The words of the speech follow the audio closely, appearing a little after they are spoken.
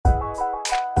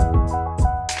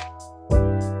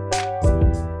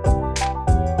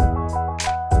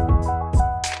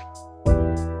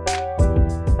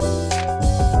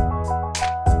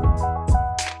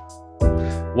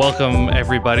Welcome,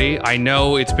 everybody. I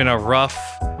know it's been a rough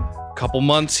couple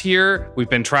months here. We've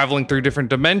been traveling through different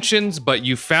dimensions, but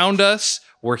you found us.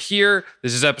 We're here.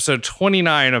 This is episode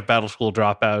 29 of Battle School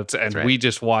Dropouts, and we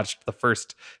just watched the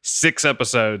first 6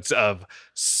 episodes of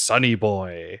Sonny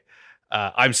Boy.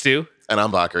 I'm Stu. And I'm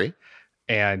Bakari.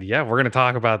 And yeah, we're going to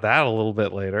talk about that a little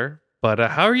bit later. But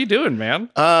how are you doing,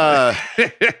 man?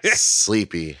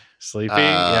 Sleepy. Sleepy,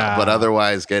 yeah. But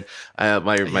otherwise good.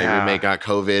 My roommate got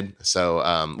COVID.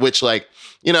 So, which at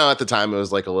the time it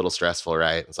was like a little stressful,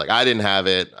 right? It's like, I didn't have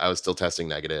it. I was still testing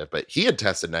negative, but he had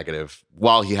tested negative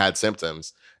while he had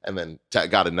symptoms and then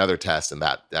got another test and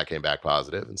that came back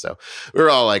positive. And so we were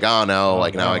all like, oh no,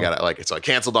 now I got it. So I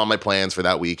canceled all my plans for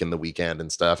that week and the weekend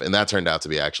and stuff. And that turned out to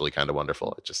be actually kind of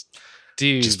wonderful. It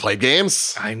just played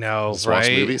games. I know, just right?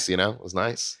 Watched movies, it was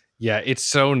nice. Yeah, it's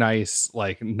so nice,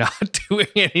 not doing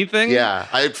anything. Yeah,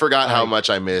 I forgot how much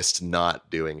I missed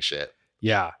not doing shit.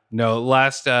 Yeah, no,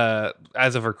 as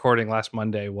of recording, last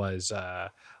Monday was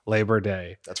Labor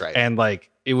Day. That's right. And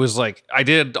it was I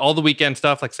did all the weekend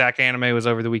stuff, SAC Anime was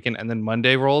over the weekend, and then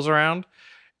Monday rolls around,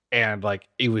 and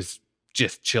it was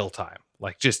just chill time.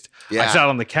 I sat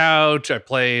on the couch, I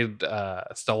played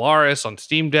Stellaris on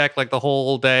Steam Deck the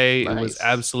whole day. Nice. It was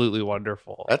absolutely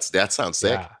wonderful. That sounds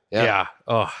sick. Yeah.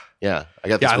 Oh. Yeah. I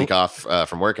got this week off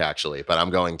from work actually, but I'm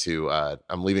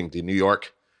leaving to New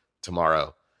York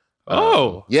tomorrow.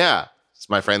 Yeah. So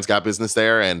my friends got business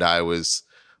there and I was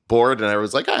bored and I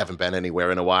was like, I haven't been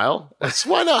anywhere in a while. So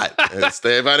why not?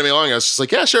 They invited me along. I was just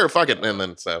like, yeah, sure, fuck it. And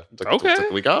then took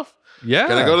a week off. Yeah.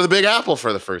 Gonna go to the Big Apple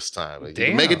for the first time. You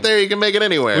can make it there, you can make it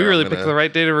anywhere. We really picked the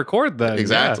right day to record then.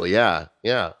 Exactly. Yeah.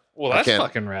 Well, that's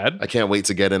fucking rad. I can't wait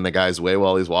to get in the guy's way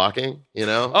while he's walking,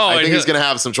 I think he's gonna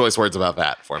have some choice words about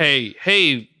that for me.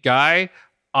 Hey, guy,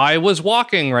 I was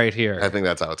walking right here. I think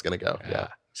that's how it's gonna go. Yeah.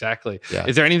 Exactly. Yeah.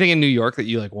 Is there anything in New York that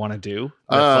you want to do?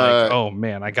 Oh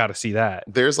man, I got to see that.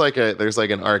 There's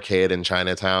an arcade in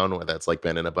Chinatown where that's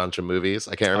been in a bunch of movies.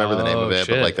 I can't remember the name of it,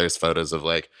 shit. but there's photos of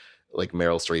like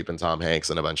Meryl Streep and Tom Hanks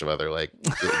and a bunch of other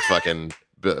fucking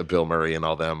Bill Murray and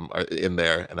all them are in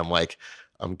there, and I'm like,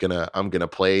 I'm gonna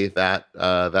play that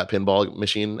pinball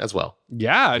machine as well.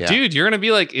 Yeah, dude, you're gonna be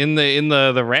in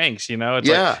the ranks,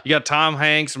 It's you got Tom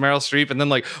Hanks, Meryl Streep, and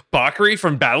then Bakari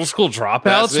from Battle School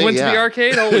Dropouts went to the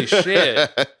arcade. Holy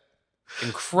shit.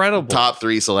 Incredible. Top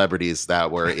 3 celebrities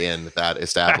that were in that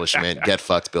establishment get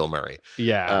fucked Bill Murray.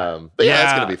 Yeah. But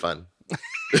it's gonna be fun.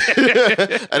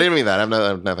 I didn't mean that. I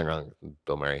have nothing wrong with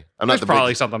Bill Murray. There's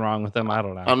probably something wrong with him. I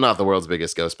don't know. I'm not the world's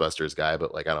biggest Ghostbusters guy,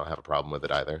 but I don't have a problem with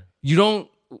it either.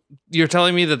 You're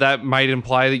telling me that might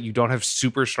imply that you don't have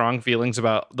super strong feelings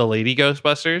about the Lady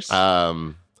Ghostbusters?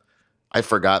 I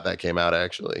forgot that came out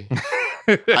actually.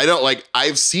 I don't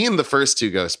I've seen the first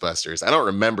 2 Ghostbusters. I don't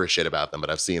remember shit about them, but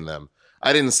I've seen them.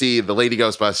 I didn't see the Lady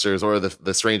Ghostbusters or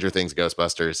the Stranger Things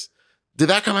Ghostbusters. Did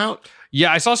that come out?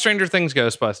 Yeah, I saw Stranger Things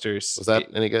Ghostbusters. Was that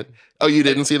any good? Oh, you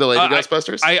didn't see the Lady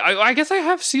Ghostbusters? I guess I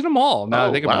have seen them all. Now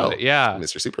I think about it. Yeah.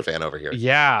 Mr. Superfan over here.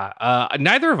 Yeah.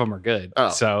 Neither of them are good. Oh.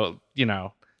 So,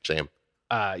 Shame.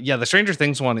 Yeah, the Stranger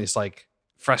Things one is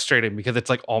frustrating because it's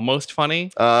almost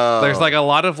funny. Oh. There's a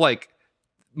lot of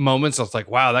moments that's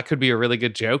wow, that could be a really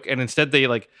good joke. And instead they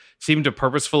seem to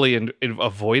purposefully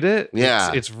avoid it.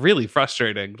 Yeah. It's really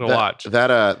frustrating to watch.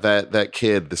 That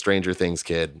kid, the Stranger Things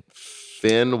kid,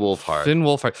 Finn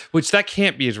Wolfhard. Which that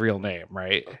can't be his real name,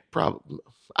 right? Probably.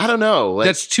 I don't know.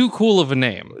 That's too cool of a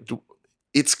name.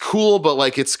 It's cool,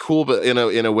 but it's cool, but in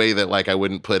a way that I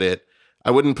wouldn't put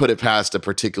it past a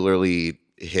particularly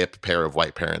hip pair of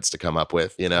white parents to come up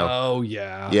with, Oh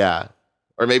yeah. Yeah.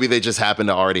 Or maybe they just happen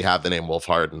to already have the name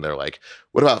Wolfhard and they're like,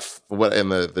 what about what?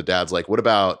 And the dad's like, what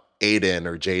about Aiden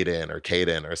or Jaden or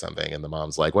Caden or something? And the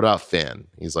mom's like, what about Finn?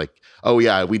 He's like, oh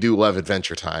yeah, we do love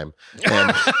Adventure Time.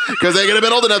 And because they could have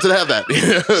been old enough to have that.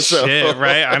 Shit,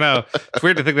 right? I know. It's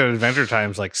weird to think that Adventure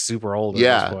Time's super old at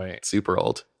this point. Super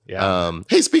old. Yeah.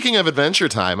 Hey, speaking of Adventure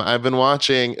Time, I've been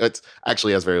watching. It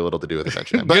actually has very little to do with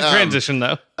Adventure Time. But, good transition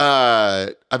though.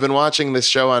 I've been watching this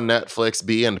show on Netflix,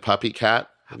 Bee and Puppy Cat.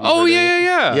 Oh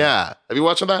yeah. Yeah. Have you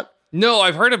watched that? No,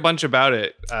 I've heard a bunch about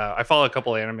it. I follow a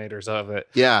couple animators of it.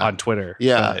 On Twitter.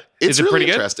 Yeah, is it really pretty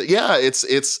good? Interesting. Yeah, it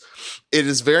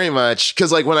is very much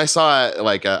because when I saw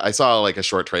it, I saw a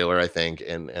short trailer, I think,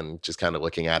 and just kind of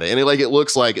looking at it, and it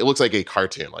looks like a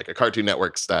cartoon, like a Cartoon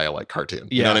Network style cartoon.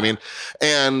 You know what I mean?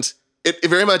 And it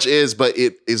very much is, but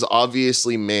it is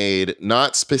obviously made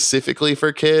not specifically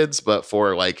for kids, but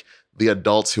for the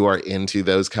adults who are into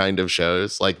those kind of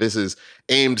shows. This is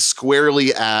aimed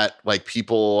squarely at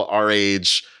people our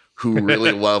age who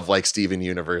really love like Steven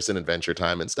Universe and Adventure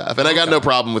Time and stuff. And I got no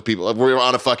problem with people. We're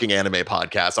on a fucking anime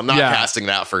podcast. I'm not casting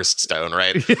that first stone,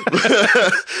 right?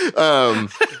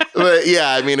 But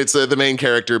yeah, I mean, it's the main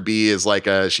character B is like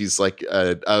she's like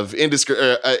of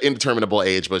indeterminable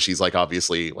age, but she's like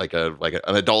obviously like an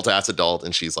adult ass adult,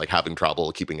 and she's like having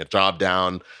trouble keeping a job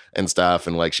down and stuff,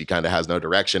 and like she kind of has no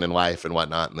direction in life and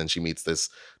whatnot. And then she meets this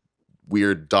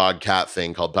weird dog cat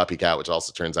thing called Puppy Cat, which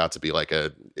also turns out to be like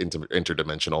a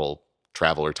interdimensional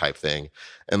traveler type thing.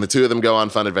 And the two of them go on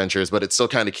fun adventures, but it still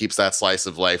kind of keeps that slice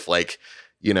of life. Like,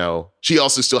 you know, she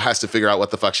also still has to figure out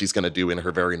what the fuck she's going to do in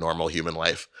her very normal human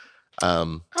life.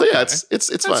 So yeah,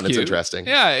 it's fun. Cute. It's interesting.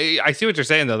 Yeah. I see what you're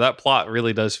saying though. That plot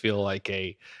really does feel like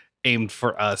a aimed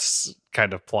for us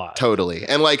kind of plot. Totally.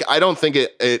 And like, I don't think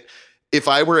it if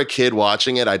I were a kid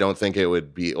watching it, I don't think it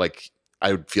would be like,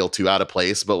 I would feel too out of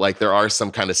place, but like there are some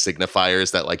kind of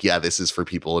signifiers that like, yeah, this is for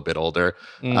people a bit older.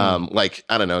 Like,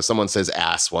 I don't know, someone says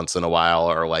ass once in a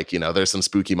while, or like, you know, there's some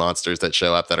spooky monsters that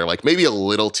show up that are like maybe a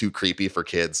little too creepy for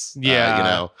kids. Yeah. You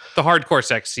know, the hardcore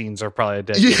sex scenes are probably a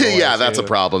dead. Yeah, that's a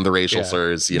problem. The racial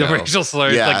slurs, the racial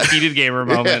slurs, like heated gamer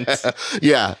moments.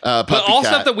 Yeah. But all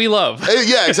stuff that we love.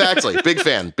 Yeah, exactly. Big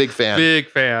fan. Big fan.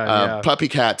 Yeah. Puppy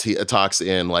Cat talks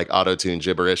in like auto-tune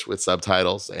gibberish with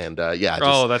subtitles. And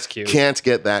that's cute. Can't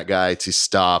get that guy to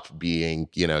stop being,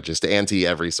 you know, just anti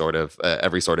every sort of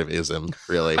ism,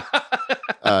 really.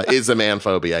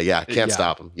 Ism-anphobia. Yeah, can't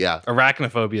stop him. Yeah.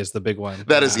 Arachnophobia is the big one.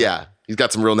 That is, yeah. He's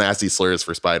got some real nasty slurs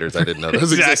for spiders. I didn't know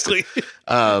those exactly. existed.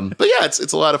 But yeah,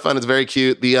 it's a lot of fun. It's very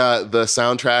cute. The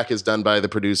soundtrack is done by the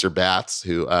producer Bats,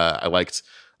 who I liked.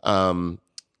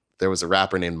 There was a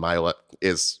rapper named Milo.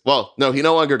 He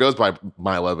no longer goes by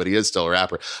Milo, but he is still a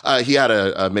rapper. He had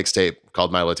a mixtape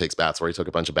called Milo Takes Bats, where he took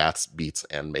a bunch of Bats beats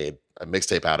and made a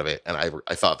mixtape out of it. And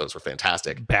I thought those were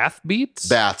fantastic. Bath beats?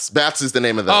 Bats is the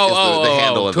name of the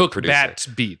handle of the producer. Bats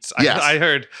beats. Yes. I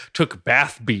heard took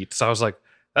bath beats. I was like,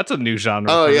 that's a new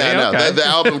genre. Oh, yeah, no. Okay. The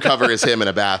album cover is him in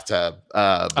a bathtub.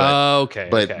 Okay.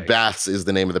 But Bats is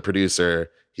the name of the producer.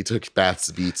 He took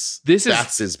Bats' beats.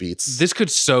 Bats' beats. This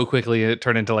could so quickly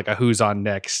turn into like a who's on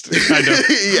next kind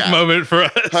of moment for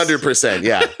us. 100%.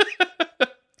 Yeah.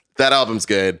 That album's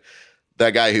good.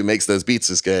 That guy who makes those beats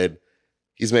is good.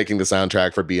 He's making the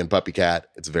soundtrack for Bee and Puppy Cat.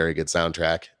 It's a very good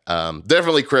soundtrack.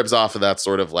 Definitely cribs off of that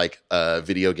sort of like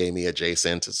video gamey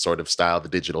adjacent sort of style, the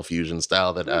digital fusion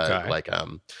style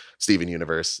that Steven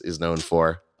Universe is known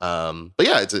for. But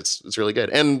yeah, it's really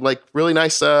good, and like really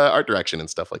nice art direction and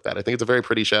stuff like that. I think it's a very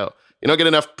pretty show. You don't get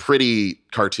enough pretty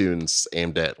cartoons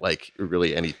aimed at like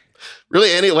really any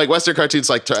like Western cartoons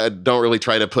like don't really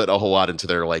try to put a whole lot into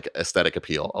their like aesthetic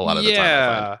appeal a lot of the time.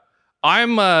 Yeah,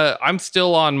 I'm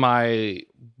still on my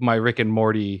Rick and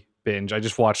Morty binge. I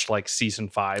just watched like season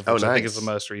 5, which I think is the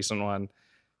most recent one,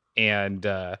 and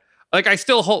like I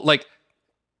still hold like.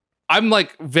 I'm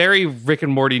like very Rick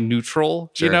and Morty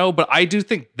neutral, you know, but I do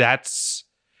think it's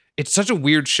such a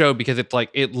weird show because it's like,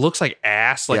 it looks like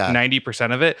ass, like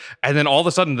 90% of it. And then all of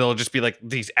a sudden there'll just be like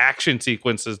these action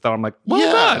sequences that I'm like,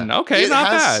 well done. Okay,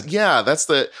 not bad. Yeah. That's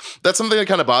something that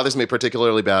kind of bothers me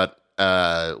particularly about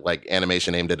like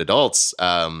animation aimed at adults,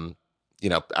 you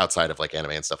know, outside of like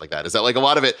anime and stuff like that, is that like a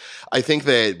lot of it, I think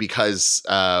that because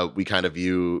we kind of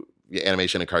view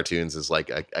animation and cartoons as like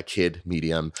a kid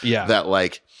medium, that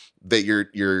like, that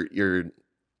you're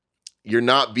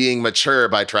not being mature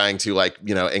by trying to like,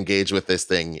 you know, engage with this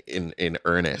thing in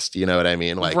earnest. You know what I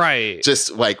mean? Like, right.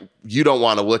 Just like, you don't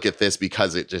want to look at this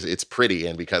because it's pretty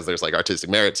and because there's like artistic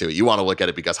merit to it. You want to look at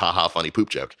it because haha, funny poop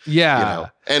joke. Yeah. You know,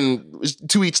 and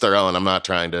to each their own. I'm not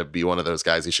trying to be one of those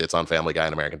guys who shits on Family Guy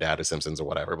and American Dad or Simpsons or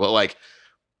whatever, but like,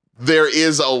 there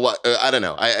is a lot, I don't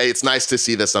know. It's nice to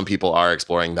see that some people are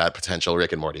exploring that potential,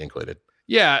 Rick and Morty included.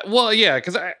 Yeah, well, yeah,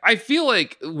 because I feel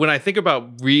like when I think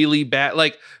about really bad,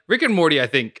 like Rick and Morty, I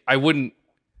think I wouldn't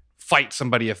fight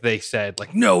somebody if they said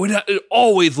like, no, it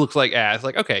always looks like ass.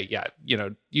 Like, okay, yeah, you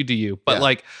know, you do you. But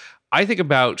like, I think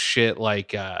about shit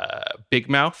like Big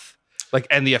Mouth. Like,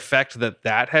 and the effect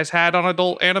that has had on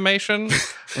adult animation,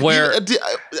 where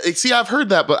see, I've heard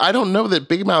that, but I don't know that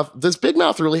does Big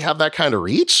Mouth really have that kind of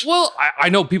reach? Well, I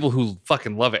know people who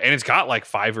fucking love it, and it's got like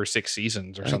 5 or 6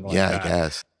 seasons or something. Yeah, like that. I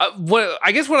guess.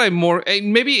 I guess what I'm more,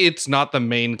 maybe it's not the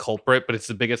main culprit, but it's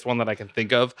the biggest one that I can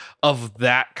think of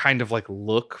that kind of like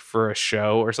look for a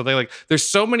show or something. Like, there's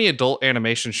so many adult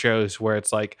animation shows where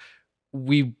it's like,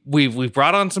 we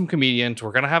brought on some comedians.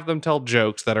 We're gonna have them tell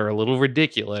jokes that are a little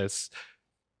ridiculous,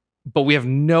 but we have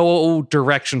no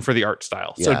direction for the art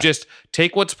style. So just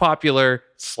take what's popular,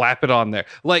 slap it on there.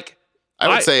 Like,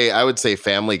 I would say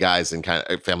Family Guy and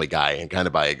kind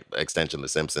of by extension The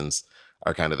Simpsons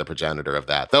are kind of the progenitor of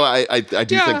that. Though I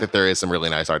do think that there is some really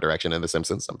nice art direction in The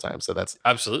Simpsons sometimes. So that's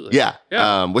absolutely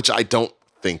which I don't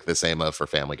think the same of for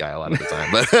Family Guy a lot of the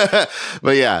time.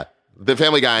 But yeah, the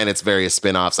Family Guy and its various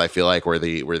spin-offs, I feel like were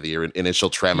the initial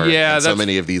tremor. Yeah, and so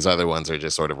many of these other ones are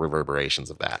just sort of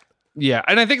reverberations of that. Yeah,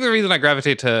 and I think the reason I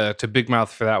gravitate to Big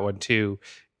Mouth for that one too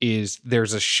is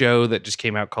there's a show that just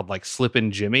came out called like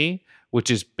Slippin' Jimmy, which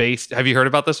is based. Have you heard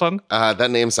about this one?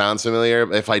 That name sounds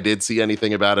familiar. If I did see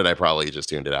anything about it, I probably just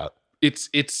tuned it out.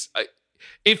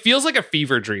 It feels like a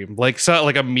fever dream, like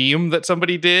a meme that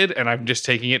somebody did, and I'm just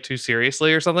taking it too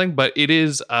seriously or something. But it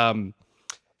is a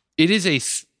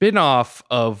spin-off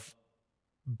of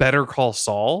Better Call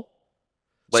Saul.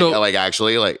 Are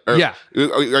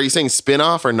you saying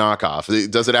spin-off or knockoff?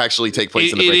 Does it actually take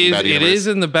place in the Breaking Bad universe? It is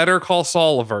in the Better Call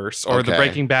Saul-verse or the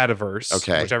Breaking Bad-averse,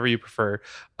 whichever you prefer.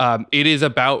 It is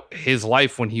about his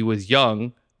life when he was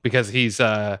young, because he's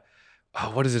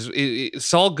what is this?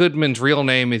 Saul Goodman's real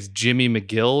name is Jimmy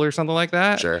McGill or something like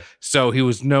that. Sure. So he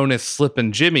was known as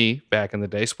Slippin' Jimmy back in the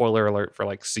day. Spoiler alert for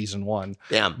like season 1.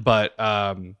 Damn. But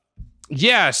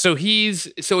so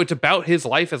it's about his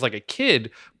life as like a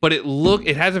kid, but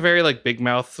it has a very like Big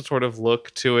Mouth sort of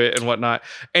look to it and whatnot.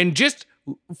 And just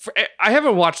I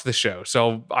haven't watched the show,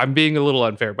 so I'm being a little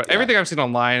unfair, but everything I've seen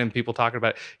online and people talking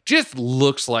about it just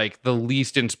looks like the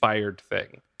least inspired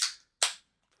thing.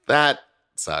 That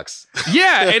sucks.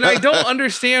 Yeah, and I don't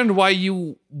understand why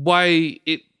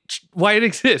it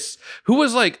exists. Who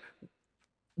was like,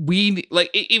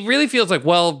 it really feels like,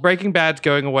 well, Breaking Bad's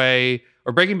going away,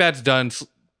 or Breaking Bad's done,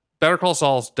 Better Call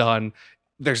Saul's done.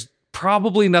 There's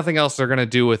probably nothing else they're gonna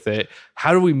do with it.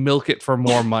 How do we milk it for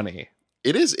more money?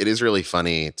 It is really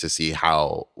funny to see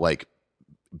how like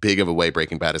big of a way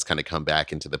Breaking Bad has kind of come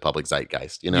back into the public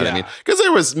zeitgeist. You know what I mean? Because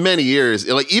there was many years,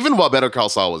 like even while Better Call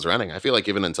Saul was running, I feel like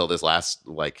even until this last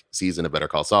like season of Better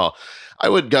Call Saul, I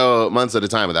would go months at a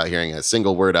time without hearing a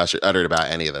single word uttered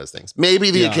about any of those things. Maybe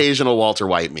the occasional Walter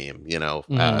White meme,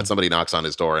 somebody knocks on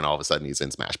his door and all of a sudden he's in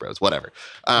Smash Bros, whatever.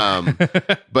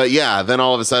 But yeah, then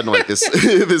all of a sudden like this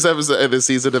this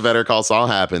season of Better Call Saul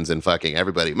happens and fucking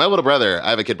everybody. My little brother, I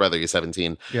have a kid brother, he's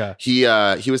 17. Yeah.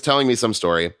 He was telling me some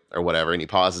story or whatever, and he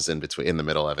pauses in the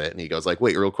middle of it and he goes like,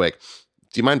 "Wait, real quick,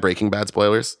 do you mind Breaking Bad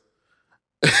spoilers?"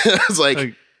 I was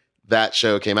like, that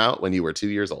show came out when you were 2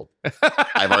 years old.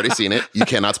 I've already seen it. You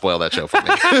cannot spoil that show for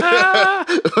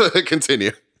me.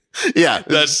 Continue. Yeah.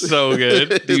 That's so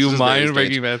good. Do you mind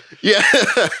Breaking Bad? Yeah.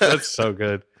 That's so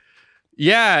good.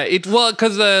 Yeah.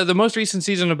 Because the most recent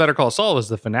season of Better Call Saul was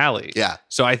the finale. Yeah.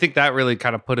 So I think that really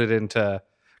kind of put it into,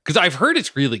 because I've heard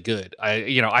it's really good. I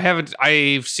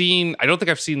don't think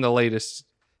I've seen the latest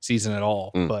season at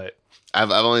all, but I've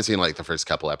only seen like the first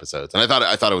couple episodes, and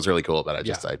I thought it was really cool, but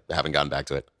I haven't gotten back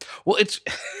to it. Well,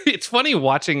 it's funny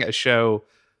watching a show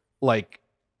like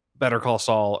Better Call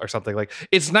Saul or something. Like,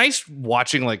 it's nice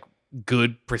watching like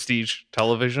good prestige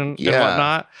television and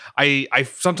whatnot. I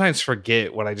sometimes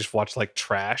forget when I just watch like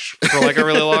trash for like a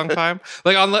really long time.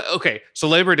 Like so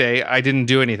Labor Day, I didn't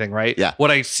do anything, right? Yeah.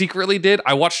 What I secretly did,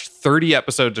 I watched 30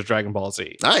 episodes of Dragon Ball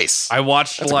Z. Nice.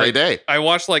 That's a great day. I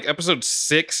watched like episode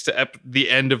 6 to the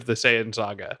end of the Saiyan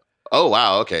saga. Oh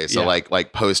wow, okay. So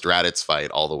like post Raditz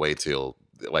fight all the way to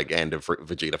like end of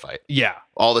Vegeta fight. Yeah.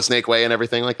 All the Snake Way and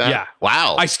everything like that? Yeah.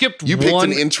 Wow. I skipped You picked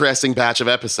an interesting batch of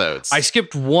episodes. I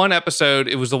skipped one episode.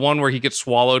 It was the one where he gets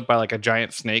swallowed by like a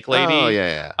giant snake lady. Oh,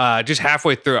 yeah. Just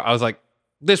halfway through, I was like,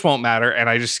 this won't matter.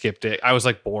 And I just skipped it. I was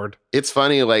like bored. It's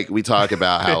funny, like we talk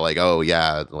about how like, oh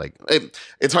yeah, like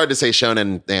it's hard to say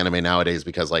shonen anime nowadays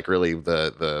because like really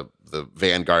the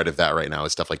vanguard of that right now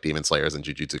is stuff like Demon Slayers and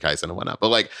Jujutsu Kaisen and whatnot. But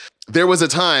like there was a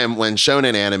time when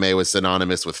shonen anime was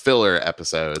synonymous with filler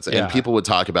episodes and people would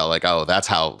talk about like, oh, that's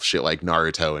how shit like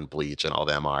Naruto and Bleach and all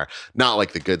them are, not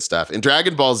like the good stuff. And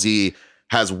Dragon Ball Z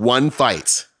has one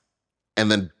fight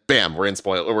and then bam, we're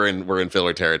in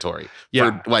filler territory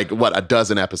for like what, a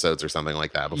dozen episodes or something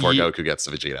like that before Goku gets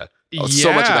to Vegeta.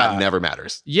 So much of that never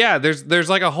matters. Yeah, there's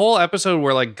like a whole episode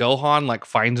where like Gohan like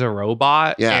finds a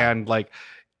robot and like,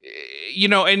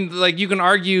 and like you can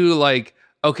argue like,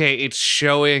 okay, it's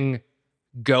showing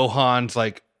Gohan's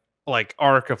like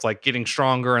arc of like getting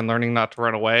stronger and learning not to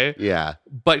run away. Yeah.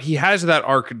 But he has that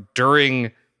arc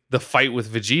during the fight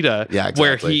with Vegeta,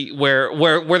 exactly.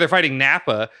 where they're fighting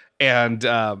Nappa and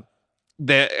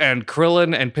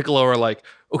Krillin and Piccolo are like,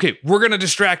 okay, we're gonna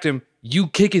distract him. You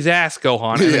kick his ass,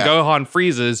 Gohan, and Gohan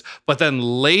freezes, but then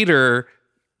later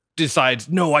decides,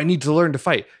 no, I need to learn to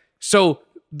fight. So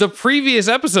the previous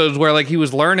episodes where like he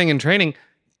was learning and training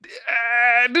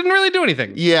didn't really do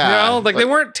anything. Yeah, like they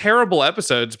weren't terrible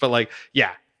episodes, but like,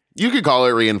 yeah, you could call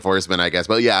it reinforcement, I guess.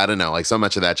 But yeah, I don't know. Like so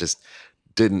much of that just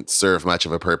didn't serve much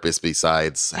of a purpose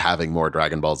besides having more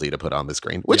Dragon Ball Z to put on the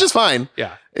screen, which is fine.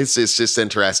 Yeah. It's just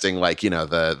interesting. Like, you know,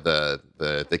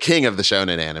 the king of the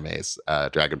shonen animes,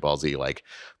 Dragon Ball Z, like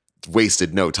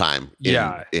wasted no time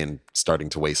in starting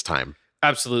to waste time.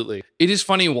 Absolutely. It is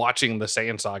funny watching the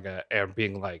Saiyan saga and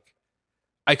being like,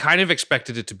 I kind of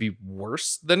expected it to be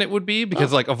worse than it would be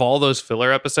because like of all those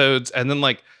filler episodes. And then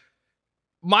like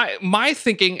my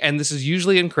thinking, and this is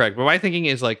usually incorrect, but my thinking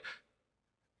is like,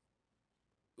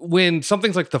 when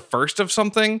something's like the first of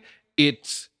something,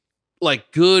 it's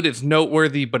like good, it's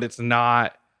noteworthy, but it's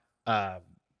not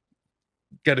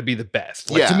gotta be the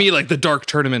best. Like to me, like the Dark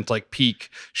Tournament, like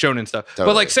peak shonen stuff. Totally.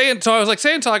 But like so I was like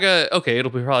Saiyan Saga, okay,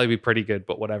 it'll probably be pretty good,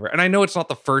 but whatever. And I know it's not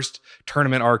the first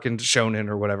tournament arc in shonen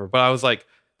or whatever, but I was like,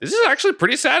 this is actually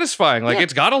pretty satisfying. Like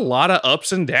it's got a lot of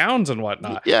ups and downs and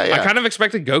whatnot. Yeah. I kind of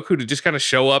expected Goku to just kind of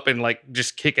show up and like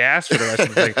just kick ass for the rest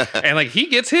of the thing. And like he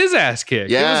gets his ass kicked.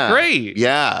 Yeah. It was great.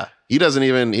 Yeah. He doesn't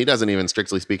even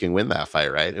strictly speaking win that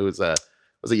fight, right? It was it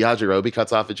Yajirobe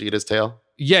cuts off Vegeta's tail?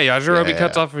 Yeah, Yajirobe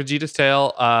cuts off Vegeta's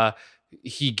tail.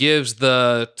 He gives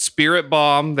the spirit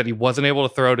bomb that he wasn't able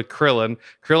to throw to Krillin.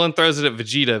 Krillin throws it at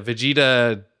Vegeta.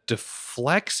 Vegeta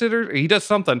deflects it, or he does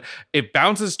something. It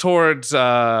bounces towards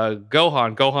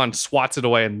Gohan. Gohan swats it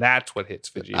away, and that's what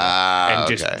hits Vegeta.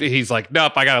 And he's like,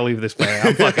 nope, I gotta leave this planet.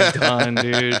 I'm fucking done,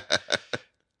 dude.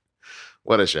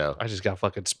 What a show. I just got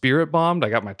fucking spirit bombed. I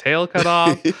got my tail cut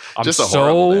off. I'm just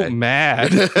so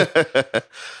mad. There's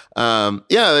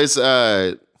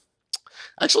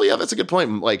actually, that's a good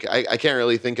point. Like, I can't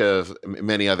really think of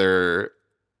many other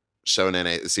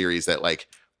shonen series that like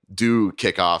do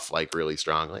kick off like really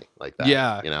strongly like that.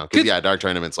 Yeah. You know, because Dark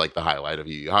Tournament's like the highlight of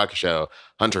Yu Yu Hakusho.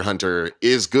 Hunter x Hunter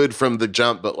is good from the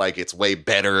jump, but like it's way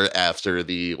better after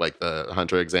the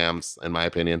Hunter exams, in my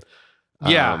opinion.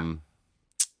 Yeah.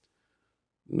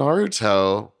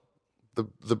 Naruto,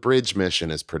 the bridge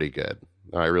mission is pretty good.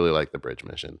 I really like the bridge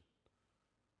mission.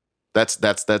 That's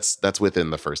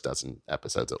within the first dozen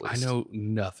episodes at least. I know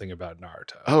nothing about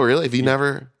Naruto. Oh, really? Have you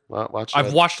never watched?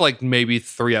 I've watched like maybe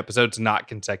 3 episodes, not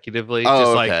consecutively.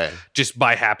 Just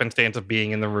by happenstance of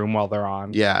being in the room while they're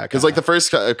on. Yeah, because like the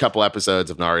first couple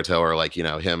episodes of Naruto are like, you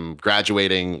know, him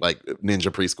graduating like ninja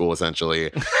preschool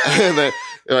essentially, and then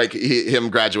like him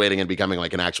graduating and becoming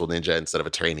like an actual ninja instead of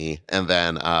a trainee, and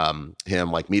then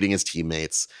him like meeting his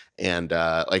teammates. And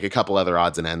like a couple other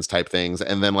odds and ends type things.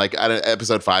 And then like at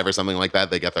episode 5 or something like that,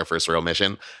 they get their first real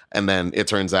mission. And then it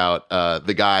turns out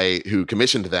the guy who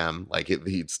commissioned them, like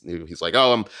he's like,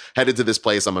 oh, I'm headed to this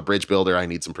place. I'm a bridge builder. I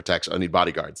need some protection. I need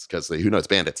bodyguards because who knows,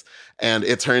 bandits. And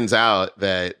it turns out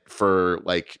that for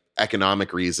like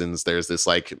economic reasons, there's this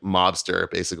like mobster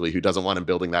basically who doesn't want him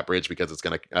building that bridge because it's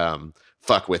going to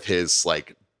fuck with his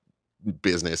like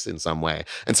business in some way.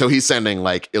 And so he's sending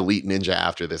like elite ninja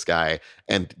after this guy,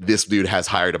 and this dude has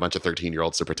hired a bunch of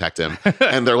 13-year-olds to protect him.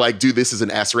 And they're like, dude, this is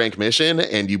an S rank mission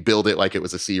and you build it like it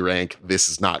was a C rank. This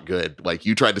is not good. Like,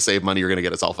 you tried to save money, you're gonna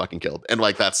get us all fucking killed. And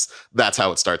like that's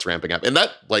how it starts ramping up. And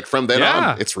that like from then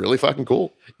on, it's really fucking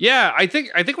cool. Yeah, I think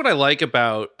what I like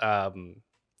about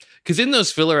because in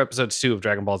those filler episodes too of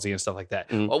Dragon Ball Z and stuff like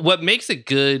that, what makes it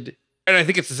good, and I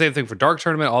think it's the same thing for Dark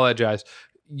Tournament, all that jazz.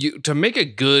 To make a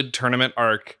good tournament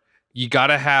arc, you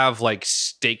gotta have like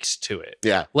stakes to it.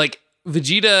 Yeah. Like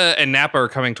Vegeta and Nappa are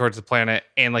coming towards the planet,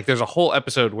 and like there's a whole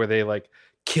episode where they like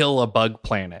kill a bug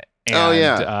planet.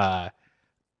 And,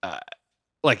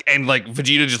 like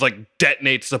Vegeta just like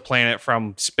detonates the planet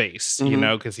from space, you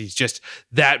know, because he's just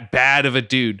that bad of a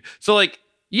dude. So like,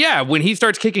 yeah, when he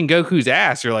starts kicking Goku's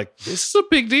ass, you're like, this is a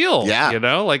big deal. Yeah. You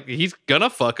know, like he's gonna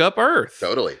fuck up Earth.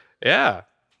 Totally. Yeah.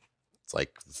 It's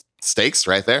like stakes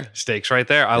right there.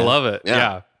 I love it.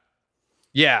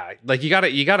 Yeah. Like you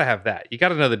gotta have that. You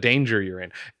gotta know the danger you're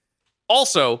in.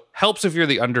 Also helps if you're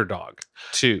the underdog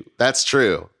too. That's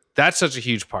true. That's such a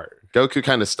huge part. Goku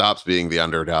kind of stops being the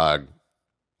underdog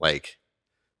like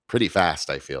pretty fast,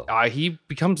 I feel. He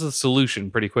becomes the solution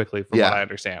pretty quickly from what I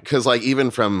understand. Because like even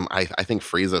from I think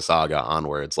Frieza Saga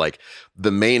onwards, like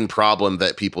the main problem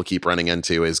that people keep running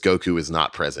into is Goku is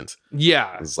not present.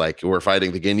 Yeah. It's like, we're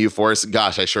fighting the Ginyu Force.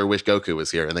 Gosh, I sure wish Goku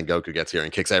was here. And then Goku gets here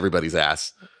and kicks everybody's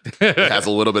ass. He has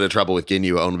a little bit of trouble with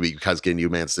Ginyu only because Ginyu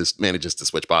manages to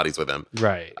switch bodies with him.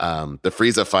 Right. The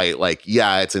Frieza fight, like,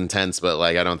 yeah, it's intense, but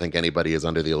like I don't think anybody is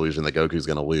under the illusion that Goku's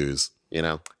gonna lose, you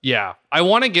know? Yeah. I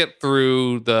want to get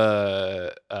through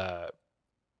the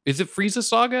Is it Frieza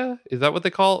Saga? Is that what they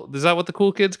call? Is that what the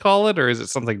cool kids call it, or is it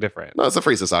something different? No, it's a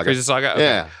Frieza Saga. Frieza Saga. Okay.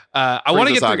 Yeah. I want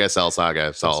to get Saga, Cell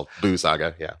Saga, Cell Boo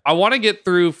Saga. Yeah. I want to get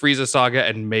through Frieza Saga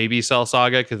and maybe Cell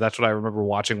Saga because that's what I remember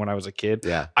watching when I was a kid.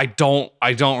 Yeah. I don't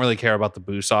really care about the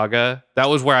Boo Saga. That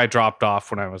was where I dropped off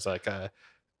when I was like a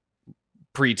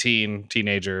preteen,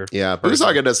 teenager. Yeah, Boo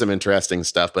Saga does some interesting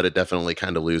stuff, but it definitely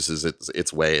kind of loses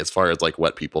its way as far as like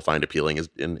what people find appealing is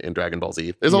in Dragon Ball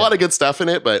Z. There's a lot of good stuff in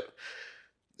it, but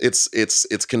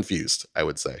it's confused, I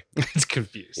would say. It's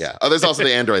confused. Yeah. Oh, there's also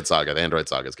the Android Saga. The Android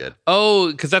Saga is good.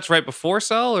 Oh, because that's right before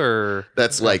Cell, or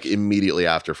that's like immediately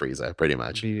after Frieza, pretty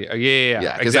much.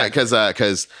 Yeah.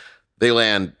 Because they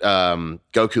land,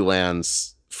 Goku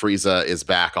lands. Frieza is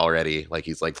back already, like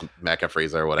he's like Mecha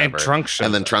Frieza or whatever.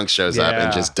 And then Trunks shows up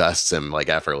and just dusts him like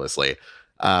effortlessly.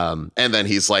 And then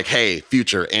he's like, "Hey,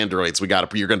 future androids,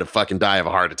 you're gonna fucking die of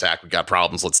a heart attack. We got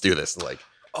problems. Let's do this." Like.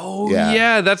 Oh,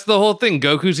 yeah, that's the whole thing.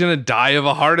 Goku's going to die of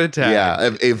a heart attack. Yeah,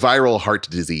 a viral heart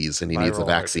disease, and he needs a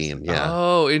vaccine. Yeah.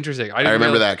 Oh, interesting. I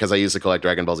remember that because I used to collect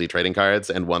Dragon Ball Z trading cards,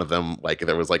 and one of them, like,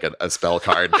 there was like a spell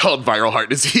card called viral heart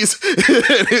disease.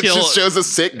 It just shows a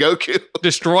sick Goku.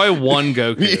 Destroy one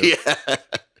Goku. Yeah.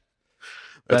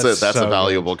 That's a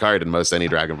valuable card in most any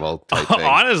Dragon Ball type thing.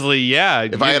 Honestly, yeah.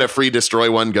 If I had a free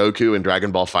destroy one Goku in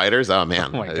Dragon Ball Fighters, oh man.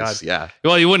 Oh my God. Yeah.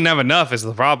 Well, you wouldn't have enough is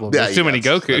the problem. There's too many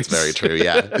Gokus. That's very true,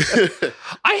 yeah.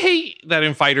 I hate that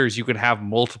in Fighters you can have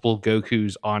multiple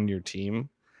Gokus on your team.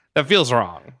 That feels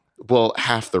wrong. Well,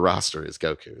 half the roster is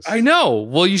Gokus. I know.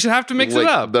 Well, you should have to mix it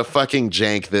up. The fucking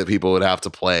jank that people would have to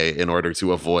play in order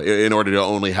to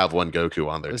only have one Goku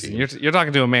on their team. You're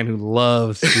talking to a man who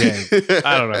loves jank.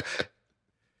 I don't know.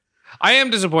 I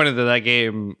am disappointed that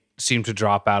game seemed to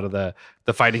drop out of the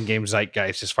fighting game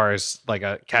zeitgeist as far as like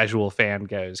a casual fan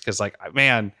goes. Because like,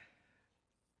 man,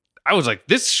 I was like,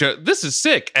 this is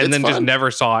sick, and then just never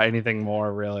saw anything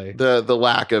more. Really, the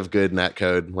lack of good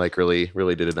netcode like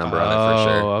really did a number on it for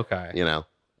sure. Oh, okay. You know,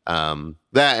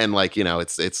 that and like it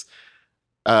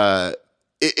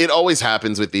always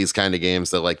happens with these kind of games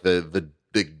that like the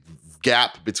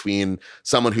gap between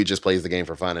someone who just plays the game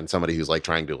for fun and somebody who's like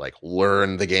trying to like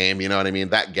learn the game, you know what I mean?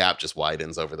 That gap just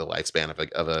widens over the lifespan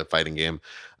of a fighting game,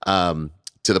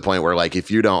 to the point where like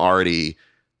if you don't already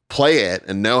play it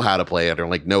and know how to play it or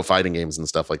like know fighting games and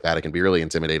stuff like that, it can be really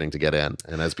intimidating to get in.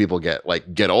 And as people get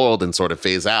old and sort of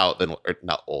phase out, then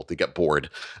not old, they get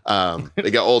bored. They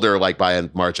get older like by a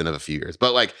margin of a few years,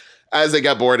 but like as they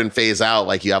get bored and phase out,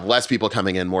 like you have less people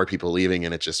coming in, more people leaving,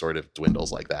 and it just sort of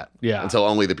dwindles like that. Yeah. Until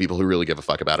only the people who really give a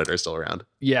fuck about it are still around.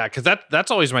 Yeah, because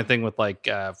that's always my thing with like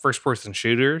first person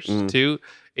shooters too,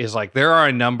 is like there are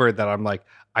a number that I'm like,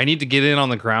 I need to get in on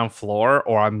the ground floor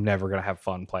or I'm never gonna have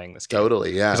fun playing this game.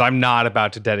 Totally, yeah. Because I'm not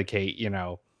about to dedicate,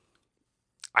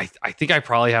 I think I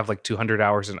probably have like 200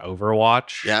 hours in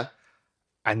Overwatch. Yeah.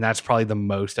 And that's probably the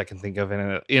most I can think of in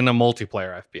a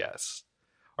multiplayer FPS.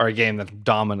 Or a game that's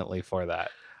dominantly for that.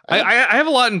 I have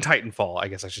a lot in Titanfall, I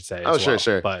guess I should say.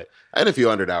 Sure. But I had a few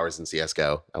hundred hours in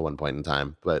CS:GO at one point in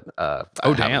time, but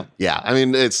damn. Yeah, I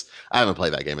mean I haven't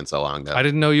played that game in so long though. I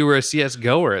didn't know you were a CS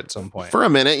goer at some point. For a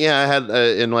minute, yeah, I had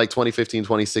in like 2015,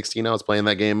 2016, I was playing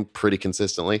that game pretty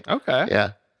consistently. Okay.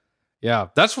 Yeah,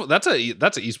 that's an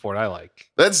esport I like.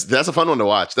 That's a fun one to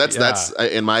watch. That's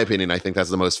in my opinion, I think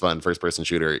that's the most fun first person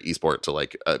shooter esport to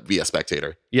like be a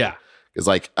spectator. Yeah. Because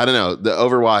like I don't know, the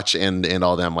Overwatch and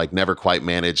all them like never quite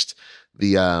managed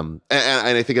the and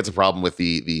I think it's a problem with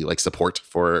the like support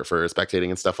for spectating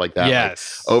and stuff like that.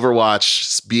 Yes, like,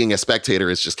 Overwatch being a spectator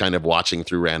is just kind of watching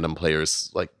through random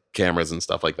players like cameras and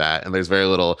stuff like that, and there's very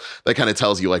little that kind of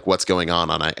tells you like what's going on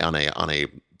a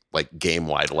like game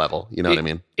wide level. You know what I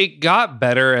mean? It got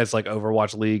better as like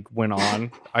Overwatch League went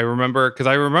on. I remember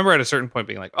at a certain point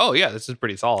being like, oh yeah, this is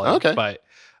pretty solid. Okay, but.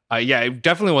 Yeah, it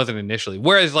definitely wasn't initially.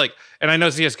 Whereas, like, and I know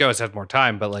CS:GO has had more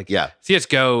time, but like,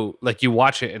 CS:GO, like, you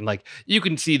watch it and like you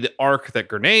can see the arc that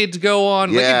grenades go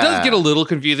on. Like, it does get a little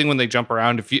confusing when they jump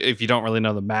around if you don't really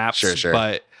know the maps. Sure.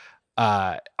 But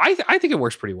I think it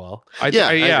works pretty well. I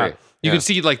agree. You can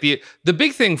see like the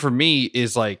big thing for me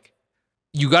is like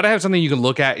you got to have something you can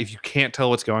look at if you can't tell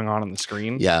what's going on the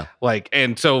screen. Yeah. Like,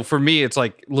 and so for me, it's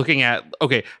like looking at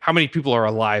how many people are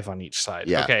alive on each side.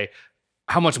 Yeah. Okay.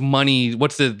 How much money,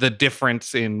 what's the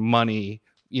difference in money,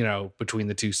 between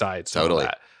the two sides? Totally.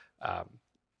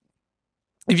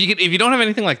 If you don't have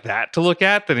anything like that to look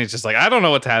at, then it's just like, I don't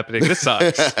know what's happening. This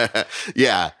sucks.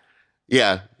 Yeah.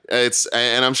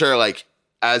 And I'm sure like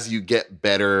as you get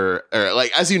better or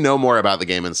like as you know more about the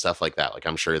game and stuff like that, like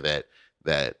I'm sure that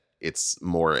it's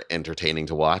more entertaining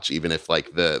to watch, even if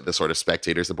like the sort of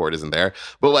spectator support isn't there.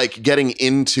 But like getting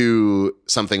into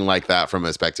something like that from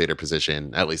a spectator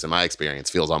position, at least in my experience,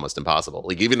 feels almost impossible.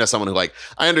 Like even as someone who like,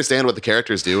 I understand what the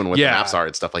characters do and what the maps are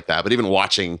and stuff like that, but even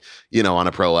watching, you know, on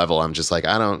a pro level, I'm just like,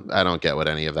 I don't get what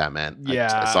any of that meant.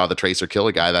 Yeah. I saw the Tracer kill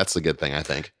a guy. That's a good thing, I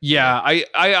think. Yeah,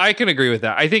 I can agree with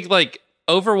that. I think like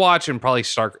Overwatch and probably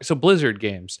so Blizzard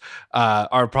games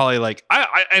are probably like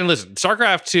and listen,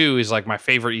 StarCraft 2 is like my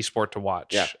favorite esport to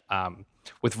watch. Yeah.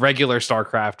 With regular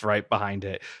StarCraft right behind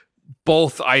it.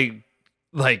 Both I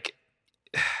like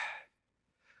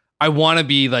I want to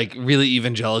be like really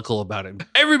evangelical about it.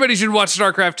 Everybody should watch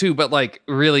StarCraft 2, but like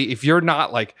really if you're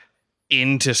not like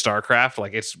into StarCraft,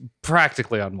 like it's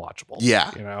practically unwatchable.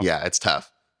 Yeah. You know? Yeah, it's tough.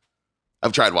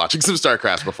 I've tried watching some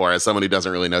StarCraft before as someone who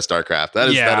doesn't really know StarCraft. That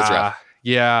is rough.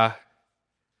 Yeah.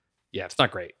 Yeah, it's not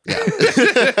great.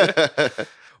 Yeah.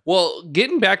 Well,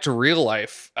 getting back to real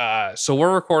life, so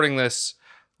we're recording this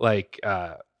like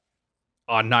on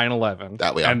 9/11.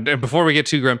 That we are. And before we get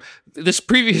too grim, this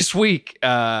previous week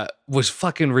was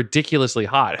fucking ridiculously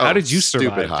hot. How did you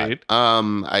survive, dude?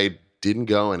 I didn't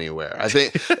go anywhere. I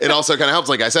think it also kind of helps.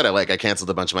 Like I said, I canceled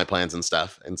a bunch of my plans and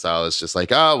stuff. And so I was just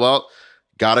like, oh, well,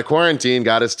 gotta quarantine,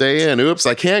 gotta stay in. Oops,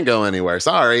 I can't go anywhere.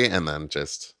 Sorry. And then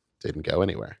just didn't go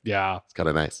anywhere. Yeah. It's kind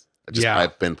of nice.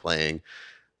 I've been playing,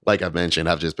 like I've mentioned,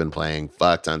 I've just been playing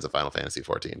fuck tons of Final Fantasy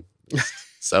 14.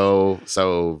 so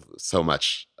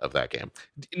much of that game.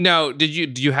 Now, did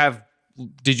you have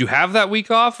that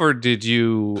week off or did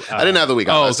you? I didn't have the week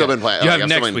off. I've still been playing. You have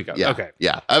next week off. Yeah, okay.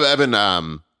 Yeah. I've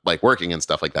been like working and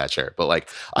stuff like that, sure. But like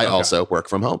I also work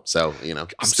from home. So, you know,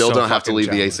 don't have to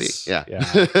leave jealous. The AC.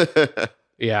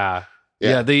 Yeah.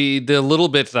 Yeah. The little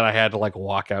bits that I had to like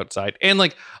walk outside. And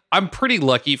like I'm pretty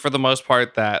lucky for the most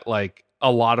part that like a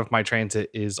lot of my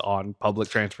transit is on public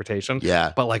transportation.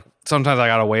 Yeah. But like sometimes I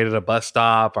gotta wait at a bus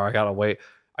stop or I gotta wait.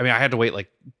 I mean, I had to wait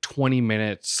like 20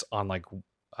 minutes on like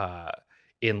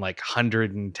in like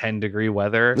 110 degree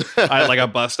weather at like a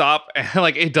bus stop, and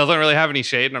like it doesn't really have any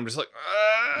shade, and I'm just like,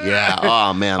 yeah,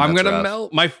 oh man, I'm gonna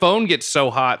melt. My phone gets so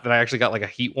hot that I actually got like a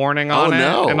heat warning on it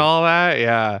and all that.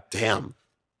 Yeah, damn,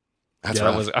 that's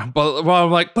rough. But I'm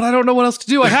like, but I don't know what else to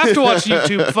do. I have to watch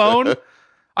YouTube. Phone,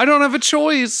 I don't have a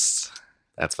choice.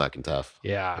 That's fucking tough.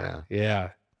 Yeah.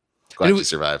 Glad you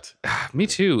survived. Me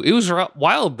too. It was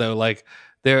wild though. Like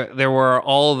there were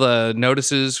all the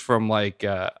notices from like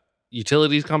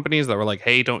utilities companies that were like,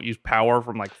 hey, don't use power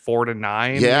from like 4 to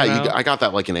 9. Yeah, you know? I got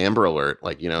that like an Amber Alert.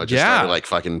 Like, you know, it just started like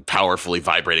fucking powerfully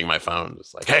vibrating my phone.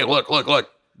 Just like, hey, look.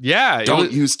 Yeah.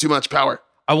 Don't use too much power.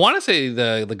 I want to say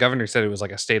the governor said it was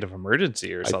like a state of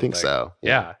emergency or something. I think so.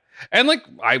 Yeah. And like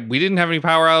we didn't have any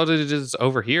power outages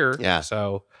over here. Yeah.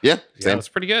 So same. It's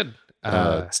pretty good.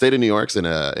 State of New York's in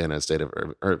a state of,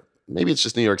 or maybe it's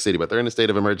just New York City, but they're in a state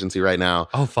of emergency right now.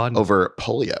 Oh, fun. Over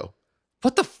polio.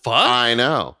 What the fuck? I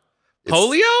know.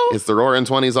 Polio? It's the roaring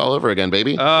 20s all over again,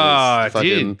 baby. Oh,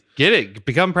 dude. Get it.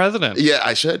 Become president. Yeah,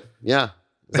 I should. Yeah.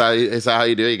 Is that how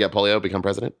you do it? You get polio, become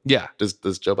president? Yeah. Does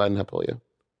Joe Biden have polio?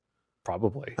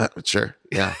 Probably. Sure.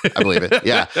 Yeah, I believe it.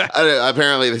 Yeah.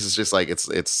 Apparently, this is just like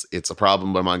it's a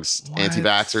problem amongst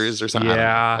anti-vaxxers or something.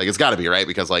 Yeah. Like it's got to be, right?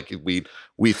 Because like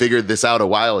we figured this out a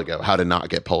while ago, how to not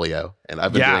get polio, and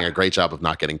I've been doing a great job of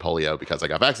not getting polio because I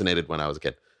got vaccinated when I was a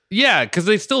kid. Yeah, because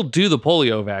they still do the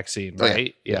polio vaccine,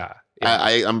 right? Yeah.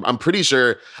 I'm pretty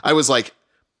sure I was like,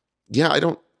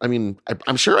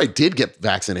 I'm sure I did get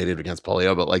vaccinated against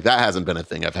polio, but like that hasn't been a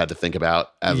thing I've had to think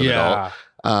about as an adult.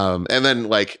 And then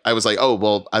like I was like, oh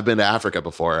well, I've been to Africa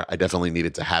before. I definitely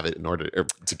needed to have it in order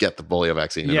to get the polio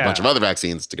vaccine and a bunch of other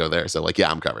vaccines to go there. So like,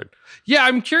 I'm covered. Yeah,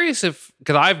 I'm curious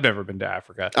because I've never been to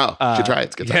Africa. Oh, you should try it.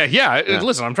 It's good time. Yeah.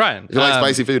 Listen, I'm trying. If you like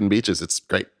spicy food and beaches, it's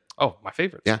great. Oh, my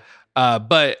favorite. Yeah.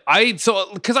 But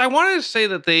because I wanted to say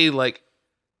that they like,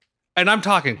 and I'm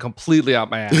talking completely out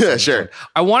my ass. Yeah, sure.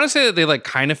 I want to say that they like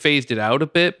kind of phased it out a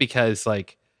bit because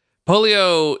like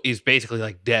polio is basically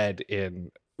like dead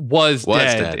in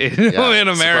dead. In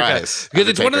America. Surprise. Because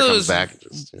it's one of those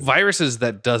viruses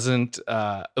that doesn't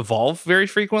evolve very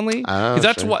frequently.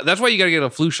 That's why you got to get a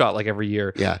flu shot like every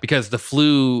year. Yeah. Because the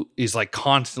flu is like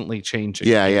constantly changing.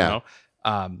 Yeah. You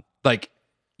know? Like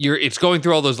it's going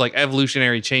through all those like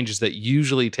evolutionary changes that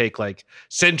usually take like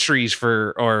centuries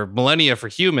or millennia for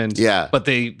humans. Yeah. But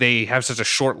they have such a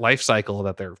short life cycle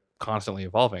that they're constantly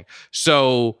evolving.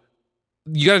 So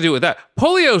you got to do it with that.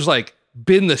 Polio's like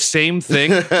been the same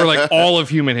thing for like all of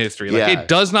human history. Like it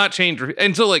does not change.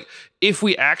 And so like if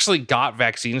we actually got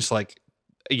vaccines to like,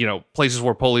 you know, places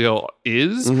where polio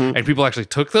is and people actually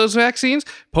took those vaccines,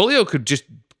 polio could just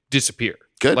disappear.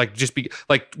 Good. Like just be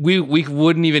like we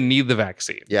wouldn't even need the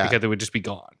vaccine. Yeah. Because it would just be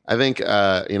gone. I think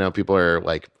people are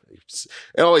like,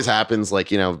 it always happens,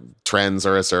 like, trends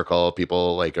are a circle.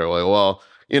 People like are like, well,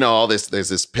 all this, there's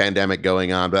this pandemic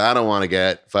going on, but I don't want to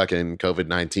get fucking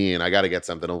COVID-19. I got to get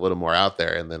something a little more out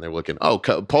there. And then they're looking,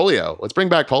 polio. Let's bring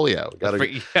back polio.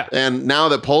 And now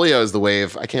that polio is the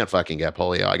wave, I can't fucking get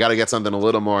polio. I got to get something a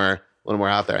little more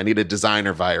out there. I need a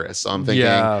designer virus. So I'm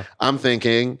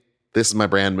thinking this is my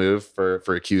brand move for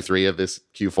Q4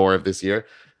 of this year.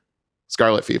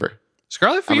 Scarlet fever.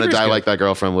 Scarlet fever. I'm gonna die like that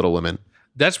girl from Little Women.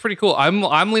 That's pretty cool.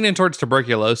 I'm leaning towards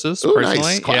tuberculosis. Ooh, personally.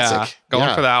 Nice. Classic. Yeah,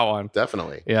 going for that one.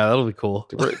 Definitely. Yeah, that'll be cool.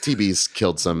 TB's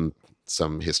killed some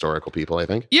historical people, I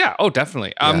think. Yeah. Oh,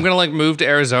 definitely. Yeah. I'm gonna move to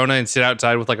Arizona and sit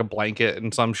outside with a blanket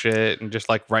and some shit and just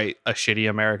write a shitty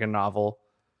American novel.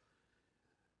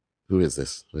 Who is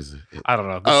this? Who is it? I don't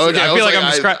know. Oh, okay. I feel like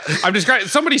I'm describing.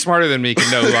 Somebody smarter than me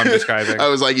can know who I'm describing. I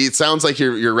was like, it sounds like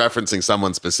you're referencing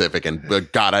someone specific, and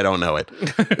God, I don't know it.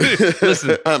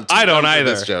 Listen, I don't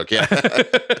either. This joke, yeah.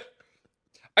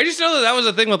 I just know that was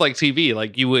a thing with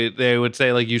TV. They would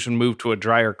say you should move to a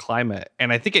drier climate,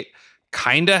 and I think it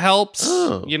kind of helps.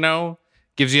 Oh.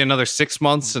 Gives you another 6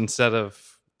 months instead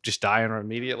of just dying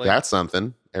immediately. That's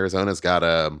something. Arizona's got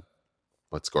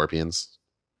scorpions.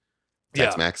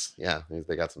 Tex-Mex. Yeah,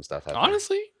 they got some stuff happening.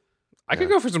 Honestly, I could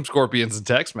go for some scorpions and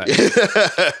Tex-Mex.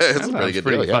 It's a pretty good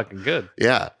deal. Fucking good.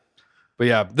 Yeah. But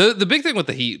yeah, the big thing with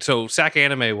the heat. So SAC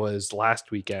Anime was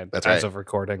last weekend as of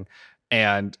recording.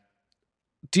 And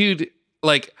dude,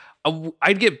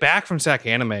 I'd get back from SAC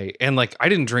Anime and I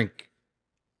didn't drink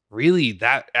really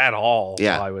that at all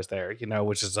while I was there,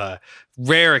 which is a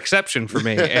rare exception for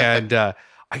me. And I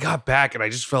got back and I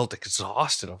just felt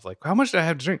exhausted. I was like, how much did I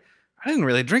have to drink? I didn't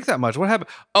really drink that much. What happened?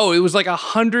 Oh, it was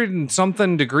 100 and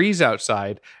something degrees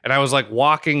outside. And I was Yeah.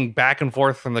 walking back and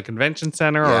forth from the convention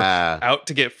center or out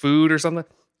to get food or something.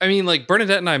 I mean,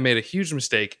 Bernadette and I made a huge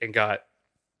mistake and got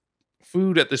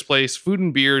food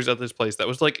and beers at this place. That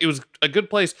was it was a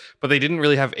good place, but they didn't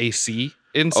really have AC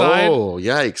inside. Oh,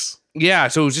 yikes. Yeah.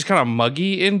 So it was just kind of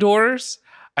muggy indoors.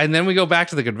 And then we go back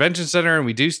to the convention center and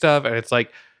we do stuff. And it's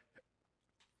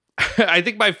I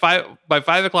think by 5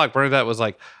 o'clock, Bernadette was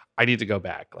like, I need to go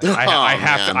back. I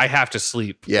have to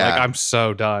sleep. Yeah. I'm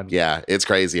so done. Yeah. It's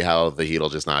crazy how the heat will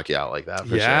just knock you out like that. For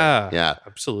sure. Yeah.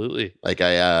 Absolutely.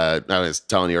 I was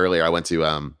telling you earlier, I went to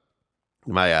I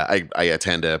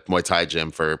attend a Muay Thai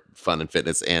gym for fun and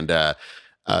fitness and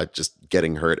just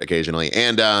getting hurt occasionally.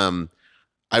 And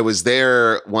I was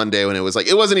there one day when it was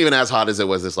it wasn't even as hot as it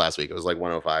was this last week. It was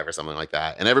 105 or something like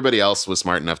that. And everybody else was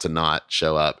smart enough to not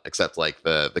show up except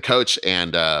the coach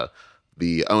and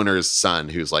the owner's son,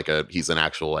 who's he's an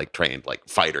actual trained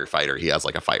fighter. He has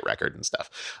a fight record and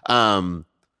stuff. And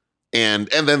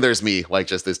then there's me,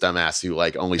 just this dumbass who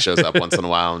only shows up once in a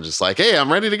while and just hey,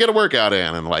 I'm ready to get a workout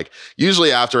in. And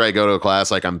usually after I go to a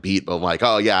class, I'm beat, but I'm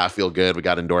oh yeah, I feel good. We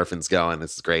got endorphins going.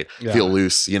 This is great. Yeah. Feel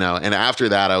loose, And after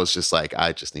that, I was just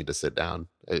I just need to sit down.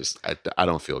 I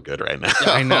don't feel good right now.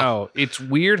 I know. It's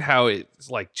weird how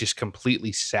it's just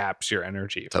completely saps your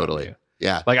energy. Totally. You.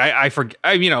 Yeah. I forget,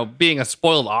 being a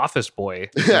spoiled office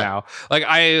boy now,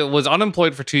 I was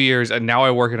unemployed for 2 years and now I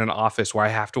work in an office where I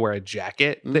have to wear a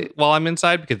jacket while I'm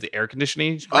inside because the air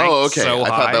conditioning is okay. So I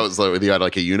high. thought that was you had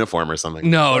a uniform or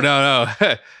something. No.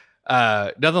 Nothing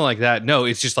like that. No,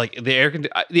 it's just the air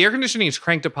conditioning is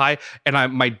cranked up high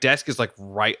and my desk is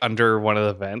right under one of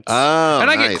the vents. Oh, and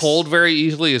I nice. get cold very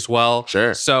easily as well.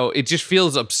 Sure. So it just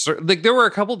feels absurd. There were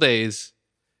a couple days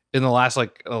in the last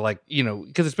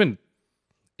because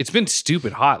it's been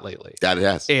stupid hot lately. That it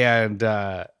has. And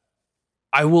I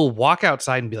will walk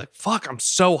outside and be like, fuck, I'm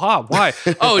so hot. Why?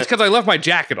 Oh, it's because I left my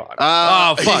jacket on.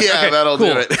 Oh, fuck. Yeah, okay, that'll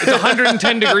cool. do it. It's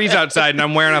 110 degrees outside and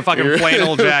I'm wearing a fucking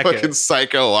flannel jacket. Fucking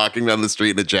psycho walking down the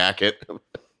street in a jacket.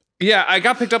 Yeah, I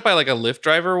got picked up by a Lyft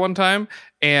driver one time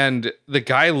and the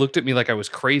guy looked at me like I was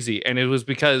crazy. And it was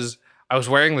because I was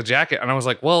wearing the jacket and I was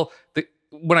like, well,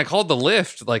 when I called the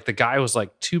Lyft, the guy was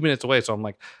 2 minutes away. So I'm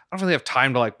I don't really have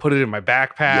time to put it in my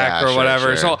backpack or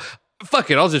whatever. Sure. So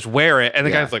fuck it, I'll just wear it. And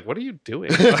the guy's like, what are you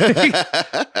doing?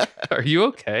 Are you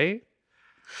okay?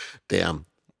 Damn.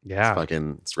 Yeah.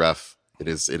 It's rough. It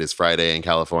is Friday in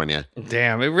California.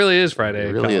 Damn, it really is Friday.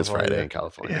 It really is Friday in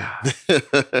California.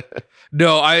 Yeah.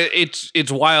 No,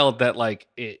 it's wild that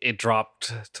it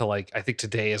dropped to I think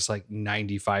today is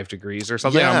 95 degrees or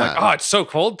something. Yeah. I'm oh, it's so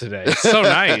cold today. It's so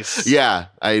nice. Yeah.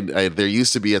 I there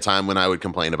used to be a time when I would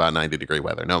complain about 90-degree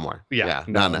weather. No more. Yeah.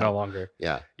 No longer.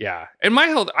 Yeah. Yeah. And my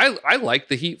health, I like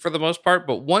the heat for the most part,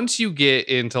 but once you get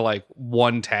into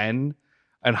 110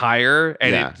 and higher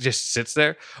and it just sits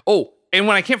there. Oh, and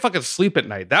when I can't fucking sleep at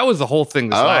night, that was the whole thing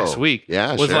this last week.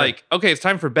 Yeah, was sure. like, okay, it's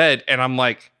time for bed, and I'm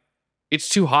like, it's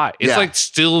too hot. It's like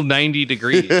still 90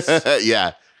 degrees.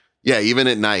 Yeah. Even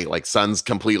at night, like sun's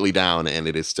completely down and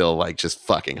it is still like just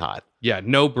fucking hot. Yeah,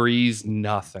 no breeze,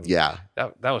 nothing. Yeah.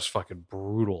 That was fucking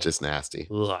brutal. Just nasty.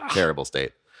 Ugh. Terrible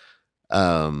state.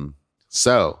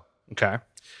 So Okay.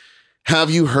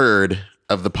 have you heard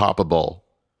of the Papa Bowl?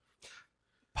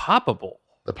 Poppable.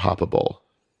 The Papa Bowl.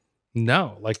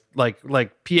 No, like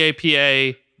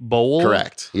PAPA bowl.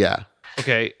 Correct. Yeah.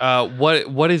 Okay.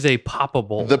 What is a Papa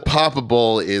Bowl? The Papa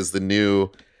Bowl is the new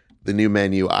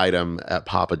menu item at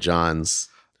Papa John's.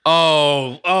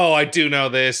 Oh, I do know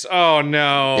this. Oh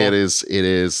no. It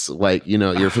is like,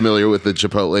 you're familiar with the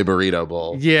Chipotle burrito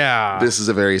bowl. Yeah. This is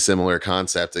a very similar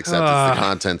concept, except it's the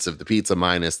contents of the pizza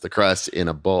minus the crust in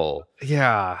a bowl.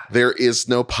 Yeah. There is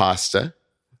no pasta.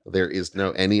 There is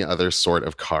no any other sort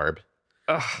of carb.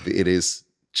 It is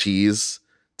cheese,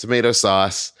 tomato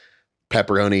sauce,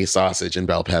 pepperoni, sausage, and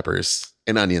bell peppers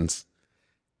and onions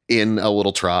in a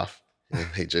little trough.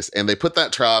 And they put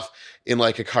that trough in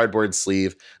like a cardboard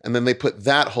sleeve, and then they put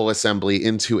that whole assembly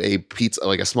into a pizza,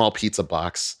 like a small pizza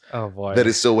box. Oh boy. That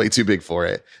is still way too big for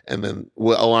it. And then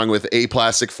along with a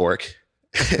plastic fork,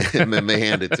 and then they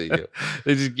hand it to you.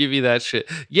 They just give you that shit.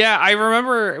 Yeah, I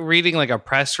remember reading like a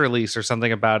press release or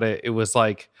something about it. It was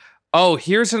like, oh,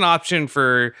 here's an option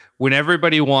for when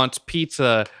everybody wants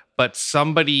pizza, but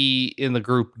somebody in the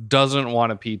group doesn't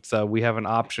want a pizza. We have an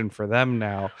option for them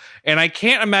now. And I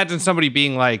can't imagine somebody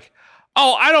being like,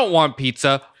 oh, I don't want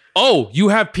pizza. Oh, you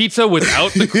have pizza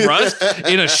without the crust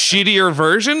in a shittier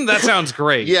version? That sounds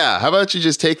great. Yeah. How about you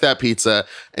just take that pizza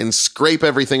and scrape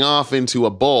everything off into a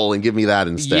bowl and give me that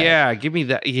instead? Yeah, give me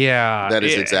that. Yeah. That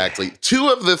is exactly. 2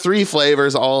 of the 3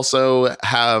 flavors also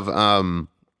have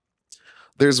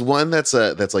there's one that's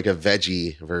like a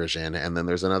veggie version, and then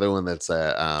there's another one that's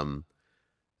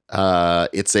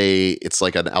it's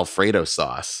like an Alfredo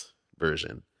sauce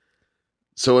version.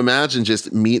 So imagine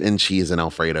just meat and cheese and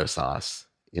Alfredo sauce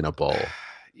in a bowl.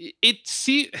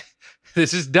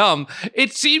 This is dumb.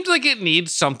 It seems like it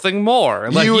needs something more.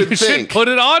 Like you should put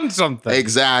it on something.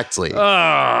 Exactly.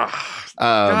 God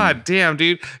damn,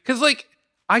 dude. Because like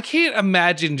I can't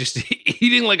imagine just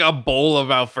eating like a bowl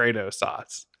of Alfredo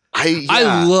sauce.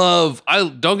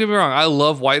 Don't get me wrong. I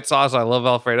love white sauce. I love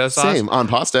Alfredo sauce. Same on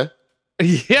pasta.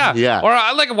 Yeah. Yeah. Or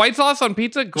I like white sauce on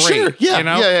pizza. Great. Sure. Yeah. You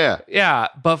know? Yeah.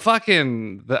 But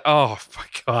fucking oh my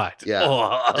God.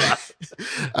 Yeah.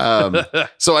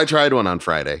 So I tried one on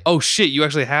Friday. Oh shit. You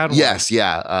actually had one. Yes.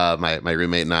 Yeah. My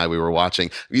roommate and I, we were watching.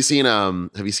 Have you seen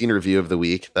Review of the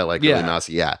Week? That like really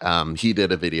nasty. Yeah. He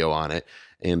did a video on it,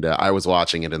 and I was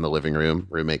watching it in the living room.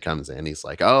 Roommate comes in. He's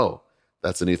like, oh,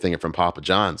 that's a new thing from Papa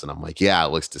John's. And I'm like, yeah, it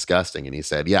looks disgusting. And he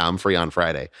said, yeah, I'm free on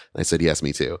Friday. And I said, yes,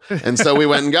 me too. And so we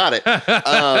went and got it.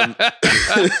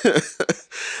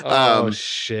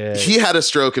 Shit. He had a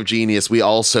stroke of genius. We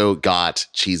also got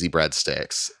cheesy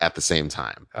breadsticks at the same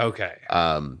time. Okay.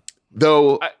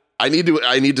 Though I need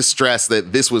to stress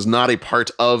that this was not a part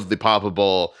of the Papa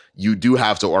Bowl. You do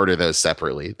have to order those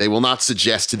separately. They will not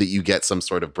suggest that you get some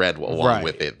sort of bread along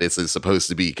with it. This is supposed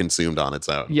to be consumed on its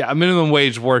own. Yeah, a minimum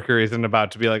wage worker isn't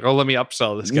about to be like, oh, let me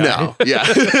upsell this guy. No, yeah.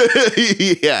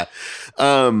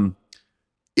 Yeah.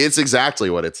 It's exactly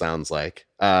what it sounds like.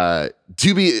 For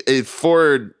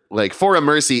a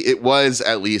mercy, it was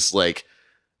at least like,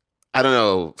 I don't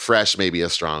know, fresh may be a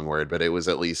strong word, but it was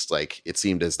at least like, it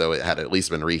seemed as though it had at least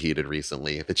been reheated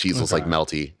recently. The cheese was like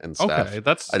melty and stuff. Okay,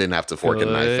 I didn't have to fork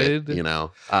and knife it, you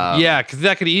know? Yeah, because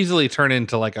that could easily turn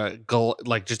into like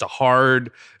just a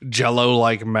hard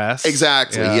Jello-like mess.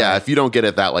 Exactly. Yeah. If you don't get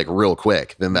it that like real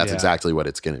quick, then that's exactly what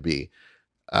it's going to be.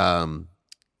 Yeah,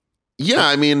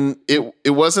 I mean, it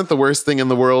wasn't the worst thing in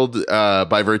the world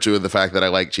by virtue of the fact that I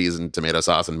like cheese and tomato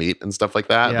sauce and meat and stuff like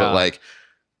that. Yeah. But like,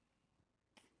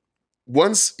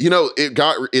 once,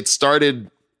 it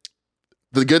started,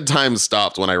 the good times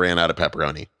stopped when I ran out of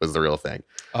pepperoni was the real thing.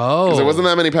 Oh. Because there wasn't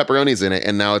that many pepperonis in it.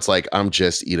 And now it's like, I'm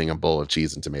just eating a bowl of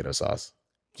cheese and tomato sauce.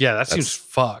 Yeah, that seems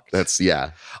fucked.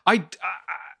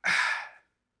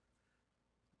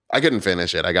 I couldn't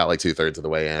finish it. I got like 2/3 of the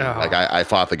way in. Oh. Like I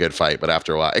fought the good fight, but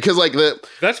after a while, because like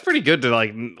that's pretty good to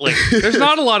like there's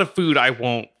not a lot of food I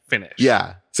won't finish.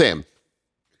 Yeah, same.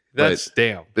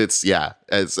 Damn. It's because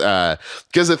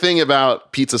the thing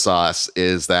about pizza sauce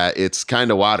is that it's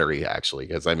kind of watery actually,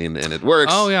 because I mean, and it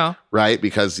works. Oh yeah. Right.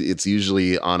 Because it's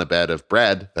usually on a bed of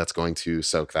bread that's going to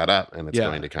soak that up, and it's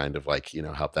going to kind of like,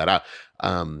 help that out.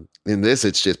 In this,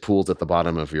 it's just pooled at the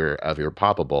bottom of your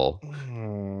Papa Bowl.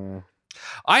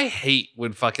 I hate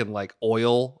when fucking like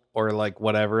oil or like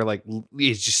whatever, like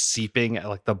is just seeping at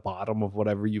like the bottom of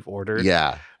whatever you've ordered.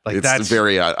 Yeah. Like it's that's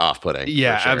very off-putting.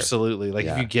 Yeah, for sure. absolutely. Like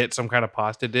if you get some kind of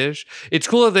pasta dish, it's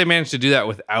cool that they managed to do that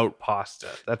without pasta.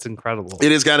 That's incredible.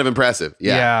 It is kind of impressive.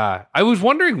 Yeah. I was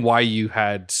wondering why you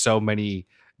had so many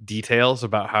details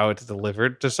about how it's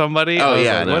delivered to somebody. Oh,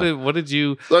 yeah. Like, no. what did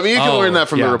you? Well, I mean, you can learn that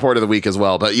from the report of the week as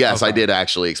well. But yes, I did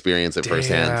actually experience it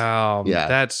firsthand. Yeah.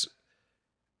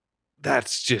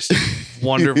 That's just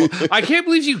wonderful. I can't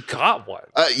believe you got one.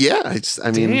 Yeah.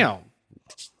 I mean, damn.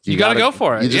 You got to go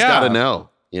for it. You just got to know,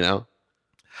 you know?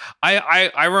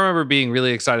 I remember being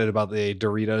really excited about the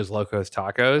Doritos Locos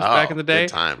Tacos back in the day.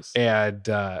 Good times. And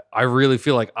I really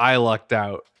feel like I lucked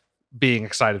out being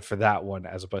excited for that one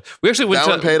as opposed. We actually went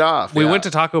one paid off. We went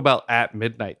to Taco Bell at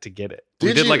midnight to get it.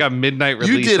 We did like a midnight release.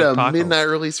 You did a midnight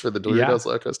release for the Doritos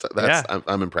Locos Tacos. Yeah.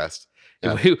 I'm impressed.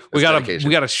 Yeah, we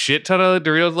got a shit ton of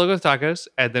Doritos Locos Tacos,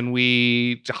 and then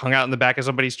we hung out in the back of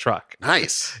somebody's truck.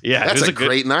 Nice. Yeah, that's a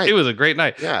great night. It was a great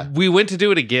night. Yeah. We went to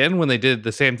do it again when they did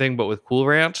the same thing, but with Cool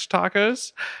Ranch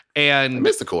tacos. And I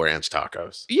miss the Cool Ranch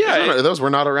tacos. Yeah. Those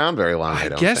were not around very long. I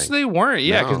guess they weren't.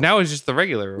 Yeah, because now it's just the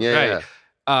regular. Yeah.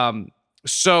 Right.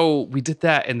 So we did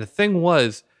that, and the thing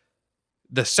was,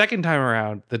 the second time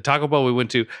around, the Taco Bell we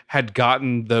went to had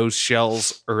gotten those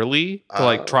shells early to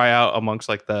like try out amongst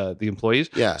like the employees.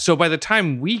 Yeah. So by the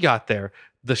time we got there,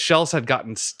 the shells had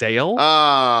gotten stale.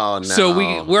 Oh no.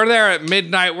 So we're there at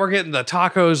midnight. We're getting the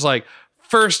tacos like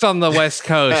first on the West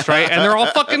Coast, right? And they're all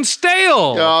fucking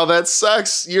stale. Oh, that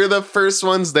sucks. You're the first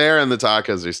ones there and the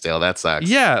tacos are stale. That sucks.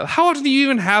 Yeah. How often do you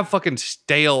even have fucking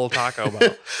stale Taco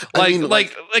Bell?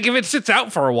 like if it sits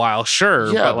out for a while,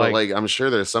 sure. Yeah, but like I'm sure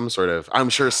there's I'm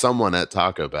sure someone at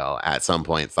Taco Bell at some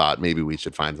point thought maybe we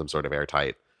should find some sort of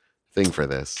airtight thing for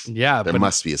this. Yeah. There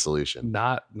must be a solution.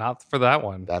 Not for that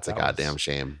one. That's a goddamn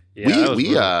shame. Yeah,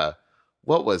 we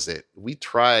what was it? We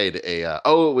tried it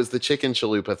was the chicken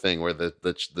chalupa thing where the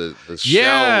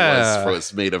shell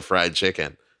was made of fried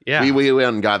chicken. Yeah. We went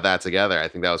and got that together. I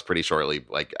think that was pretty shortly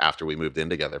like after we moved in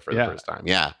together for the first time.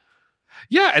 Yeah.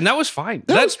 Yeah, and that was fine.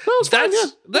 That's fine, yeah.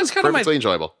 That's kind of perfectly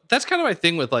enjoyable. That's kind of my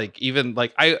thing with like even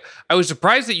like I was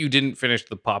surprised that you didn't finish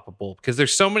the Poppable because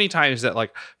there's so many times that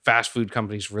like fast food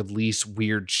companies release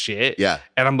weird shit. Yeah.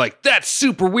 And I'm like, that's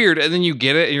super weird. And then you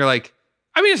get it and you're like,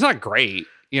 I mean, it's not great.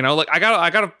 You know, like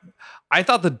I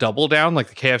thought the Double Down, like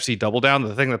the KFC Double Down,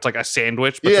 the thing that's like a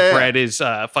sandwich, but the bread is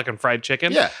fucking fried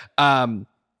chicken. Yeah.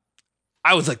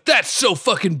 I was like, that's so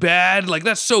fucking bad. Like,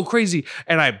 that's so crazy.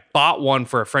 And I bought one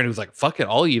for a friend who was like, fuck it,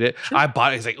 I'll eat it. Sure. I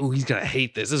bought it. He's like, oh, he's going to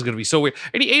hate this. This is going to be so weird.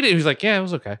 And he ate it. And he was like, yeah, it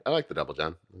was okay. I like the Double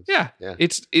John. Yeah.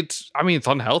 It's, I mean, it's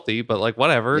unhealthy, but like,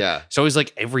 whatever. Yeah. So he's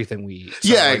like everything we eat.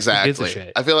 So, yeah, like,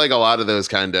 exactly. I feel like a lot of those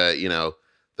kind of,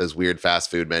 those weird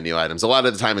fast food menu items, a lot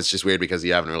of the time it's just weird because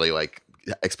you haven't really like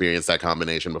experienced that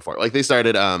combination before. Like they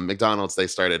started, McDonald's, they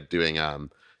started doing, the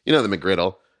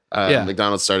McGriddle.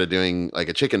 McDonald's started doing like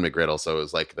a chicken McGriddle, so it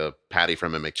was like the patty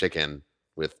from a McChicken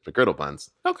with McGriddle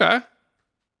buns. Okay.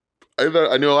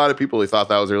 I knew a lot of people who thought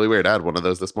that was really weird. I had one of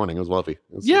those this morning. It was lovely.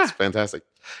 It's fantastic.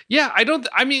 Yeah,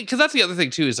 because that's the other thing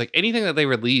too, is like anything that they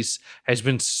release has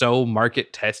been so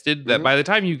market tested that by the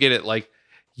time you get it, like,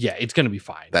 yeah, it's going to be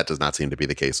fine. That does not seem to be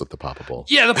the case with the Poppable.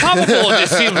 Yeah, the Poppable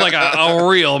just seems like a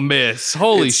real miss.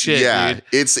 Holy shit, dude.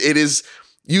 It is.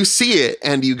 You see it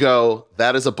and you go,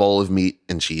 that is a bowl of meat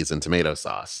and cheese and tomato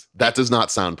sauce. That does not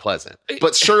sound pleasant.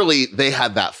 But surely they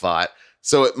had that thought.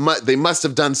 So they must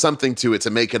have done something to it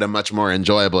to make it a much more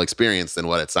enjoyable experience than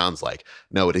what it sounds like.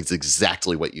 No, it is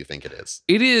exactly what you think it is.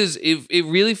 It is. It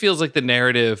really feels like the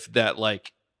narrative that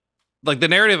like the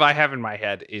narrative I have in my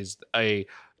head is a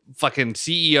fucking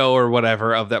CEO or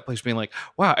whatever of that place being like,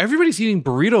 wow, everybody's eating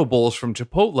burrito bowls from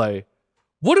Chipotle.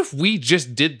 What if we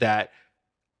just did that?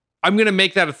 I'm going to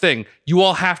make that a thing. You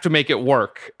all have to make it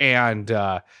work. And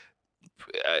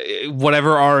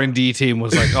whatever R&D team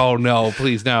was like, oh no,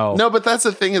 please no. No, but that's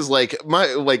the thing is like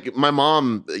my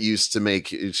mom used to make,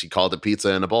 she called it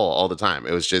pizza in a bowl all the time.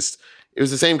 It was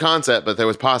the same concept, but there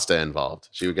was pasta involved.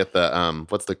 She would get the,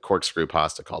 what's the corkscrew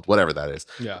pasta called? Whatever that is.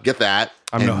 Yeah. Get that.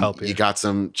 I'm no help here. You got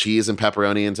some cheese and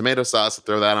pepperoni and tomato sauce,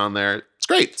 throw that on there. It's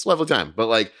great. It's a lovely time. But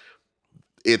like,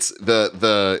 it's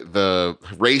the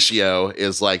ratio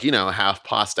is like, half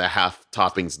pasta, half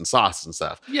toppings and sauce and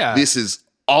stuff. Yeah. This is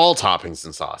all toppings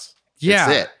and sauce. Yeah.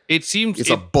 That's it. It seems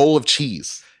it's a bowl of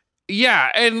cheese.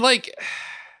 Yeah. And like,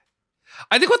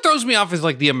 I think what throws me off is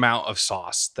like the amount of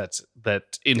sauce that's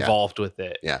involved with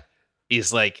it. Yeah.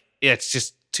 Is like, it's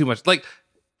just too much. Like,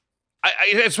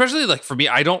 especially like for me,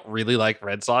 I don't really like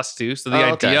red sauce too. So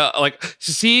the okay. idea, like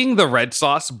seeing the red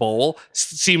sauce bowl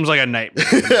seems like a nightmare.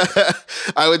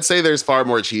 I would say there's far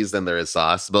more cheese than there is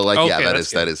sauce, but like, yeah,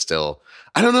 that is still,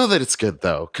 I don't know that it's good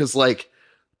though. Cause like,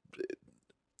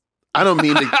 I don't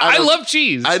mean to, I love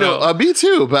cheese. I don't, me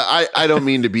too, but I don't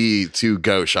mean to be too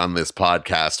gauche on this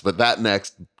podcast, but that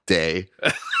next day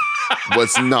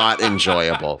was not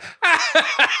enjoyable.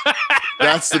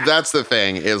 That's the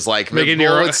thing is like the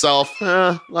bowl itself.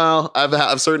 Well,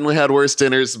 I've certainly had worse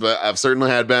dinners, but I've certainly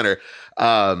had better.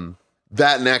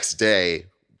 That next day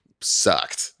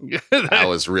sucked. That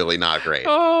was really not great.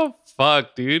 Oh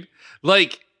fuck, dude!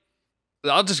 Like,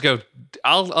 I'll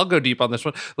go deep on this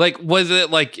one. Like, was it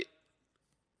like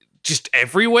just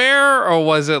everywhere, or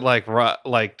was it like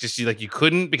just like you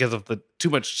couldn't because of the too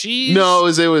much cheese? No,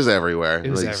 it was everywhere. It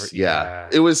was yeah.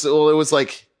 It was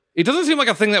like. It doesn't seem like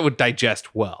a thing that would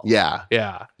digest well. Yeah.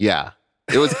 Yeah.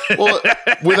 It was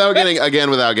without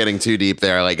getting too deep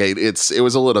there. Like it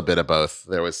was a little bit of both.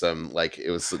 There was some like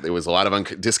there was a lot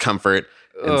of discomfort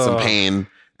and some pain,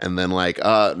 and then like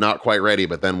not quite ready.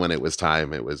 But then when it was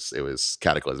time, it was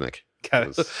cataclysmic.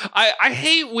 I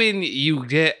hate when you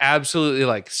get absolutely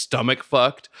like stomach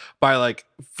fucked by like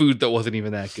food that wasn't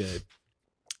even that good.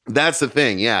 That's the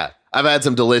thing. Yeah, I've had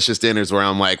some delicious dinners where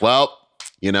I'm like, well,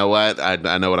 you know what?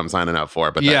 I know what I'm signing up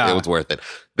for, but it was worth it.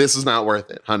 This is not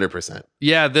worth it. 100%.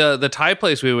 Yeah. The Thai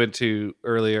place we went to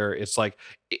earlier, it's like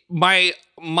my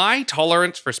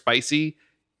tolerance for spicy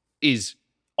is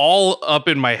all up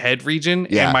in my head region,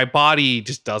 and my body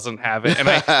just doesn't have it. And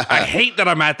I hate that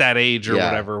I'm at that age or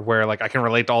whatever, where like I can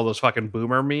relate to all those fucking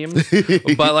boomer memes.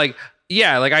 But like,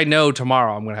 yeah, like I know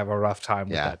tomorrow I'm gonna have a rough time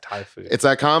with that Thai food. It's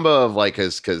that combo of like,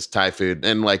 because Thai food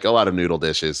and like a lot of noodle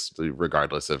dishes,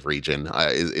 regardless of region,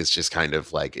 is just kind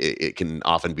of like it can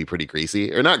often be pretty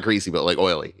greasy, or not greasy, but like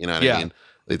oily. You know what I mean?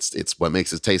 It's what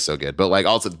makes it taste so good. But like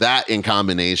also that in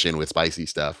combination with spicy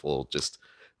stuff will just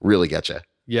really get you.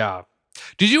 Yeah.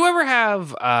 Did you ever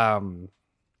have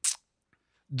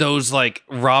those like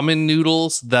ramen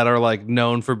noodles that are like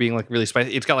known for being like really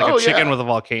spicy? It's got like a chicken with a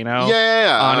volcano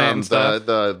on it and stuff.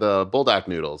 The bulldog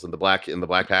noodles in the black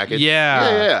package.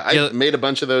 Yeah. I made a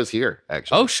bunch of those here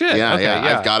actually. Oh shit.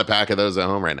 Yeah. I've got a pack of those at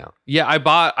home right now. Yeah, I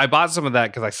bought some of that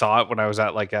because I saw it when I was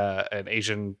at like an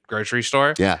Asian grocery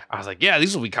store. Yeah. I was like, yeah,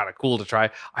 these will be kind of cool to try.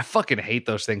 I fucking hate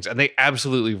those things, and they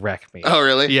absolutely wreck me. Oh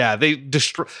really? Yeah, they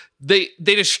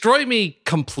destroy me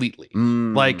completely.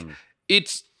 Like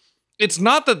it's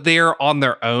not that they're on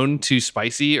their own too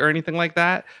spicy or anything like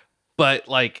that, but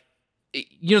like,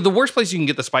 you know, the worst place you can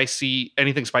get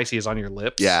anything spicy is on your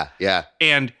lips. Yeah.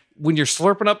 And when you're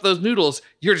slurping up those noodles,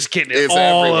 you're just getting it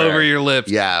all everywhere. Over your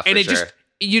lips. Yeah, and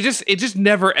it just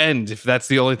never ends if that's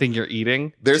the only thing you're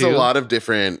eating. There's a lot of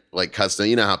different like custom.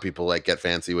 You know how people like get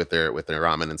fancy with their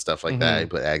ramen and stuff like that. You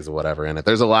put eggs or whatever in it.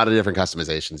 There's a lot of different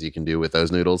customizations you can do with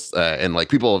those noodles, and like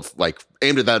people have like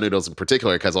aimed at that noodles in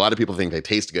particular because a lot of people think they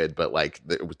taste good, but like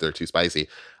they're too spicy.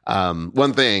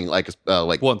 One thing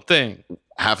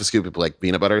half a scoop of like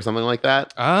peanut butter or something like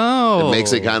that. Oh, it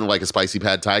makes it kind of like a spicy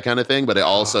pad thai kind of thing, but it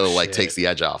also like takes the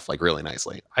edge off like really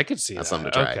nicely. I could see that's that.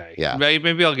 something to try. Okay. Yeah,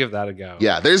 maybe I'll give that a go.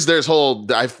 Yeah, there's whole.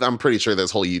 I'm pretty sure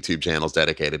there's whole YouTube channels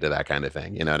dedicated to that kind of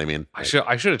thing. You know what I mean? Like,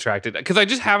 I should have tracked it because I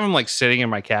just have them like sitting in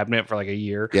my cabinet for like a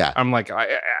year. Yeah, I'm like,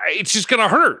 it's just gonna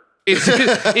hurt. It's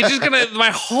just gonna.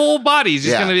 My whole body's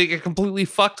just gonna get completely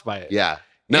fucked by it. Yeah.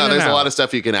 No, there's a lot of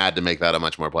stuff you can add to make that a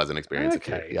much more pleasant experience.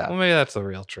 Okay. Yeah. Well, maybe that's the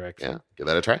real trick. Yeah. Give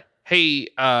that a try. Hey,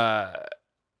 I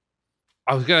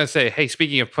was going to say, hey,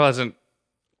 speaking of pleasant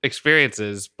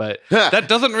experiences, but that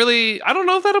doesn't really, I don't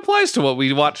know if that applies to what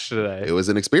we watched today. It was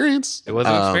an experience. It was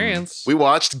an experience. We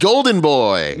watched Golden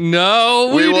Boy.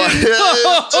 No, we didn't.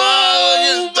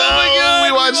 Oh my God.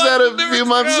 We watched that a few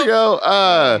months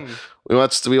ago. We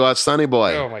watched Sonny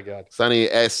Boy. Oh my God. Sonny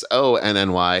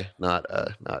Sonny, not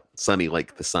Sonny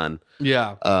like the sun.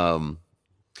 Yeah.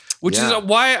 Which is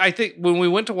why I think when we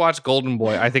went to watch Golden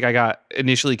Boy, I think I got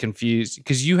initially confused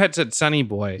because you had said Sonny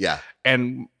Boy. Yeah.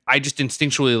 And I just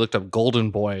instinctually looked up Golden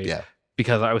Boy. Yeah.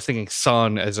 Because I was thinking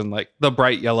sun as in like the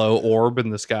bright yellow orb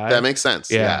in the sky. That makes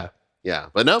sense. Yeah.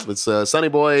 But no, it's Sonny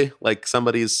Boy, like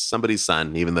somebody's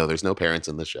son, even though there's no parents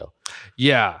in the show.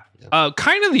 Yeah.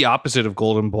 Kind of the opposite of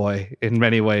Golden Boy in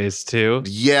many ways too.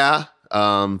 Yeah.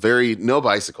 No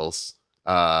bicycles.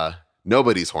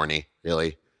 Nobody's horny,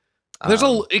 really.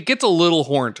 It gets a little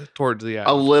horned towards the end.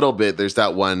 A little bit. There's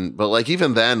that one, but like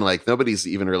even then, like nobody's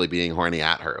even really being horny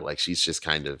at her. Like she's just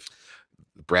kind of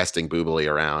breasting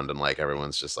boobily around, and like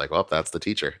everyone's just like, well, that's the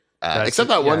teacher. Except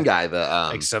that one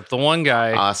guy, except the one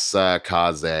guy,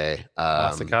 Asakaze.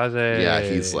 Asakaze. Yeah,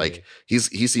 he's like he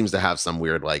seems to have some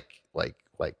weird like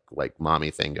mommy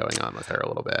thing going on with her a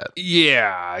little bit.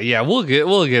 Yeah, we'll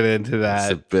get into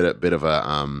that. It's a bit of a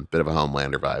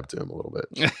Homelander vibe to him a little bit,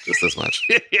 just this much.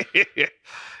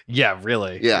 Yeah,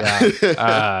 really.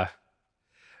 Yeah.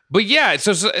 But yeah,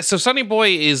 so Sonny Boy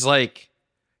is like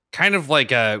kind of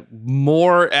like a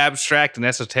more abstract and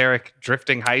esoteric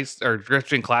drifting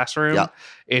classroom. Yeah.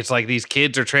 It's like these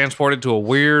kids are transported to a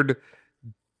weird,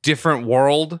 different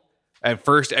world. At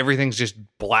first, everything's just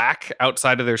black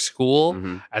outside of their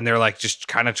school, and they're like just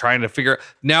kind of trying to figure.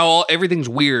 Now everything's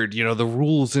weird. You know, the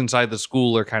rules inside the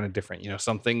school are kind of different. You know,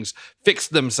 some things fix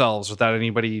themselves without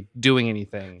anybody doing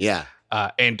anything. Yeah.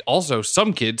 And also,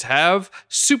 some kids have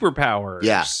superpowers.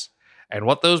 Yeah. And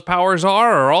what those powers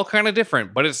are all kind of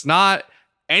different, but it's not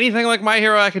anything like My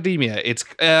Hero Academia. It's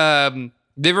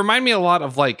they remind me a lot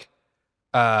of like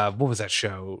what was that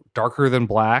show? Darker Than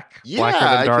Black? Yeah, Blacker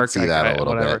Than Dark. I could see that a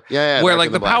little bit. Yeah, where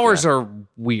like the powers are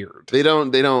weird. They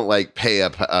don't like pay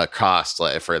a cost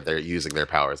like, for their using their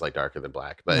powers like Darker Than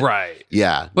Black. But right.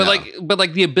 Yeah. But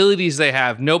like the abilities they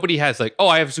have, nobody has like, oh,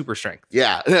 I have super strength.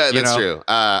 Yeah, that's true.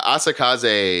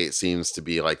 Asakaze seems to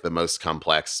be like the most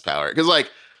complex power because like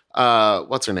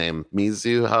what's her name?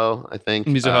 Mizuho, I think.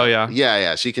 Mizuho, yeah.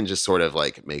 Yeah. She can just sort of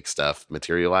like make stuff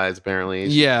materialize, apparently.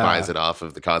 She buys it off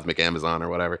of the Cosmic Amazon or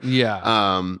whatever. Yeah.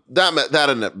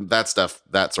 That stuff,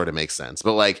 that sort of makes sense.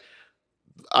 But like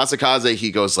Asakaze, he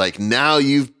goes like, now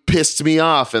you've pissed me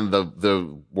off, and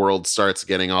the world starts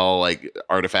getting all like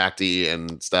artifacty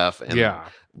and stuff. And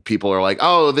people are like,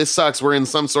 oh, this sucks. We're in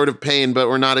some sort of pain, but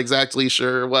we're not exactly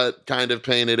sure what kind of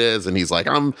pain it is. And he's like,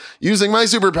 I'm using my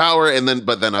superpower.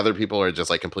 But then other people are just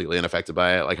like completely unaffected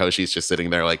by it. Like Hoshi's just sitting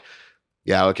there like,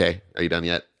 yeah, okay. Are you done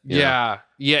yet? Yeah.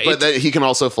 But then he can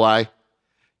also fly.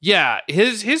 Yeah.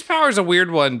 His power is a weird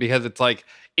one because it's like,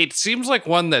 it seems like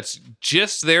one that's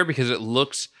just there because it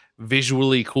looks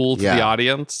visually cool to the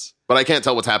audience. But I can't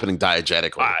tell what's happening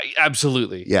diegetically.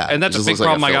 Absolutely. Yeah. And that's a big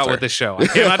problem I got with this show. I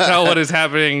cannot tell what is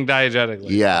happening diegetically.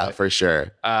 Yeah, for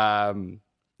sure.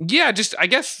 Just I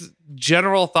guess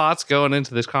general thoughts going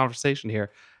into this conversation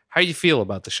here. How you feel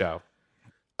about the show?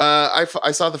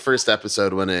 I saw the first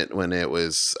episode when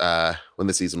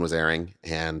the season was airing,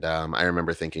 and I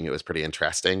remember thinking it was pretty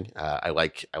interesting. I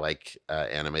like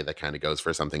anime that kind of goes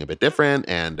for something a bit different,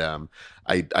 and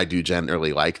I do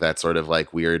generally like that sort of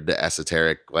like weird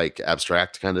esoteric like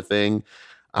abstract kind of thing.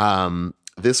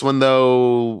 This one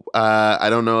though, I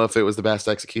don't know if it was the best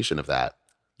execution of that.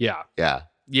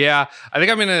 Yeah, I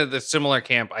think I'm in the similar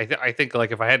camp. I think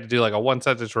like if I had to do like a one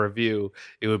sentence review,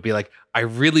 it would be like, I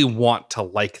really want to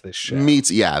like this show.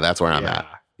 That's where I'm at.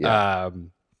 Yeah.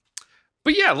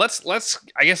 But yeah, let's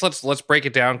break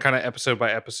it down kind of episode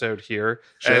by episode here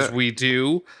as we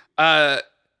do.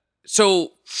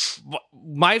 So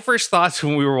my first thoughts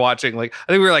when we were watching, like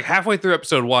I think we were like halfway through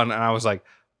episode 1, and I was like,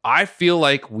 I feel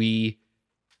like we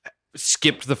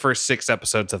skipped the first 6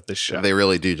 episodes of this show. They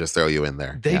really do just throw you in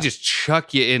there. They just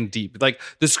chuck you in deep. Like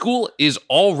the school is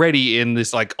already in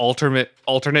this like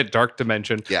alternate dark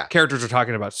dimension. Yeah. Characters are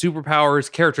talking about superpowers.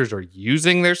 Characters are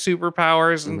using their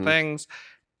superpowers and things.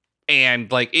 And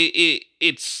like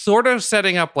it's sort of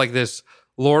setting up like this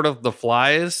Lord of the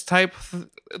Flies type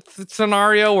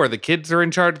scenario where the kids are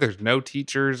in charge. There's no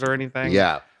teachers or anything.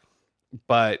 Yeah.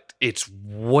 But it's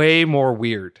way more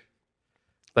weird.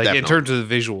 Like in terms of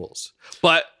the visuals,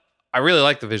 but I really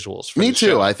like the visuals. Me too.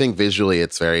 Show. I think visually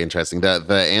it's very interesting. The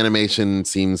animation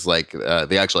seems like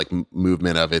the actual like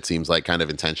movement of it seems like kind of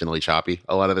intentionally choppy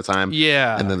a lot of the time.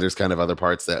 Yeah. And then there's kind of other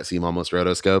parts that seem almost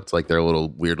rotoscoped, like they're a little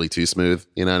weirdly too smooth.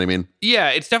 You know what I mean? Yeah,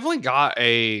 it's definitely got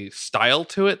a style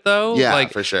to it though. Yeah,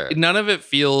 like, for sure. None of it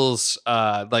feels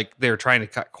like they're trying to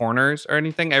cut corners or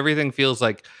anything. Everything feels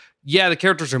like, yeah, the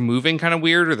characters are moving kind of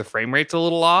weird or the frame rate's a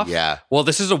little off. Yeah. Well,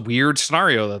 this is a weird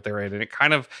scenario that they're in, and it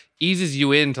kind of eases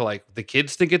you into like the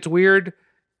kids think it's weird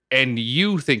and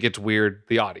you think it's weird,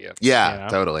 the audience. Yeah, you know?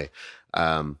 Totally.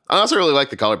 I also really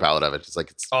like the color palette of it. It's like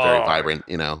it's very vibrant,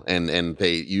 you know, and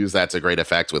they use that to great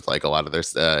effect with like a lot of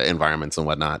their environments and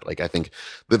whatnot. Like I think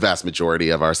the vast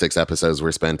majority of our 6 episodes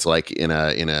were spent like in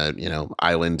a you know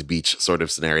island beach sort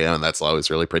of scenario, and that's always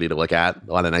really pretty to look at.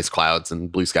 A lot of nice clouds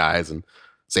and blue skies and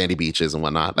sandy beaches and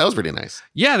whatnot. That was pretty nice.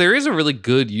 Yeah, there is a really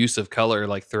good use of color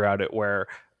like throughout it where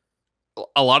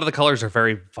a lot of the colors are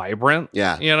very vibrant.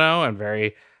 Yeah. You know, and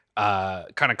very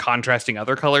kind of contrasting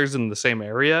other colors in the same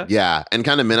area. Yeah. And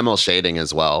kind of minimal shading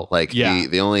as well. Like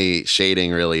the only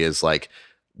shading really is like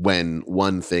when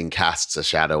one thing casts a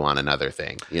shadow on another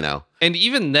thing, you know? And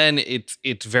even then it's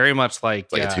very much like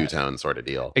it's like a two-tone sort of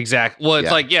deal. Exactly. Well,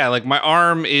 it's like my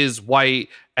arm is white,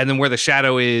 and then where the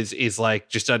shadow is like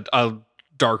just a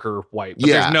darker white. But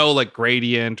there's no like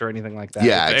gradient or anything like that.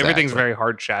 Yeah, exactly. Everything's very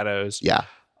hard shadows. Yeah.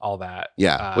 All that.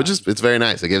 Yeah. Which is, it's very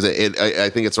nice. It gives it, I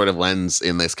think it sort of lends,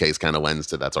 in this case, kind of lends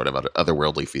to that sort of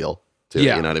otherworldly feel to it.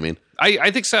 You know what I mean?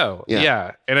 I think so.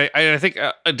 Yeah. And I think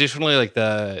additionally, like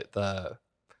the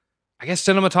I guess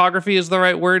cinematography is the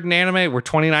right word in anime. We're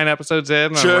 29 episodes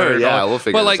in. Sure, yeah, we'll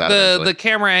figure this out. But like eventually. the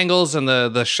camera angles and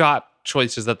the shot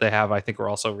choices that they have, I think are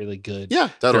also really good. Yeah,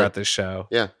 totally. Throughout this show.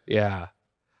 Yeah. Yeah.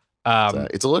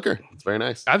 It's a looker. It's very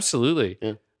nice. Absolutely.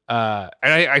 Yeah.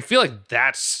 And I feel like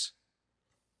that's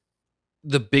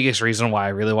the biggest reason why I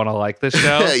really want to like this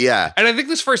show. Yeah. And I think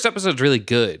this first episode is really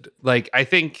good. Like, I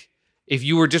think if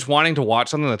you were just wanting to watch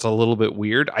something that's a little bit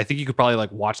weird, I think you could probably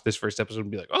like watch this first episode and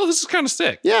be like, oh, this is kind of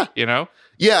sick. Yeah. You know?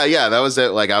 Yeah. That was it.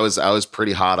 Like I was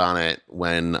pretty hot on it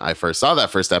when I first saw that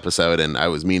first episode, and I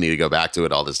was meaning to go back to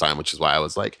it all this time, which is why I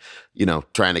was like,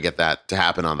 trying to get that to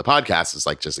happen on the podcast is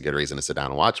like just a good reason to sit down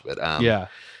and watch. But That's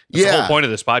the whole point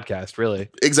of this podcast, really.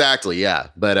 Exactly. Yeah.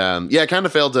 But I kind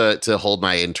of failed to hold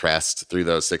my interest through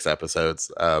those 6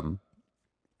 episodes.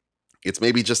 It's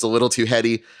maybe just a little too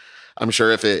heady. I'm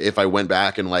sure if I went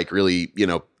back and like really,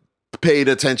 paid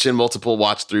attention, multiple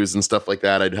watch throughs and stuff like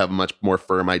that, I'd have a much more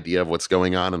firm idea of what's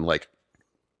going on and like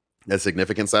the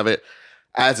significance of it.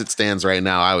 As it stands right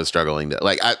now, I was struggling to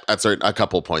like at a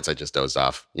couple points I just dozed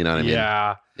off. You know what I mean?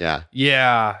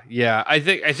 Yeah. I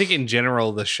think in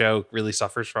general the show really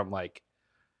suffers from like.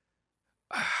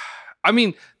 I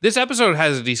mean, this episode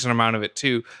has a decent amount of it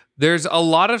too. There's a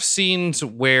lot of scenes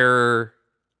where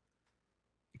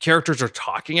characters are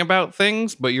talking about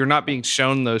things, but you're not being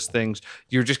shown those things.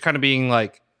 You're just kind of being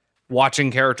like watching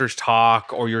characters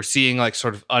talk, or you're seeing like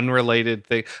sort of unrelated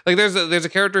things. Like there's a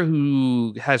character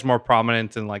who has more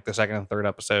prominence in like the second and third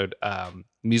episode,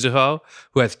 Mizuho,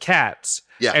 who has cats.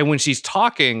 Yeah. And when she's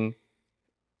talking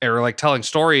or like telling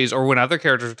stories, or when other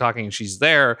characters are talking and she's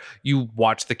there, you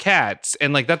watch the cats.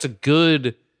 And like that's a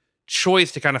good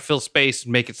choice to kind of fill space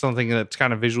and make it something that's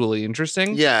kind of visually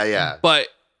interesting. Yeah. But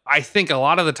I think a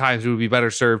lot of the times it would be better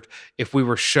served if we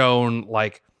were shown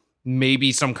like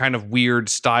maybe some kind of weird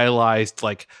stylized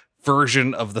like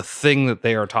version of the thing that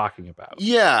they are talking about.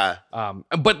 Yeah.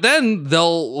 But then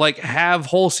they'll like have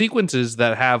whole sequences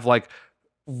that have like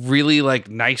really like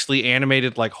nicely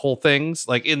animated like whole things.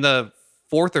 Like in the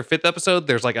 4th or 5th episode,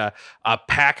 there's like a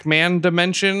Pac-Man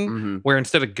dimension where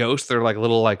instead of ghosts, they're like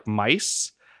little like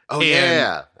mice. Oh,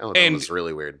 yeah. That was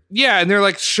really weird. Yeah, and they're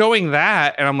like showing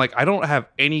that, and I'm like, I don't have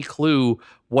any clue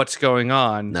what's going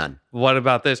on. None. What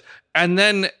about this? And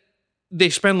then they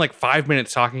spend like 5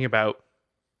 minutes talking about,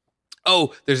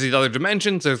 oh, there's these other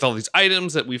dimensions. There's all these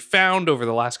items that we've found over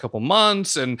the last couple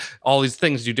months, and all these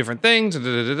things do different things. And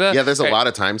Yeah, there's a lot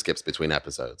of time skips between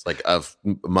episodes, like of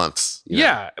months.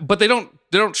 Yeah, but they don't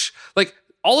like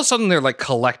all of a sudden they're like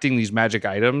collecting these magic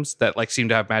items that like seem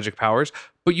to have magic powers,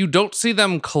 but you don't see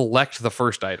them collect the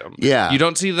first item. Yeah. You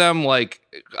don't see them like,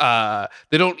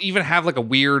 they don't even have like a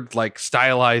weird, like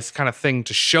stylized kind of thing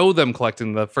to show them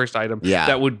collecting the first item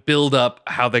that would build up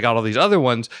how they got all these other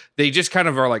ones. They just kind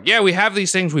of are like, yeah, we have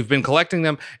these things, we've been collecting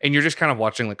them. And you're just kind of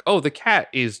watching like, oh, the cat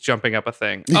is jumping up a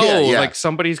thing. Like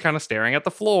somebody's kind of staring at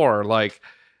the floor. Like,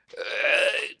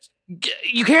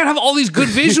 you can't have all these good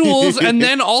visuals and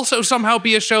then also somehow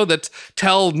be a show that's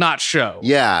tell not show.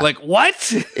 Yeah. Like what?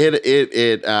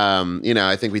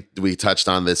 I think we touched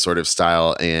on this sort of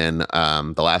style in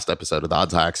the last episode of the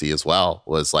Autopsy as well,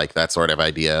 was like that sort of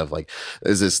idea of like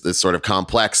there's this sort of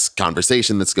complex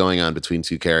conversation that's going on between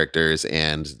two characters,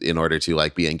 and in order to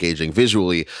like be engaging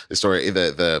visually,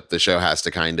 the show has to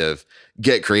kind of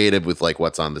get creative with like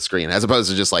what's on the screen, as opposed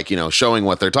to just like, showing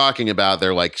what they're talking about.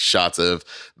 They're like shots of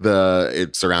the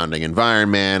surrounding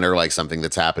environment, or like something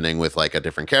that's happening with like a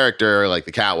different character, or like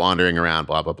the cat wandering around,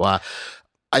 blah, blah, blah.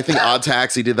 I think Odd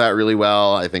Taxi did that really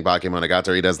well. I think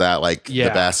Bakemonogatari does that like the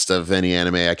best of any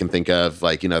anime I can think of.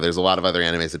 Like, there's a lot of other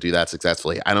animes that do that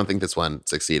successfully. I don't think this one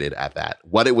succeeded at that.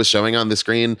 What it was showing on the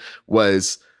screen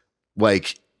was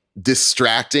like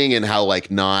distracting in how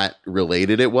like not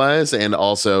related it was, and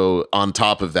also on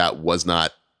top of that was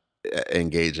not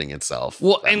engaging itself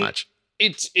that much.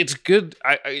 It's good.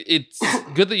 It's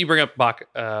good that you bring up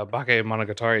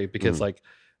Bakemonogatari, because like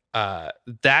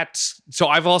that's so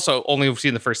I've also only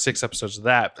seen the first 6 episodes of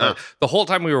that, but the whole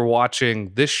time we were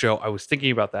watching this show I was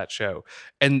thinking about that show.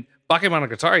 And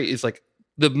Bakemonogatari is like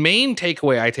the main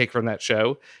takeaway I take from that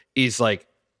show is like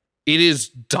it is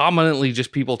dominantly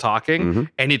just people talking,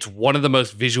 and it's one of the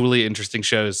most visually interesting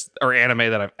shows or anime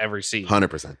that I've ever seen.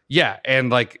 100%. Yeah,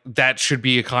 and like that should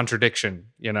be a contradiction,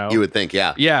 You would think,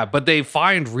 yeah. Yeah, but they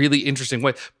find really interesting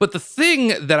ways. But the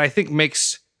thing that I think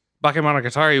makes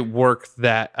Bakemonogatari work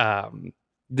that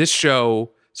this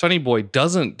show, Sonny Boy,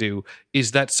 doesn't do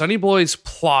is that Sonny Boy's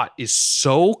plot is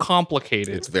so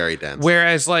complicated. It's very dense.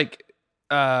 Whereas like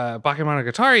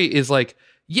Bakemonogatari is like,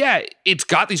 yeah, it's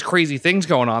got these crazy things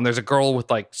going on. There's a girl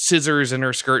with like scissors in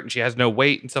her skirt and she has no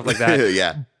weight and stuff like that.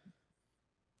 Yeah.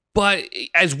 But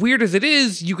as weird as it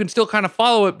is, you can still kind of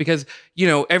follow it because, you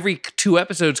know, every 2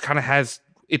 episodes kind of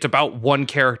it's about one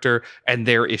character and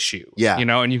their issue. Yeah. You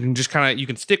know, and you can just you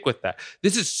can stick with that.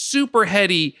 This is super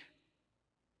heady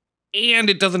and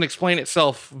it doesn't explain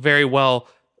itself very well,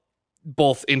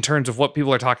 both in terms of what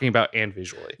people are talking about and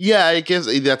visually. Yeah,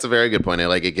 that's a very good point.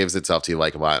 It gives itself to you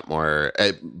like a lot more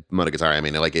Monogatari. I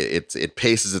mean, like it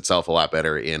paces itself a lot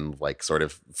better in like sort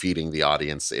of feeding the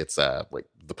audience its like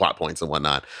the plot points and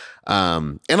whatnot.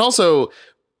 And also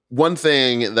one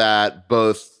thing that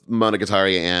both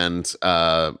Monogatari and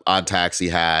Odd Taxi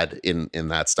had in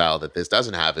that style that this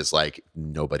doesn't have is like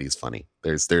nobody's funny.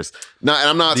 There's not, and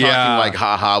I'm not talking like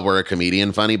haha we're a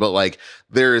comedian funny, but like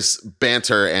there's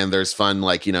banter and there's fun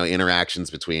like, you know,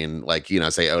 interactions between like, you know,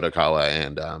 say Otokawa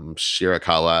and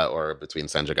Shirakawa, or between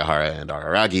Senjigahara and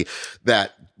Araragi,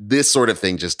 that this sort of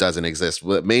thing just doesn't exist.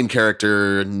 Main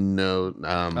character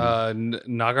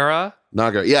Nagara,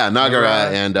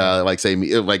 and like say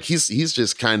like he's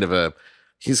just kind of a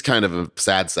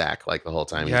sad sack like the whole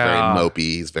time. He's very mopey.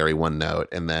 He's very one note.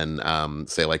 And then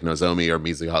say like Nozomi or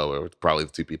Mizuho, or probably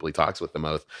the 2 people he talks with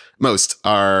the most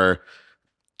are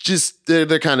just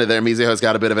they're kind of there. Mizuho's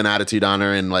got a bit of an attitude on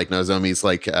her, and like Nozomi's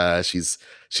like she's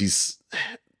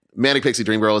Manic Pixie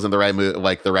Dream Girl isn't the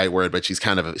right word, but she's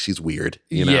weird.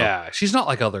 You know? Yeah, she's not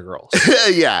like other girls.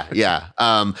 yeah.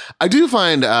 I do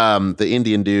find the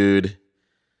Indian dude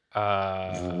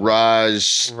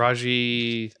Raji.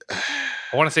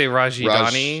 I want to say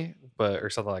Rajdhani, or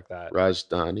something like that.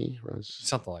 Rajdhani?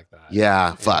 Something like that.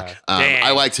 Yeah, fuck. Yeah.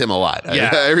 I liked him a lot.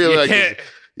 Yeah. I really liked him.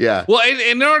 Yeah. Well,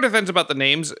 in our defense about the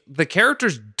names, the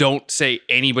characters don't say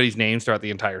anybody's names throughout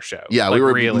the entire show. Yeah, like,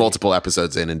 we were multiple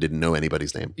episodes in and didn't know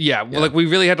anybody's name. Yeah, well, like we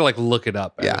really had to like look it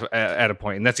up at a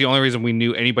point. And that's the only reason we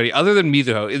knew anybody other than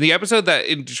Mizuho. In the episode that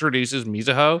introduces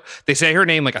Mizuho, they say her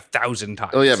name like 1,000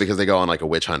 times. Oh, yeah, because they go on like a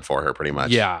witch hunt for her pretty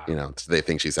much. Yeah. You know, they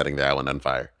think she's setting the island on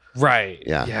fire. Right.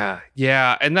 Yeah.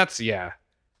 Yeah. And that's a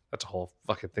whole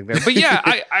fucking thing there. But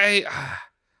yeah,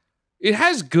 it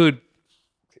has good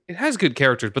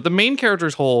characters, but the main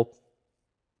character's whole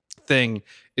thing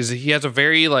is that he has a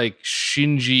very like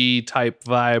Shinji type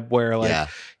vibe where like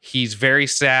he's very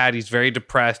sad, he's very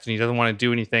depressed, and he doesn't want to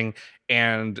do anything.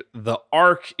 And the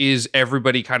arc is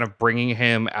everybody kind of bringing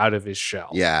him out of his shell.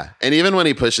 Yeah. And even when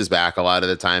he pushes back a lot of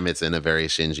the time, it's in a very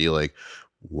Shinji like,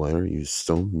 why are you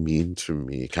so mean to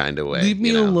me kind of way? Leave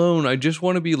me alone. I just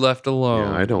want to be left alone.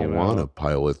 Yeah, I don't want to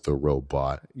pilot the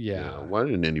robot. Yeah. Why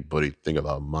didn't anybody think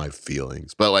about my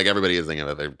feelings? But like everybody is thinking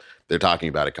about it. They're talking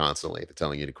about it constantly. They're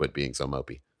telling you to quit being so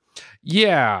mopey.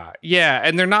 Yeah.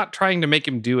 And they're not trying to make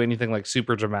him do anything like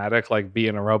super dramatic, like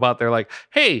being a robot. They're like,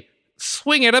 hey,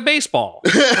 swing at a baseball.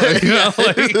 For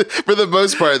the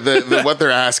most part, what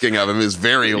they're asking of him is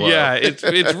very low. Yeah, it's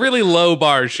really low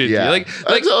bar shit. Yeah. Like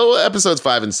so episodes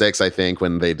 5 and 6, I think,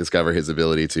 when they discover his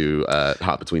ability to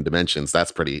hop between dimensions,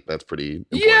 that's pretty important.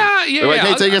 Yeah. They're like,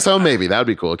 hey, take us home, maybe. That would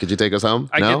be cool. Could you take us home?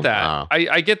 I get that. Oh.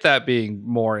 I get that being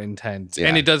more intense. Yeah.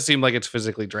 And it does seem like it's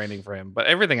physically draining for him. But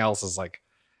everything else is like,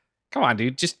 come on,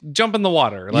 dude, just jump in the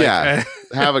water. Like,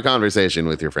 have a conversation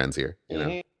with your friends here, you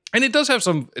know? And it does have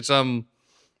some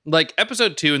like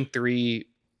episode 2 and 3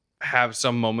 have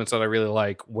some moments that I really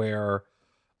like where,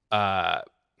 come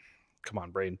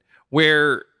on, brain,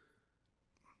 where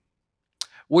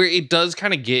it does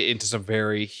kind of get into some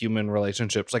very human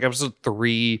relationships. Like episode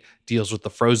 3 deals with the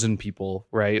frozen people,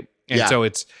 right? And so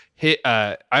it's hit.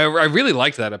 I really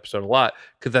liked that episode a lot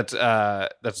because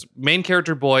that's main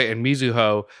character boy and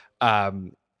Mizuho,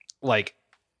 like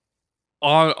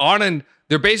on and.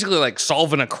 They're basically like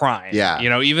solving a crime. Yeah. You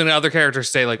know, even other characters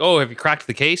say like, oh, have you cracked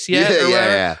the case yet?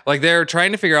 Yeah. Like they're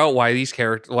trying to figure out why these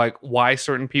characters, like why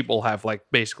certain people have like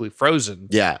basically frozen.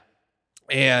 Yeah.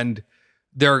 And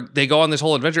they go on this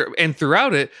whole adventure, and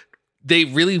throughout it, they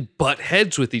really butt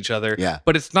heads with each other. Yeah.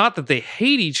 But it's not that they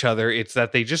hate each other. It's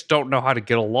that they just don't know how to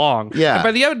get along. Yeah. And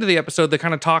by the end of the episode, they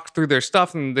kind of talk through their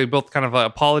stuff, and they both kind of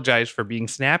apologize for being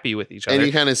snappy with each other. And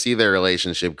you kind of see their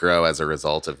relationship grow as a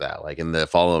result of that. Like in the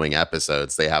following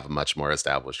episodes, they have a much more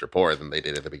established rapport than they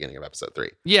did at the beginning of episode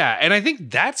 3. Yeah. And I think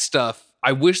that stuff,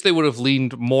 I wish they would have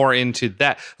leaned more into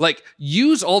that. Like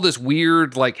use all this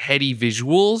weird, like heady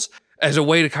visuals. as a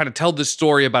way to kind of tell this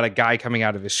story about a guy coming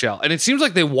out of his shell. And it seems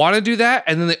like they want to do that.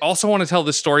 And then they also want to tell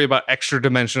this story about extra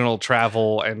dimensional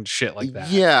travel and shit like that.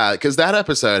 Yeah, because that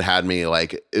episode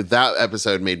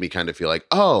made me kind of feel like,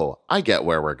 oh, I get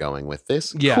where we're going with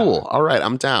this. Yeah. Cool. All right,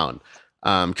 I'm down.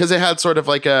 Because it had sort of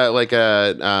like a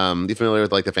you familiar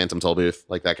with like the Phantom Toll Booth,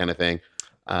 like that kind of thing?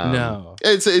 No,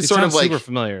 it's sort of like super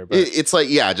familiar, but it's like,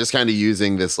 yeah, just kind of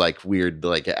using this like weird,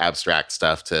 like abstract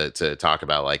stuff to talk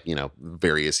about like, you know,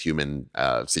 various human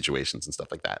situations and stuff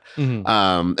like that.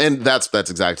 And that's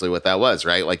exactly what that was,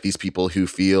 right? Like these people who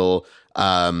feel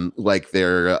like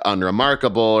they're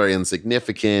unremarkable or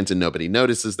insignificant and nobody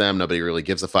notices them. Nobody really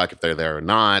gives a fuck if they're there or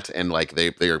not. And like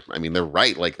they're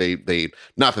right. Like they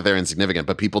not that they're insignificant,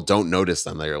 but people don't notice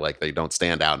them. They're like, they don't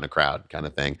stand out in a crowd kind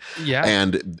of thing. Yeah.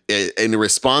 And in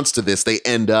response to this, they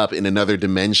end up in another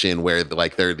dimension where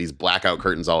like there are these blackout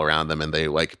curtains all around them and they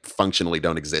like functionally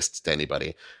don't exist to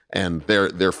anybody. And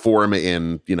their form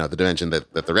in, you know, the dimension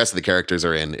that the rest of the characters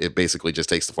are in, it basically just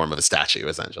takes the form of a statue,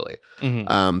 essentially.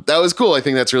 That was cool. I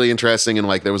think that's really interesting. And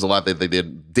like there was a lot that they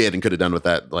did and could have done with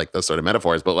that, like those sort of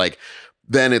metaphors. But like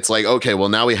then it's like, okay, well,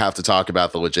 now we have to talk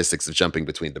about the logistics of jumping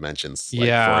between dimensions for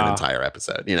an entire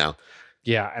episode, you know?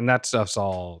 Yeah, and that stuff's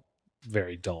all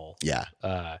very dull. Yeah.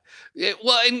 And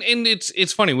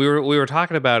it's funny. We were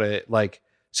talking about it, like,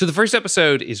 so the first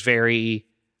episode is very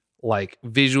like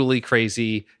visually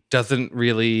crazy, doesn't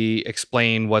really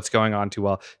explain what's going on too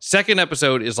well. Second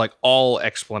episode is like all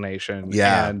explanation.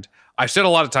 Yeah. And I've said a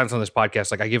lot of times on this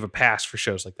podcast, like I give a pass for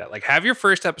shows like that. Like have your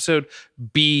first episode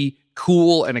be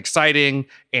cool and exciting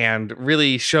and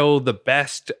really show the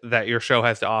best that your show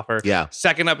has to offer. Yeah.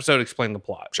 Second episode, explain the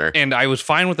plot. Sure. And I was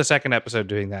fine with the second episode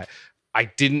doing that. I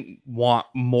didn't want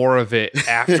more of it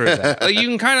after that. Like you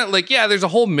can kind of like, yeah, there's a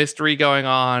whole mystery going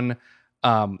on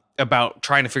about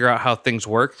trying to figure out how things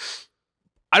work.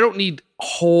 I don't need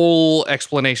whole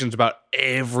explanations about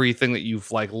everything that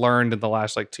you've like learned in the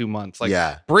last like 2 months. Like,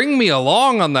 bring me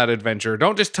along on that adventure.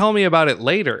 Don't just tell me about it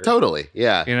later. Totally.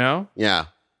 Yeah. You know? Yeah. It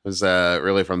was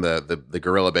really from the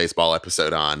Gorilla Baseball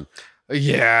episode on.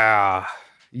 Yeah.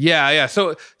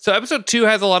 So episode 2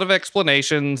 has a lot of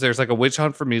explanations. There's like a witch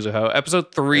hunt for Mizuho.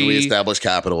 Episode 3, and we establish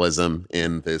capitalism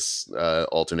in this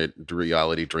alternate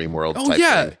reality dream world. Oh type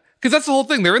yeah, thing. Because that's the whole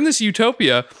thing. They're in this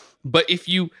utopia, but if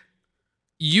you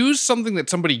use something that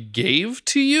somebody gave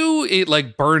to you, it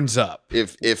like burns up.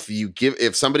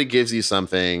 If somebody gives you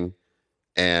something,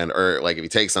 or like if you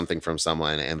take something from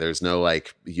someone and there's no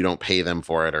like you don't pay them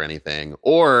for it or anything,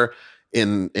 or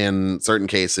in certain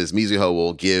cases, Mizuho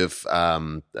will give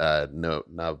Nagara,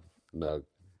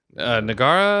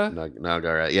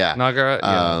 yeah. Nagara,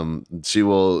 yeah. She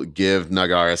will give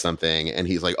Nagara something and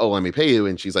he's like, oh, let me pay you.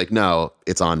 And she's like, no,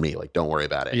 it's on me. Like, don't worry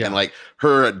about it. Yeah. And like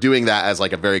her doing that as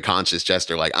like a very conscious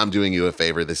gesture, like, I'm doing you a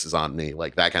favor. This is on me.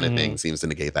 Like that kind of thing seems to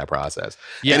negate that process.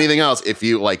 Yeah. Anything else, if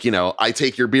you like, you know, I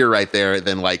take your beer right there,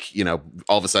 then like, you know,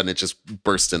 all of a sudden it just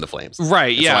bursts into flames.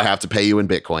 Right. And yeah. So I have to pay you in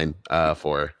Bitcoin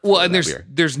for and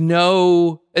there's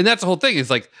no, and that's the whole thing is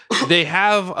like they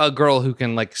have a girl who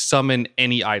can like summon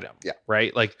any item. Yeah.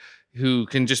 Right. Like who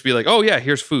can just be like, oh yeah,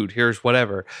 here's food, here's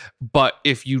whatever. But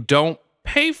if you don't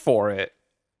pay for it,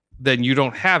 then you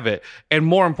don't have it. And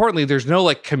more importantly, there's no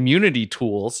like community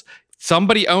tools.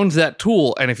 Somebody owns that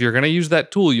tool. And if you're going to use that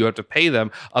tool, you have to pay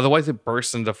them. Otherwise it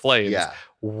bursts into flames. Yeah.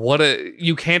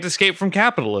 You can't escape from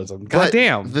capitalism. God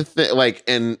damn.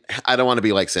 And I don't want to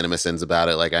be like CinemaSins about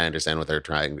it. Like I understand what they're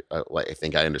trying. I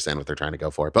think I understand what they're trying to go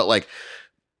for, but like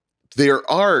there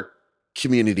are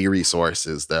community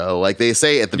resources though. Like they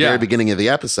say at the very beginning of the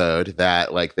episode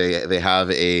that like they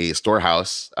have a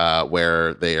storehouse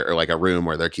where they are like a room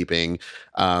where they're keeping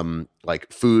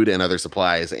like food and other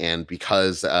supplies, and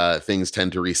because things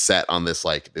tend to reset on this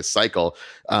cycle,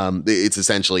 it's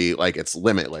essentially like it's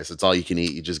limitless. It's all you can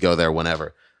eat. You just go there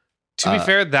whenever. To be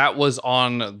fair, that was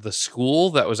on the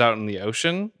school that was out in the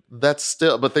ocean. But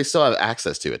they still have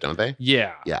access to it, don't they?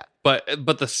 Yeah. Yeah. But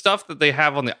the stuff that they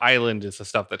have on the island is the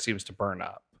stuff that seems to burn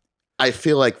up. I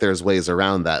feel like there's ways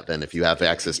around that then if you have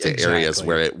access to areas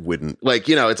where it wouldn't, like,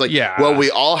 you know, it's like, well, we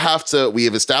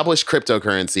have established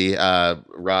cryptocurrency.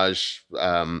 Raj,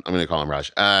 I'm going to call him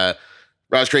Raj.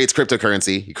 Raj creates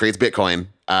cryptocurrency. He creates Bitcoin.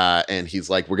 And he's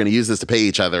like, we're going to use this to pay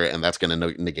each other. And that's going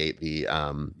to negate the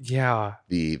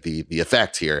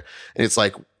effect here. And it's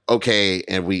like, okay.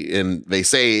 And they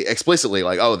say explicitly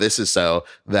like, oh, this is so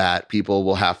that people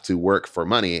will have to work for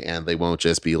money and they won't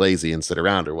just be lazy and sit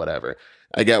around or whatever.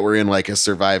 I get we're in like a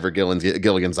Survivor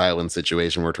Gilligan's Island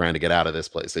situation. We're trying to get out of this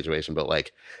place situation, but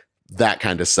like that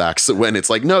kind of sucks when it's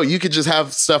like, no, you could just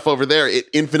have stuff over there. It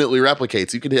infinitely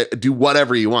replicates. You could do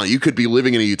whatever you want. You could be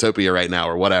living in a utopia right now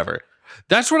or whatever.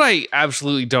 That's what I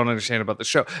absolutely don't understand about the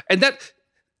show. And that's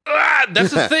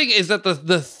the thing, is that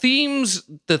the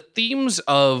themes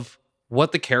of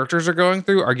what the characters are going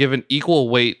through are given equal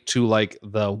weight to like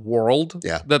the world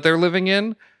that they're living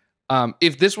in.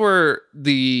 If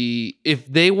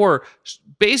they were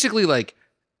basically like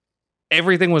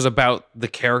everything was about the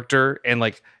character and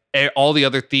like all the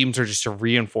other themes are just to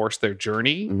reinforce their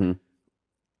journey,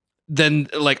 then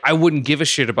like I wouldn't give a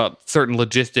shit about certain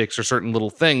logistics or certain little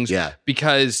things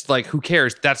because like who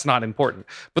cares? That's not important.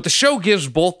 But the show gives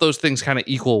both those things kind of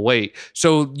equal weight.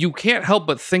 So you can't help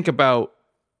but think about,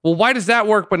 well, why does that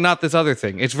work but not this other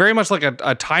thing? It's very much like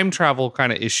a time travel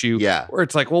kind of issue where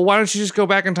it's like, well, why don't you just go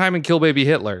back in time and kill baby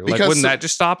Hitler? Like, wouldn't that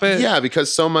just stop it? Yeah,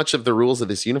 because so much of the rules of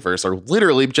this universe are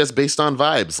literally just based on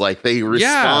vibes. Like they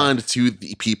respond to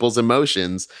the people's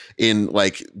emotions in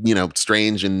like, you know,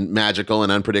 strange and magical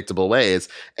and unpredictable ways.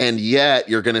 And yet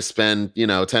you're going to spend,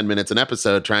 10 minutes an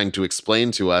episode trying to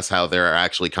explain to us how there are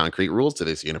actually concrete rules to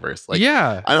this universe. Like,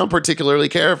 I don't particularly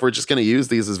care if we're just going to use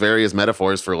these as various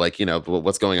metaphors for like,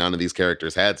 what's going on in these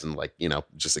characters' heads and like,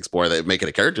 just explore that, make it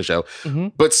a character show.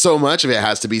 But so much of it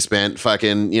has to be spent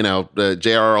fucking,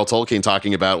 J.R.R. Tolkien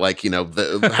talking about like,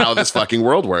 how this fucking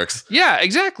world works. Yeah,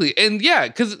 exactly. And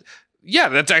because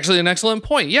that's actually an excellent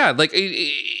point. Yeah, like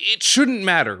it shouldn't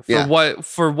matter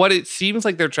for what it seems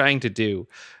like they're trying to do.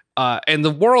 And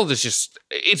the world is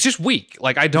just weak.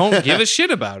 Like I don't give a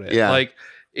shit about it. Like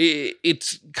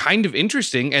it's kind of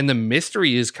interesting and the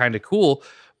mystery is kind of cool,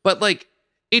 but like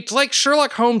it's like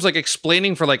Sherlock Holmes like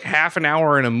explaining for like half an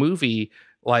hour in a movie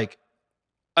like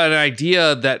an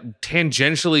idea that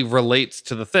tangentially relates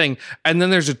to the thing, and then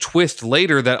there's a twist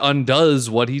later that undoes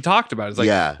what he talked about. It's like,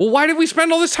 well, why did we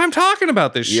spend all this time talking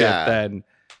about this shit then?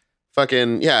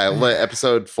 Fucking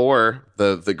episode 4,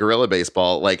 the gorilla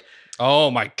baseball, like,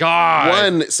 oh my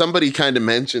God. Somebody kind of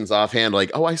mentions offhand,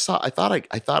 like, oh, this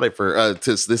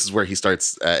is where he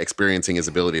starts experiencing his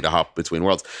ability to hop between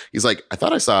worlds. He's like, I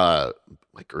thought I saw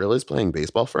like gorillas playing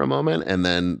baseball for a moment. And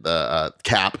then the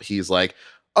Cap, he's like,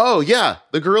 oh yeah,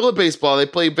 the gorilla baseball, they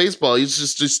play baseball. He's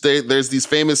just there's these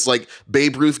famous like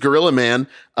Babe Ruth gorilla man.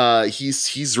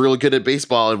 He's really good at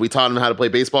baseball, and we taught him how to play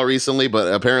baseball recently,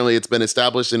 but apparently it's been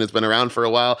established and it's been around for a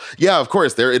while. Yeah, of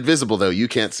course, they're invisible though. You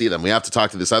can't see them. We have to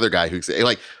talk to this other guy who's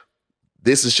like,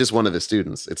 this is just one of the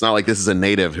students. It's not like this is a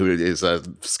native who is a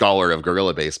scholar of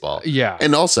gorilla baseball. Yeah.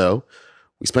 And also,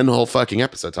 we spend the whole fucking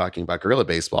episode talking about gorilla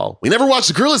baseball. We never watched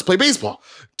the gorillas play baseball.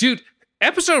 Dude,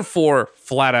 episode 4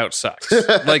 flat out sucks.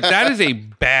 Like that is a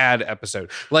bad episode.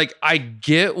 Like I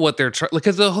get what they're trying,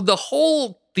 because the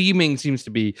whole theming seems to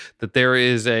be that there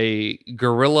is a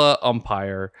gorilla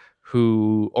umpire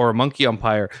or a monkey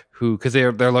umpire who, because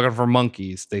they're looking for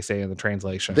monkeys, they say in the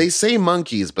translation. They say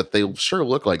monkeys, but they sure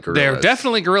look like gorillas. They're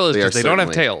definitely gorillas because they don't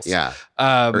have tails. Yeah.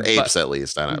 Or apes at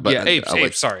least. I don't know. But,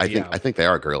 apes, sorry. I think they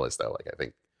are gorillas though. Like I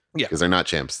think. Yeah. Because they're not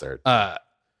chimps. They're.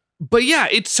 But yeah,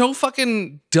 it's so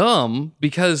fucking dumb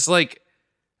because like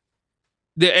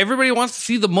everybody wants to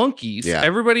see the monkeys. Yeah.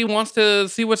 Everybody wants to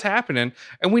see what's happening,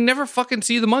 and we never fucking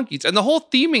see the monkeys. And the whole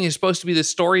theming is supposed to be this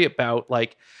story about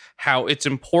like how it's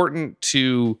important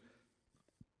to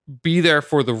be there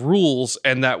for the rules,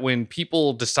 and that when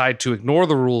people decide to ignore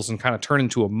the rules and kind of turn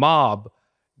into a mob,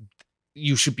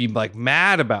 you should be like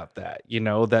mad about that,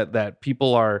 that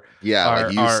people are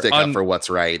like you stick up for what's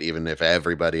right even if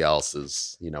everybody else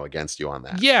is against you on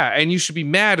that. And you should be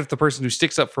mad if the person who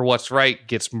sticks up for what's right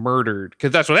gets murdered,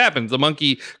 because that's what happens. The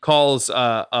monkey calls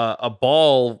a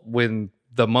ball when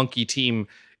the monkey team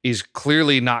is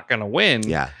clearly not going to win,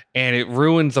 and it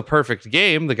ruins the perfect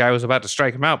game. The guy was about to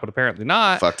strike him out, but apparently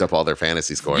not. Fucked up all their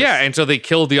fantasy scores. And so they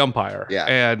killed the umpire.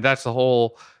 And that's the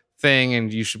whole thing,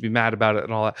 and you should be mad about it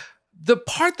and all that. The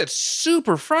part that's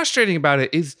super frustrating about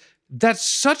it is that's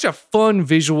such a fun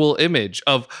visual image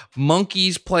of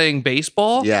monkeys playing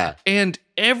baseball. Yeah. And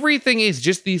everything is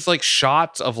just these like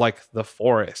shots of like the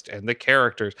forest and the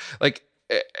characters. Like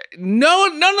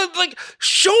none of like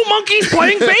show monkeys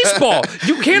playing baseball.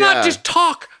 You cannot just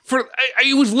talk for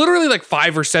it was literally like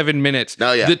 5 or 7 minutes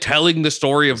telling the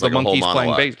story of the monkeys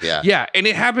playing baseball. And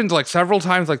it happens like several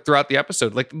times like throughout the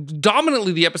episode. Like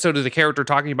dominantly the episode is a character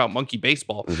talking about monkey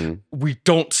baseball. We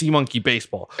don't see monkey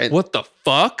baseball. What the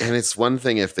fuck? And it's one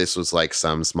thing if this was like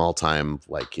some small time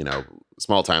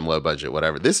low budget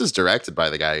whatever. This is directed by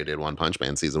the guy who did One Punch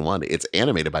Man season 1. It's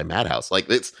animated by Madhouse. Like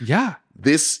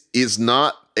this is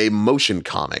not a motion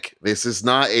comic. This is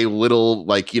not a little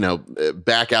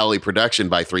back alley production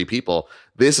by 3 people.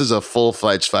 This is a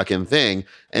full-fledged fucking thing,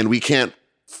 and we can't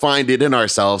find it in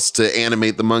ourselves to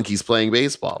animate the monkeys playing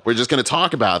baseball. We're just going to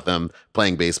talk about them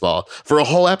playing baseball for a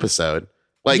whole episode.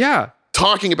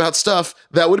 talking about stuff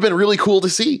that would have been really cool to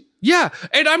see. Yeah,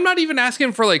 and I'm not even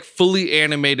asking for like fully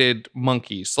animated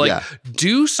monkeys. Like,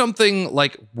 do something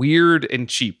like weird and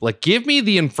cheap. Like, give me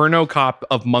the Inferno Cop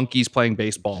of monkeys playing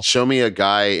baseball. Show me a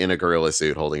guy in a gorilla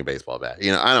suit holding a baseball bat.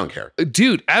 I don't care.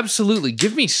 Dude, absolutely.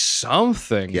 Give me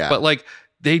something. Yeah. But like,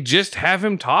 they just have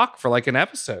him talk for like an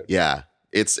episode. Yeah.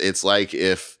 It's like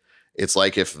if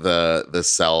the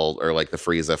Cell or like the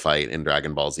Frieza fight in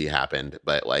Dragon Ball Z happened,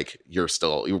 but like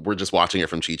we're just watching it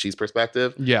from Chi-Chi's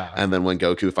perspective. Yeah. And then when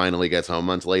Goku finally gets home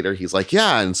months later, he's like,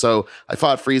 yeah. And so I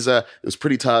fought Frieza. It was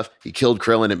pretty tough. He killed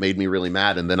Krillin. It made me really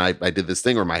mad. And then I did this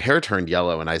thing where my hair turned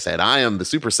yellow and I said, I am the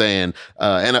Super Saiyan,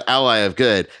 and an ally of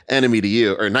good, enemy to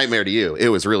you, or nightmare to you. It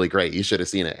was really great. You should have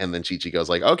seen it. And then Chi-Chi goes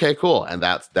like, okay, cool. And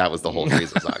that was the whole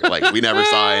Frieza saga. Like, we never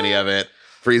saw any of it.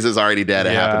 Frieza's already dead.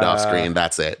 It happened off screen.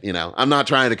 That's it. I'm not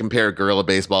trying to compare Gorilla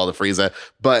Baseball to Frieza,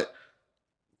 but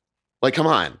like, come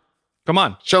on,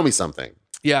 show me something.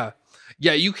 Yeah.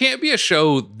 You can't be a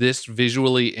show this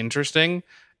visually interesting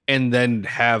and then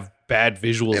have bad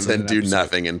visuals and then do episode.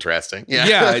 Nothing interesting.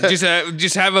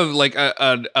 Just have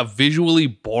a visually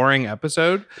boring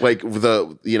episode. Like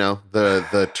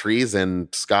the trees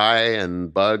and sky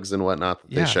and bugs and whatnot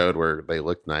that they showed where they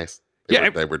looked nice.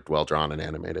 They were well drawn and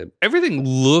animated. Everything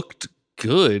looked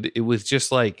good. It was just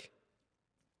like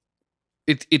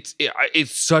it's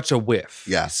such a whiff.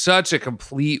 Yeah, such a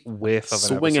complete whiff of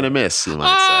swing and a miss. You might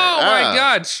say. Oh my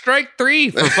god! Strike 3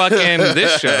 for fucking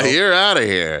this show. You're out of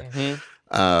here.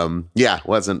 Mm-hmm.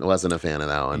 Wasn't a fan of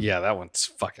that one. Yeah, that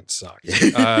one's fucking sucked.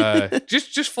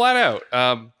 just flat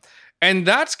out. And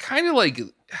that's kind of like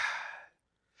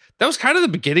that was kind of the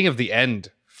beginning of the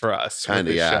end for us. Kind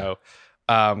of show.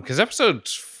 Because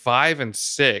episodes 5 and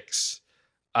 6,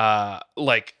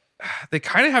 like they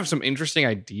kind of have some interesting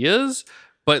ideas,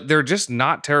 but they're just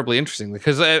not terribly interesting.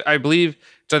 Because I believe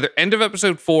it's either end of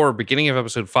episode 4, beginning of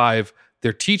episode 5,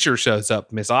 their teacher shows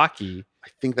up, Miss Aki. I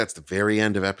think that's the very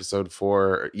end of episode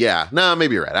 4. Yeah, no,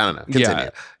 maybe you're right. I don't know.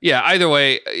 Continue. Yeah. Either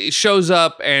way, it shows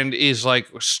up and is like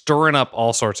stirring up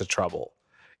all sorts of trouble.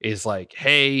 Is like,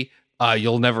 hey,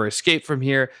 you'll never escape from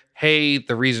here. Hey,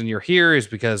 the reason you're here is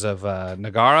because of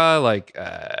Nagara,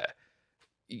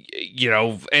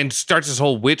 and starts this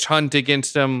whole witch hunt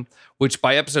against him, which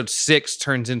by episode 6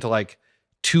 turns into like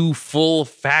 2 full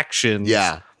factions.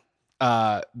 Yeah.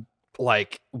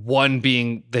 Like one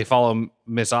being they follow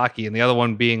Misaki and the other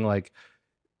one being like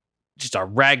just a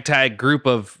ragtag group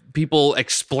of people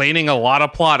explaining a lot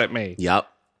of plot at me. Yep.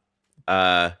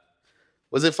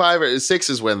 Was it 5 or 6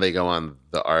 is when they go on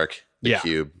the arc, the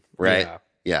cube, right?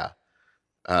 Yeah.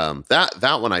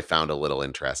 That one I found a little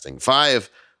interesting. 5,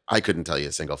 I couldn't tell you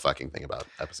a single fucking thing about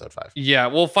episode 5. Yeah,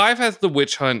 well, 5 has the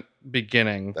witch hunt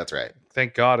beginning. That's right.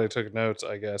 Thank God I took notes,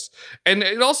 I guess. And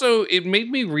it made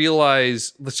me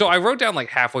realize, so I wrote down like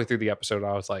halfway through the episode, and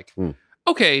I was like,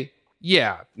 okay,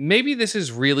 yeah, maybe this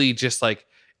is really just like,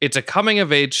 it's a coming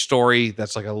of age story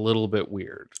that's like a little bit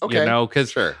weird. Okay.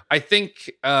 Because I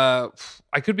think, I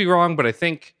could be wrong, but I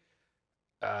think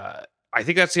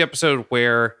that's the episode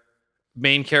where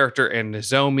main character and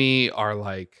Nozomi are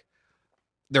like,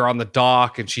 they're on the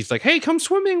dock and she's like, hey, come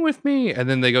swimming with me. And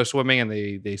then they go swimming and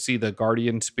they see the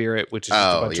guardian spirit, which is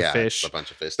just a bunch of fish. A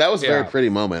bunch of fish. That was a very pretty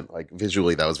moment. Like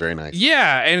visually, that was very nice.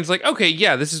 Yeah. And it's like, okay,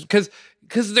 yeah, this is because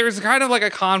there's kind of like a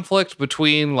conflict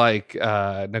between like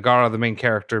Nagara, the main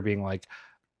character, being like,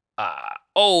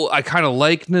 I kind of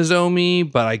like Nozomi,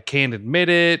 but I can't admit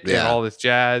it, and all this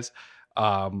jazz.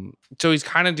 So he's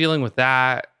kind of dealing with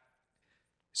that.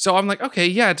 So I'm like, okay,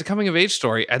 yeah, it's a coming of age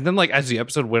story. And then like as the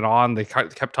episode went on, they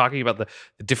kept talking about the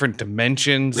different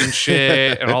dimensions and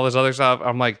shit and all this other stuff.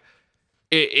 I'm like,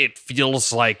 it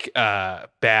feels like a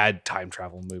bad time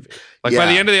travel movie. Like by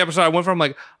the end of the episode, I went from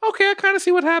like, okay, I kind of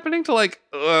see what's happening to like,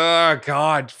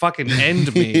 God, fucking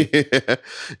end me.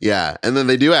 Yeah. And then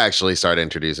they do actually start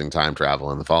introducing time travel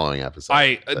in the following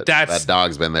episode. That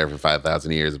dog's been there for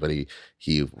 5,000 years, but he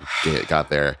got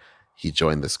there. He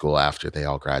joined the school after they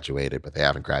all graduated, but they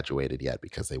haven't graduated yet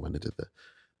because they went into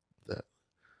the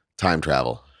time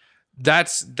travel.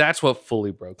 That's what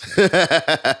fully broke me.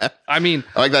 I mean,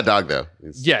 I like that dog though.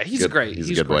 He's great.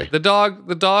 He's a good boy. The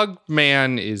dog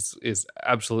man is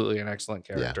absolutely an excellent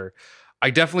character. Yeah. I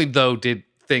definitely though did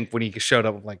think when he showed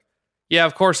up, I'm like, yeah,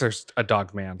 of course there's a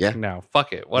dog man. Yeah. No,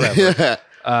 fuck it, whatever.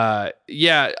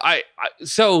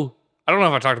 So I don't know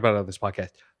if I talked about it on this podcast.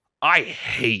 I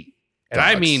hate. And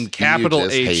dogs. I mean capital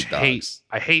H hate.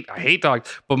 I hate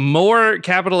dogs, but more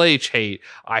capital H hate.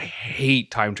 I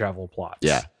hate time travel plots.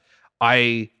 Yeah.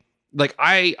 I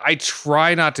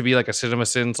try not to be like a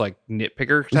CinemaSins like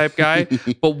nitpicker type guy,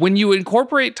 but when you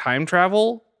incorporate time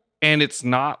travel and it's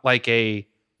not like a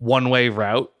one-way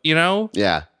route, you know?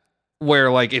 Yeah. Where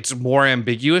like it's more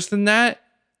ambiguous than that.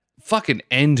 Fucking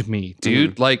end me,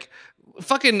 dude. Like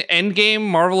fucking Endgame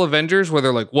Marvel Avengers where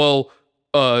they're like, well,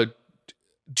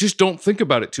 just don't think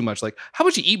about it too much. Like, how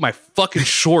about you eat my fucking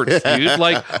shorts, dude?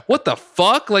 Like, what the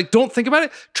fuck? Like, don't think about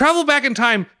it. Travel back in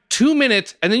time 2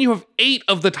 minutes, and then you have 8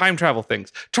 of the time travel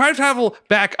things. Try to travel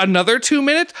back another 2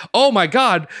 minutes. Oh my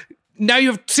God. Now you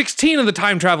have 16 of the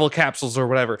time travel capsules or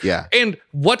whatever. Yeah. And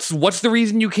what's the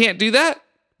reason you can't do that?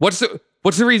 What's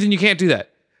the reason you can't do that?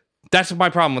 That's my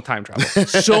problem with time travel.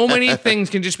 So many things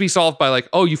can just be solved by like,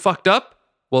 oh, you fucked up?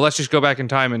 Well, let's just go back in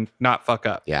time and not fuck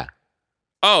up. Yeah.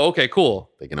 Oh, okay, cool.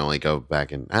 They can only go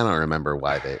back and I don't remember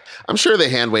why I'm sure they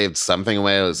hand waved something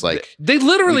away. It was like they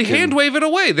literally hand wave it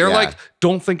away. They're like,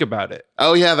 don't think about it.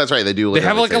 Oh yeah, that's right. They do. They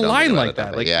have like a line like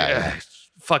that. that. Like,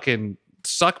 fucking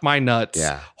suck my nuts.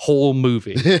 Yeah. Whole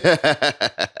movie.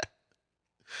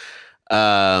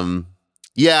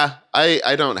 Yeah.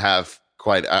 I don't have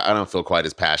quite. I don't feel quite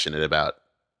as passionate about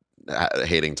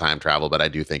hating time travel, but I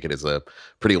do think it is a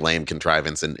pretty lame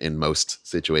contrivance in most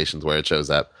situations where it shows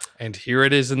up. And here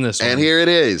it is in this one. And here it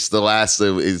is, the last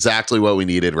of exactly what we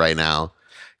needed right now.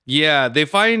 Yeah, they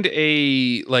find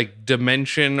a like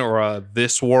dimension or a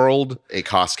this world. A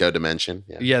Costco dimension.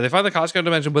 Yeah, they find the Costco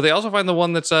dimension, but they also find the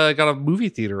one that's got a movie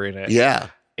theater in it. Yeah.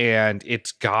 And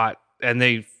it's got, and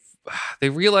they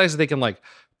realize they can like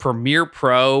Premiere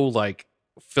Pro like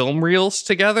film reels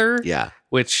together. Yeah.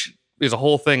 Which is a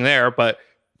whole thing there, but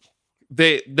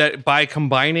that by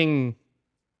combining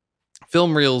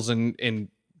film reels and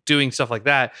doing stuff like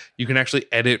that, you can actually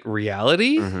edit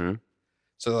reality. Mm-hmm.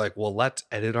 So they're like, well, let's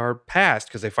edit our past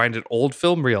because they find an old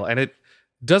film reel and it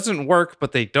doesn't work,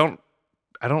 but I don't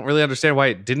really understand why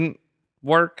it didn't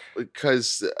work.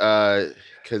 Because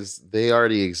they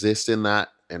already exist in that.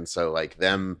 And so like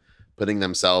them putting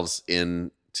themselves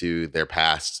into their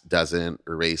past doesn't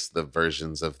erase the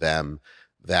versions of them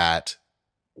that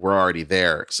were already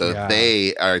there. So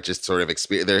they are just sort of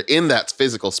they're in that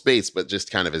physical space, but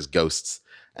just kind of as ghosts.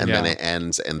 And then it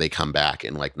ends and they come back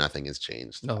and like nothing has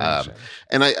changed.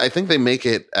 And I think they make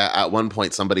it at one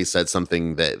point, somebody said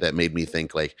something that made me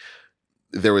think like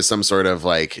there was some sort of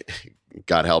like,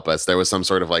 God help us, there was some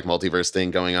sort of like multiverse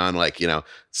thing going on. Like, you know,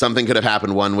 something could have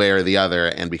happened one way or the other.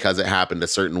 And because it happened a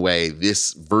certain way,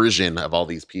 this version of all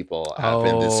these people have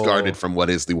been discarded from what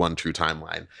is the one true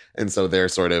timeline. And so they're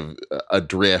sort of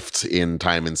adrift in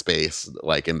time and space,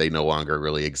 like, and they no longer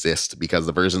really exist because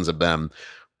the versions of them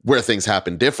where things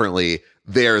happen differently,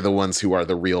 they're the ones who are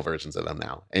the real versions of them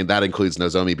now. And that includes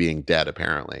Nozomi being dead,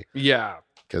 apparently. Yeah.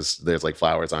 Because there's like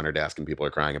flowers on her desk and people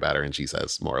are crying about her and she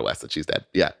says more or less that she's dead.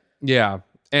 Yeah. Yeah.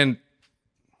 And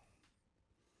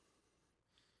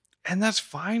that's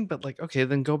fine, but like, okay,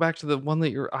 then go back to the one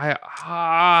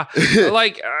that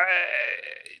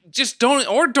just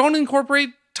don't incorporate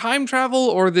time travel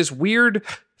or this weird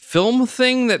film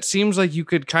thing that seems like you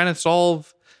could kind of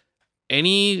solve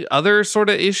any other sort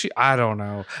of issue. I don't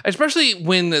know. Especially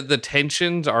when the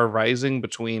tensions are rising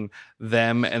between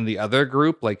them and the other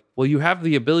group. Like, well, you have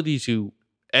the ability to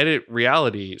edit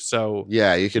reality. So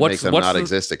yeah, you can make them not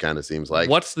exist, it kind of seems like.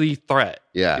 What's the threat?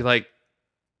 Yeah. Like,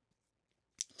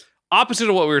 opposite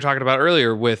of what we were talking about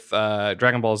earlier with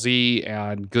Dragon Ball Z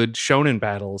and good shonen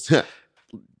battles.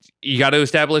 You got to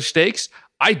establish stakes.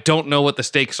 I don't know what the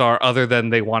stakes are other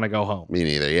than they want to go home. Me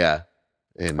neither, yeah.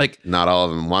 And like, not all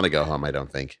of them want to go home, I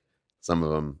don't think. Some of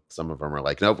them are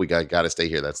like, nope, we got to stay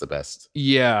here. That's the best.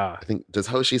 Yeah. I think, does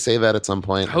Hoshi say that at some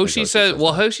point? Hoshi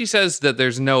says that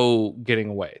there's no getting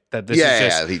away. That this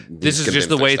is just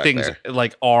the way things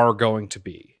like are going to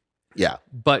be. Yeah.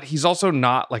 But he's also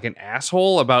not like an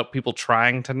asshole about people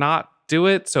trying to not do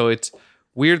it. So it's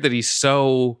weird that he's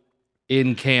so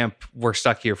in camp, we're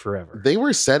stuck here forever. They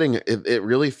were setting it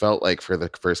really felt like for the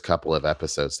first couple of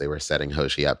episodes they were setting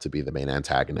Hoshi up to be the main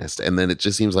antagonist, and then it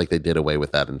just seems like they did away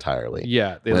with that entirely.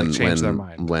 Yeah, they changed their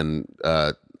mind when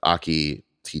Aki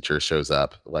teacher shows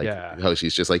up. Like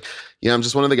Hoshi's just like, yeah, I'm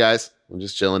just one of the guys, I'm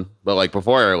just chilling. But like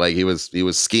before, like he was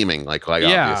scheming, like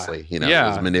obviously, you know, he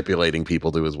was manipulating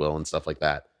people to his will and stuff like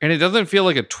that. And it doesn't feel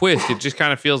like a twist. It just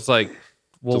kind of feels like,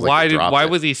 well, why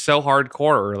was he so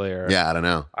hardcore earlier? Yeah, I don't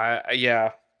know.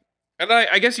 And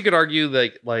I guess you could argue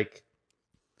like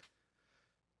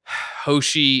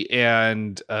Hoshi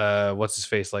and what's his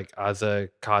face, like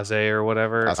Azakaze or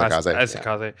whatever,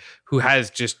 Azakaze, who has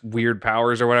just weird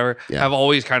powers or whatever, have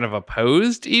always kind of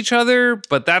opposed each other,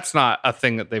 but that's not a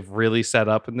thing that they've really set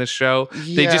up in this show.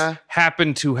 They just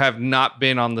happen to have not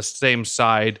been on the same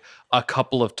side a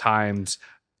couple of times.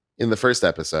 In the first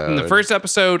episode. In the first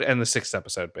episode and the sixth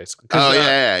episode, basically. Oh,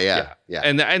 yeah.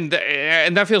 And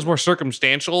that feels more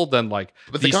circumstantial than like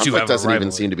but these the two conflict have doesn't a even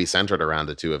rivalry. seem to be centered around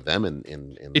the two of them in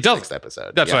It the doesn't. sixth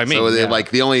episode. That's what I mean. So yeah. like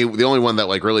the only one that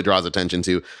like really draws attention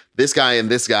to this guy and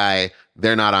this guy,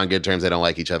 they're not on good terms. They don't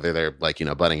like each other. They're like,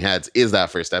 butting heads, is that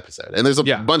first episode. And there's a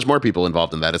bunch more people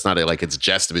involved in that. It's not like it's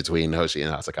just between Hoshi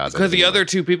and Asakaze. Because the other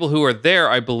two people who are there,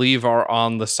 I believe, are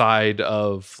on the side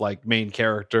of like main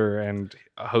character and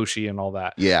Hoshi and all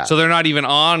that. Yeah. So they're not even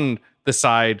on the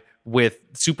side with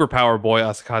Superpower Boy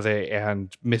Asakaze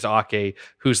and Miss Ake,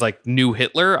 who's like new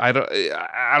Hitler. I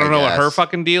don't know what her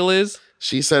fucking deal is.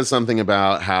 She says something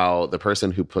about how the person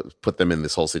who put them in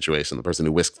this whole situation, the person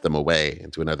who whisked them away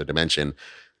into another dimension,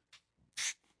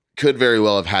 could very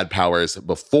well have had powers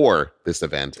before this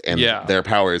event, and their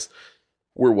powers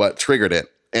were what triggered it.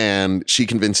 And she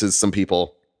convinces some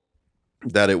people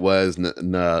that it was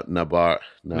Nagara.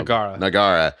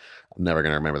 I'm never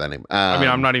going to remember that name. I mean,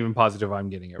 I'm not even positive I'm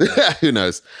getting it right. Who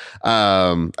knows?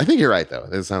 I think you're right, though.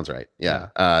 This sounds right. Yeah.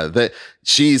 That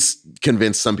she's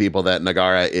convinced some people that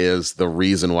Nagara is the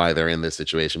reason why they're in this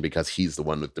situation because he's the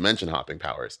one with dimension hopping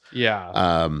powers.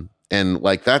 Yeah. And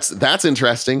like that's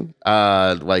interesting.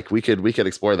 Like we could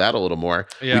explore that a little more.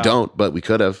 Yeah. We don't, but we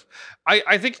could have.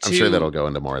 I think too, I'm sure that'll go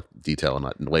into more detail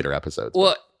in later episodes.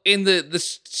 Well, in the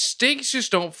stakes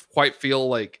just don't quite feel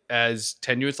like as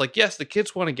tenuous. Like, yes, the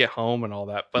kids want to get home and all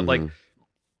that, but like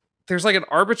there's like an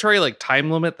arbitrary like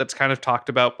time limit that's kind of talked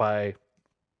about by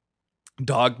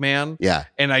Dogman. Yeah.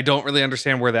 And I don't really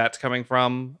understand where that's coming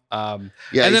from. Yeah,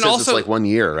 and then also it's like 1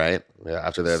 year, right? Yeah,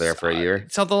 after they're there for a year.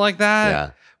 Something like that. Yeah.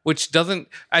 Which doesn't,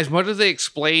 as much as they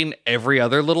explain every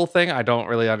other little thing, I don't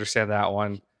really understand that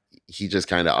one. He just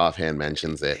kind of offhand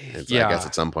mentions it. I guess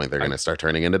at some point they're going to start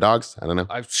turning into dogs. I don't know.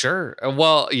 I'm sure.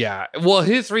 Well, yeah. Well,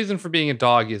 his reason for being a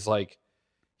dog is like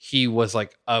he was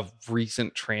like a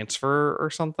recent transfer or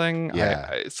something.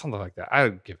 Yeah. Something like that. I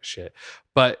don't give a shit.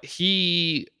 But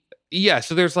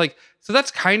so there's like, so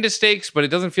that's kind of stakes, but it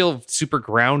doesn't feel super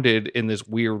grounded in this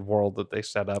weird world that they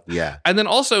set up. Yeah. And then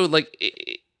also like,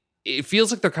 it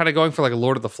feels like they're kind of going for like a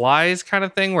Lord of the Flies kind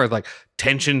of thing where like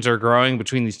tensions are growing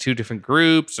between these two different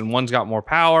groups and one's got more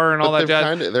power and all that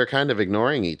jazz. They're kind of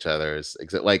ignoring each other's.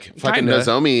 Like fucking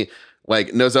Nozomi, like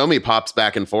Nozomi pops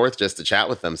back and forth just to chat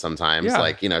with them sometimes. Yeah.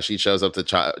 Like, she shows up to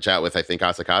chat with, I think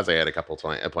Asakaze at a couple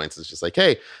points. It's just like,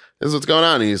 hey, this is what's going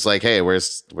on. And he's like, hey,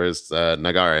 where's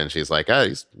Nagara? And she's like,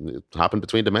 he's hopping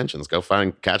between dimensions. Go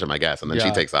catch him, I guess. And then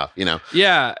she takes off,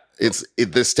 Yeah.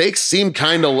 The stakes seem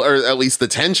kind of, or at least the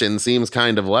tension seems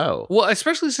kind of low. Well,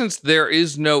 especially since there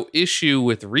is no issue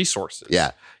with resources.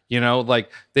 Yeah. Like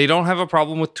they don't have a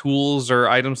problem with tools or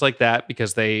items like that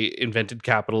because they invented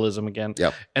capitalism again.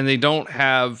 Yep. And they don't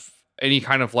have any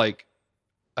kind of like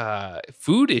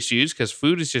food issues because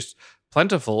food is just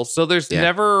plentiful. So there's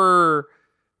never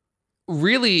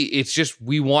really, it's just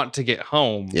we want to get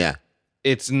home. Yeah.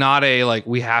 It's not a like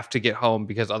we have to get home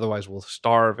because otherwise we'll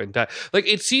starve and die. Like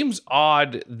it seems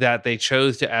odd that they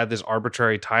chose to add this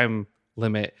arbitrary time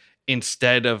limit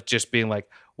instead of just being like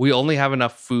we only have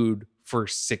enough food for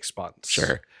 6 months.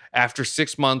 Sure. After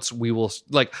 6 months, we will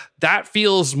like that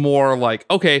feels more like,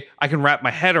 okay, I can wrap my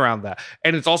head around that.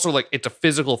 And it's also like it's a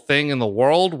physical thing in the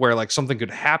world where like something could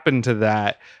happen to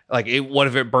that. Like what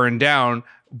if it burned down?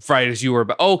 Right as you were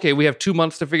about, okay, we have 2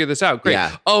 months to figure this out. Great.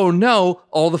 Yeah. Oh no,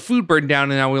 all the food burned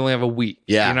down and now we only have a week.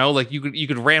 Yeah. Like you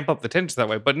could ramp up the tension that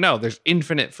way, but no, there's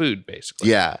infinite food basically.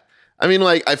 Yeah. I mean,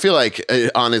 like, I feel like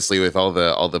honestly, with all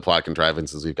the plot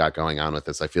contrivances we've got going on with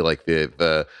this, I feel like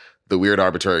the weird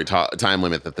arbitrary time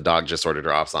limit that the dog just sort of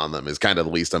drops on them is kind of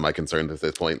the least of my concerns at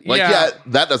this point. Like,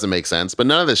 that doesn't make sense, but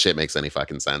none of this shit makes any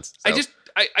fucking sense. So.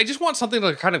 I just want something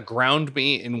to kind of ground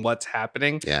me in what's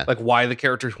happening. Yeah. Like why the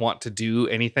characters want to do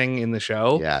anything in the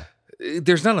show. Yeah.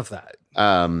 There's none of that.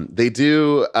 They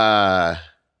do.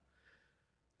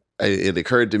 It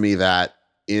occurred to me that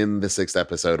in the 6th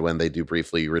episode, when they do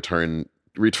briefly return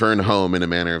home in a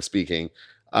manner of speaking,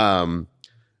 Nagara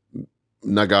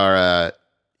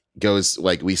goes,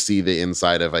 like, we see the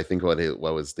inside of, I think what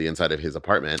was the inside of his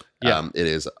apartment. Yeah. It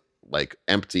is like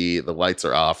empty, the lights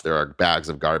are off, there are bags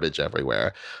of garbage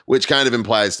everywhere, which kind of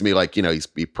implies to me like,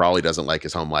 he probably doesn't like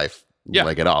his home life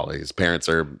like at all. His parents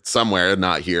are somewhere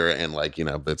not here, and like,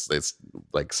 it's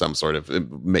like some sort of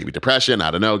maybe depression,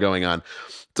 I don't know, going on.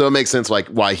 So it makes sense like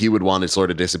why he would want to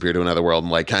sort of disappear to another world,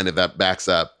 and like kind of that backs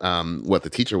up what the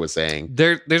teacher was saying.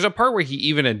 There's a part where he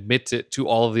even admits it to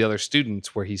all of the other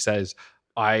students where he says,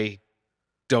 I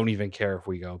don't even care if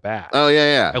we go back. Oh,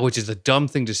 yeah. Which is a dumb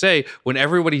thing to say when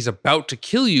everybody's about to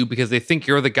kill you because they think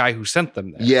you're the guy who sent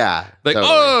them there. Yeah. Like,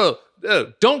 totally. oh,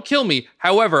 don't kill me.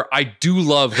 However, I do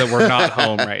love that we're not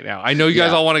home right now. I know you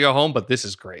guys all want to go home, but this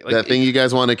is great. Like, that thing you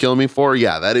guys want to kill me for,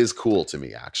 that is cool to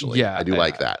me, actually. Yeah, I do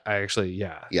like that. I actually,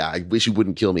 yeah. Yeah, I wish you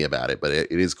wouldn't kill me about it, but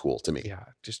it is cool to me. Yeah,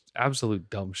 just absolute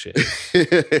dumb shit.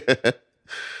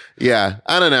 Yeah,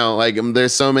 I don't know. Like,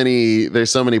 there's so many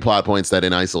plot points that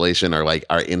in isolation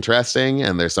are interesting,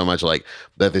 and there's so much like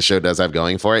that the show does have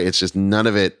going for it. It's just none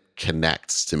of it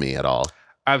connects to me at all.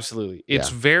 Absolutely. It's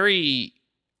very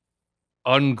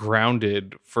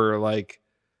ungrounded for like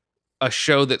a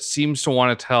show that seems to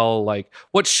want to tell like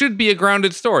what should be a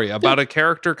grounded story about a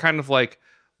character kind of like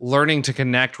learning to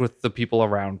connect with the people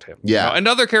around him. Yeah. You know? And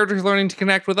other characters learning to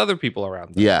connect with other people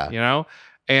around them. Yeah. You know?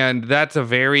 And that's a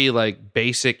very like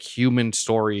basic human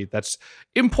story that's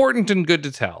important and good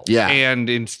to tell. Yeah. And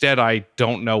instead I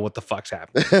don't know what the fuck's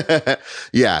happening.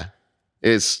 Yeah.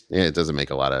 It doesn't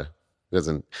make a lot of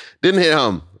didn't hit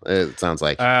home, it sounds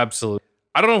like. Absolutely.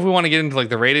 I don't know if we want to get into like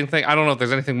the rating thing. I don't know if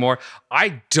there's anything more.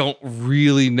 I don't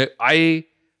really know.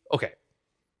 Okay.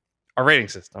 Our rating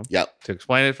system. Yep. To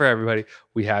explain it for everybody,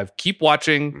 we have keep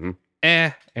watching,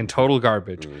 and total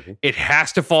garbage. It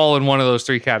has to fall in one of those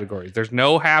three categories. There's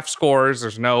no half scores.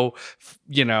 There's no,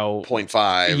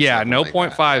 0.5. Yeah, no like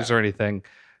 0.5s or anything.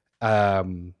 I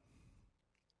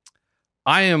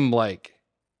am like,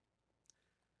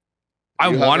 I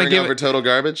want to give over total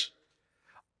garbage.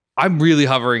 I'm really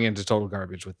hovering into total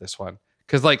garbage with this one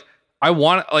because like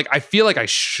I feel like I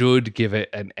should give it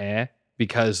an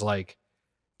because like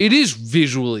it is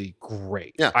visually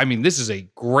great. Yeah. I mean, this is a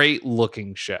great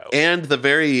looking show. And the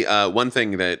very one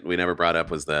thing that we never brought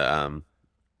up was the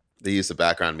use of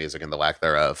background music and the lack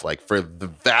thereof. Like for the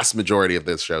vast majority of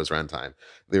this show's runtime,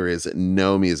 there is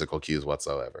no musical cues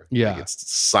whatsoever. Yeah. Like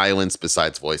it's silence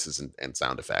besides voices and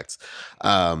sound effects.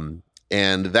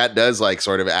 And that does like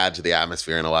sort of add to the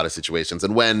atmosphere in a lot of situations.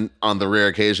 And when on the rare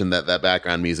occasion that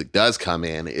background music does come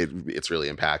in, it's really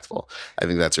impactful. I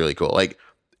think that's really cool. Like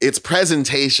its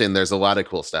presentation, there's a lot of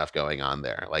cool stuff going on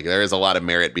there. Like there is a lot of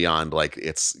merit beyond like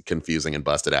its confusing and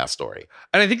busted ass story.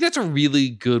 And I think that's a really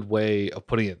good way of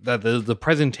putting it. That the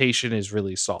presentation is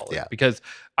really solid. Yeah. Because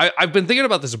I've been thinking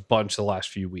about this a bunch the last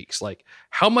few weeks. Like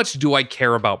how much do I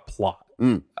care about plot?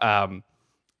 And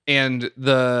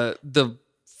the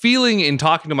feeling in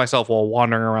talking to myself while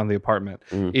wandering around the apartment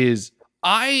is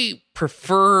I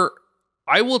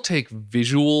will take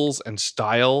visuals and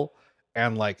style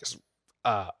and like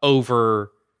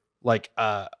over like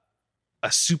a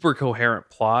super coherent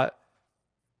plot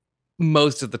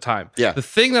most of the time. Yeah. The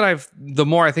thing that the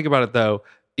more I think about it though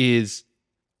is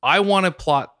I want a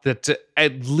plot that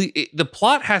at least the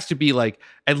plot has to be like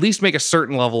at least make a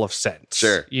certain level of sense.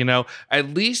 Sure. At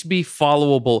least be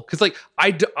followable. Because like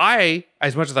I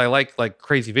as much as I like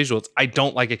crazy visuals, I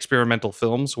don't like experimental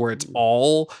films where it's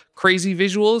all crazy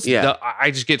visuals. Yeah. I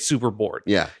just get super bored.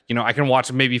 Yeah. I can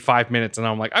watch maybe 5 minutes and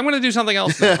I'm like, I'm going to do something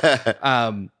else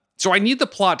now. So I need the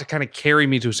plot to kind of carry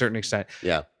me to a certain extent.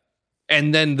 Yeah.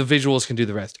 And then the visuals can do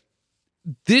the rest.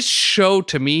 This show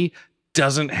to me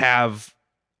doesn't have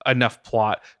enough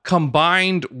plot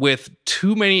combined with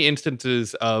too many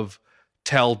instances of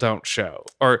tell don't show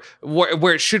or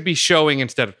where it should be showing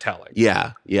instead of telling.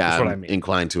 Yeah That's what I I'm mean.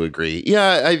 inclined to agree.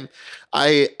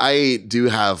 I do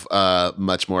have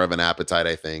much more of an appetite,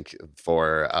 I think,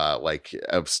 for like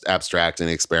abstract and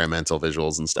experimental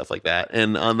visuals and stuff like that.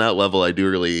 And on that level, I do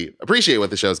really appreciate what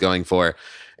the show's going for.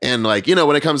 And like,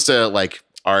 when it comes to like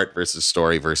art versus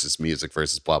story versus music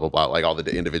versus blah blah blah, like all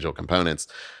the individual components,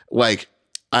 like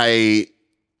I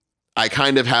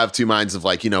kind of have two minds of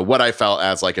like, what I felt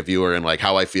as like a viewer and like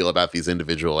how I feel about these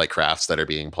individual like crafts that are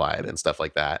being applied and stuff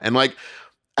like that. And like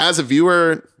as a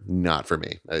viewer, not for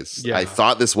me. I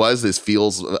thought this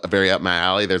feels very up my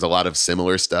alley. There's a lot of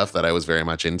similar stuff that I was very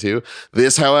much into.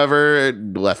 This, however,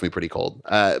 left me pretty cold.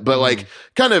 But like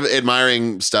kind of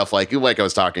admiring stuff like I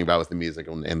was talking about with the music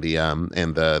and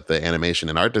the animation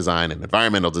and art design and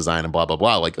environmental design and blah blah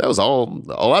blah. Like that was all.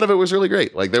 A lot of it was really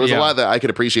great. Like there was a lot that I could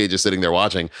appreciate just sitting there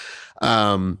watching.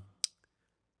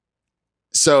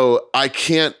 So I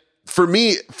can't. For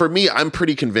me, I'm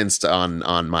pretty convinced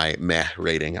on my meh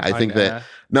rating. I think that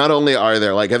not only are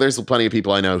there like there's plenty of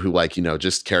people I know who like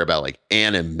just care about like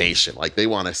animation, like they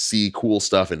want to see cool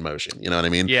stuff in motion. You know what I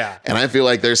mean? Yeah. And I feel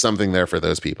like there's something there for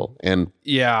those people. And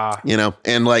yeah,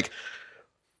 and like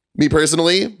me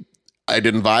personally, I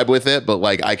didn't vibe with it, but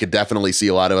like I could definitely see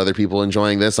a lot of other people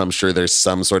enjoying this. I'm sure there's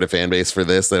some sort of fan base for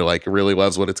this that like really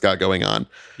loves what it's got going on.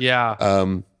 Yeah.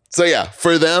 So yeah,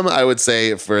 for them, I would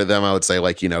say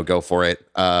like, go for it.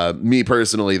 Me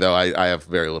personally, though, I have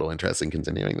very little interest in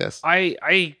continuing this.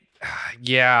 I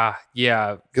Yeah.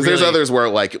 Because there's others where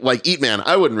like Eat Man,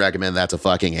 I wouldn't recommend that to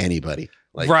fucking anybody.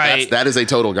 Like, right. That is a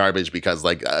total garbage because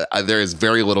like there is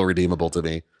very little redeemable to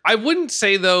me. I wouldn't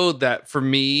say though that for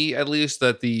me at least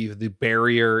that the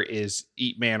barrier is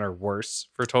Eat Man or worse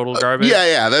for total garbage.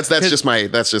 Yeah. That's just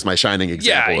my shining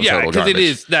example of total garbage. Because it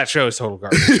is, that show is total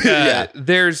garbage.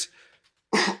 There's,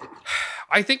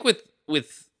 I think with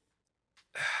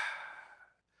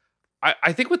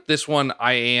I think with this one,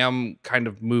 I am kind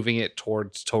of moving it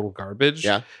towards total garbage.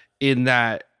 Yeah. In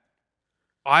that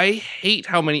I hate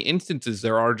how many instances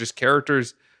there are just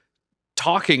characters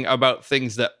talking about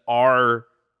things that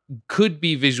could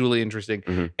be visually interesting.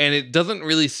 Mm-hmm. And it doesn't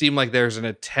really seem like there's an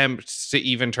attempt to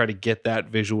even try to get that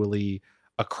visually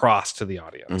across to the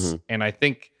audience. Mm-hmm. And I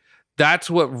think that's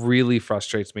what really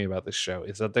frustrates me about this show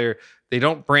is that they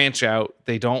don't branch out.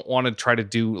 They don't want to try to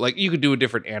do, like, you could do a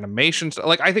different animation.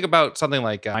 Like I think about something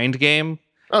like Mind Game.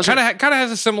 Oh, sure. Kind of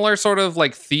has a similar sort of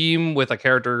like theme with a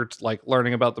character like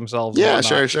learning about themselves. Yeah,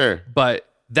 sure. But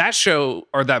that show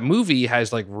or that movie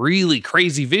has like really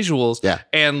crazy visuals. Yeah.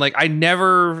 And like I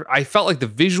felt like the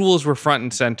visuals were front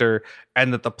and center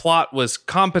and that the plot was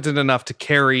competent enough to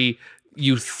carry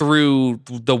you through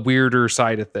the weirder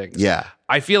side of things. Yeah.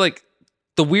 I feel like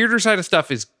the weirder side of stuff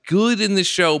is good in this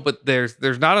show, but there's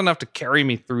not enough to carry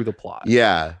me through the plot.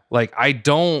 Yeah. Like I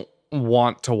don't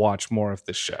want to watch more of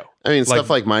this show. I mean, stuff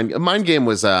like Mind Game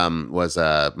was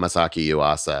Masaki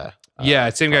Yuasa.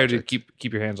 Same guy who did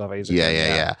keep your hands off Asian.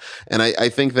 Yeah. And I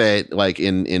think that like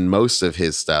in most of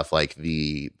his stuff, like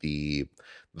the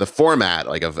format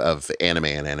like of anime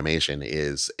and animation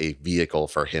is a vehicle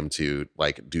for him to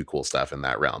like do cool stuff in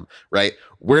that realm, right?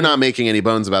 We're not making any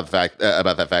bones about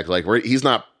that fact. Like he's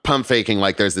not pump faking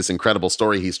like there's this incredible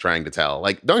story he's trying to tell.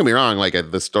 Like, don't get me wrong, like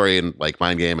the story in like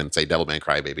Mind Game and say Devilman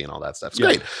Crybaby and all that stuff's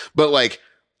great, but like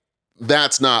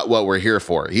that's not what we're here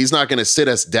for. He's not going to sit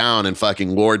us down and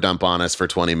fucking lore dump on us for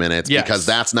 20 minutes because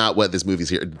that's not what the movie's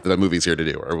here to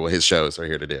do, or what his shows are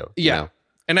here to do. Yeah. You know?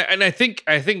 And I think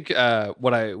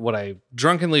what I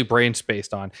drunkenly brain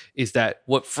spaced on is that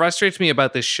what frustrates me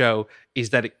about this show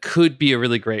is that it could be a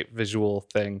really great visual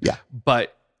thing. Yeah.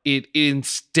 But it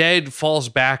instead falls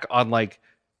back on like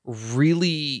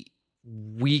really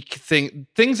weak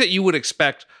things that you would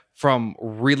expect from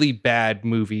really bad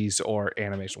movies or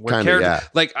animation.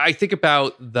 Like I think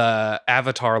about the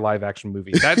Avatar live action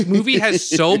movie. That movie has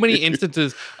so many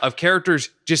instances of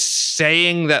characters just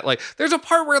saying that, like, there's a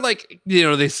part where like, you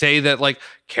know, they say that like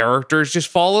characters just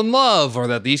fall in love or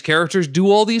that these characters do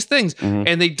all these things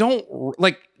and they don't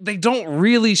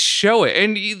really show it.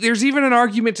 And there's even an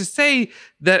argument to say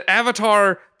that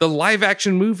Avatar, the live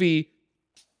action movie,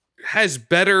 has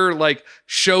better like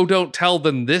show don't tell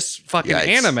than this fucking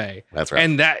anime. That's right.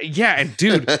 And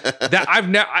dude, that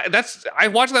I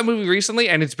watched that movie recently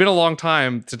and it's been a long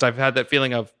time since I've had that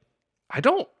feeling of I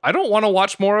don't want to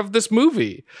watch more of this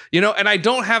movie, you know. And I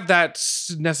don't have that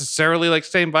necessarily like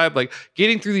same vibe. Like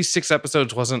getting through these 6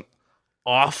 episodes wasn't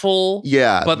awful.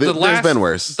 Yeah, but there's been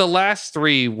worse. The last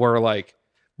 3 were like,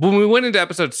 when we went into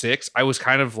episode 6, I was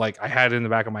kind of like, I had it in the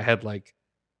back of my head like,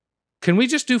 can we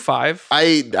just do 5?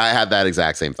 I had that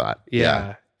exact same thought.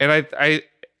 Yeah. And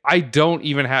I don't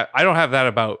have that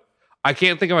about, I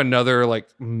can't think of another like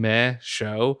meh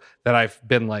show that I've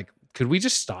been like, could we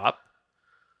just stop?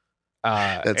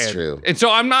 That's true. And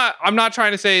so I'm not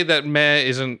trying to say that meh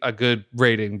isn't a good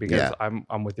rating because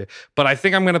I'm with you, but I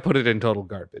think I'm going to put it in total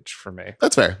garbage for me.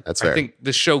 That's fair. I think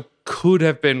the show could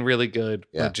have been really good,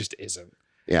 but just isn't.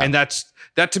 Yeah. And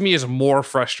that to me is more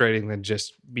frustrating than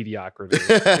just mediocrity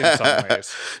in some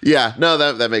ways. Yeah, no,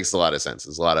 that makes a lot of sense.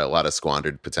 There's a lot of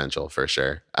squandered potential for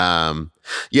sure. I'm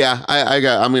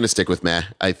going to stick with meh.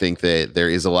 I think that there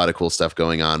is a lot of cool stuff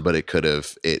going on, but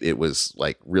it was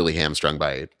like really hamstrung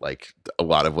by like a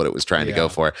lot of what it was trying to go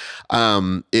for.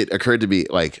 It occurred to me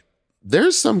like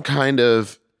there's some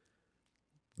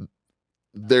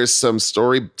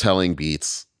storytelling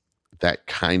beats that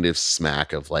kind of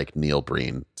smack of like Neil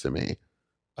Breen to me.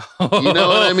 You know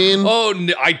what I mean? Oh,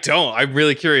 no, I don't. I'm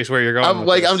really curious where you're going.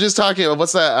 I'm just talking about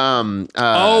what's that?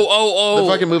 The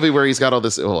fucking movie where he's got all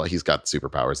this. Well, he's got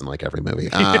superpowers in like every movie.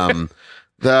 He's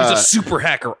a super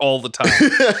hacker all the time.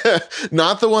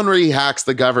 Not the one where he hacks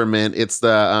the government. It's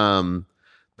the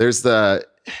there's the.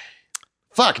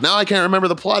 Fuck, now I can't remember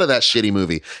the plot of that shitty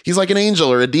movie. He's like an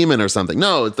angel or a demon or something.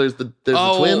 No, there's the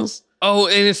twins. Oh,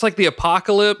 and it's like the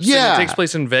apocalypse. Yeah. And it takes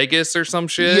place in Vegas or some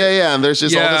shit. Yeah. And there's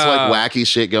just all this like wacky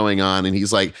shit going on. And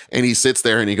he's like, and he sits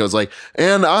there and he goes like,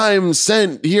 and I'm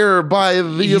sent here by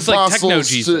the he's apostles. Like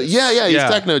techno-Jesus. He's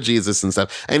techno-Jesus and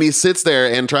stuff. And he sits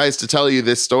there and tries to tell you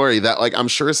this story that like I'm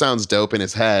sure sounds dope in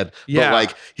his head, but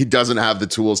like he doesn't have the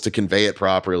tools to convey it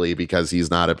properly because he's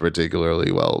not a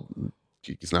particularly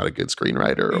he's not a good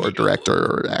screenwriter or director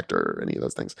or actor or any of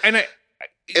those things.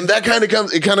 And that kind of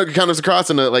comes across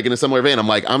in a similar vein. I'm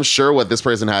like, I'm sure what this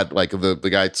person had, like the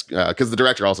guy, because the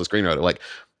director also screenwrote it. Like,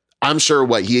 I'm sure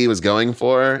what he was going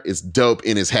for is dope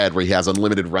in his head, where he has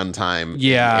unlimited runtime,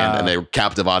 and a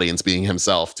captive audience being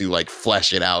himself to like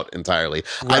flesh it out entirely.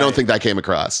 Right. I don't think that came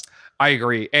across. I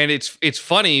agree. And it's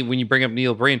funny when you bring up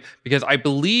Neil Breen, because I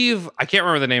believe, I can't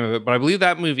remember the name of it, but I believe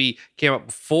that movie came up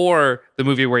before the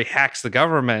movie where he hacks the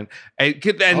government. So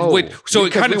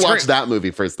it kind of watched that movie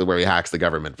first, where he hacks the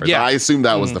government first. Yeah. I assume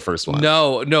that was the first one.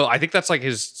 No, I think that's like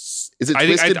his... Is it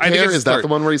Twisted Pair? Is that the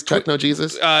one where he's Techno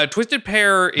Jesus? Twisted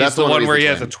Pair is the one where he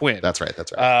has a twin. That's right.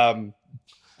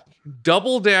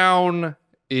 Double Down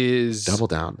is Double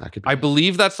Down. That could be. I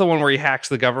believe that's the one where he hacks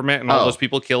the government and all those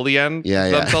people kill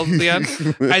themselves at the end.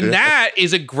 And that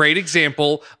is a great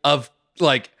example of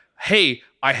like, hey,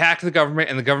 I hacked the government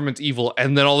and the government's evil,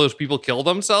 and then all those people kill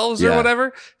themselves or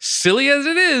whatever. Silly as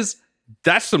it is,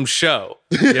 that's some show.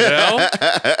 You know?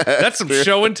 That's some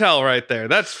show and tell right there.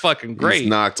 That's fucking great. He's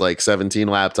knocked like 17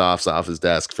 laptops off his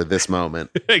desk for this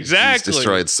moment. Exactly. He's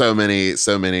destroyed so many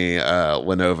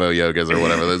Lenovo yogas or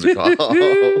whatever those are called.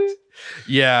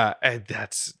 Yeah, and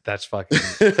that's so fucking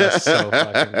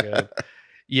good.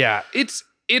 Yeah, it's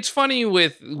funny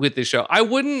with this show. I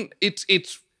wouldn't.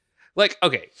 It's like,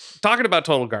 okay, talking about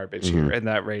total garbage here and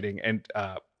that rating, and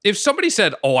if somebody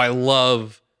said, "Oh, I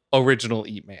love original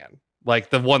Eat Man," like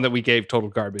the one that we gave total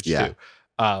garbage to,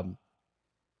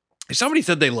 if somebody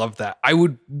said they loved that, I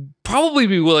would probably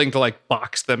be willing to like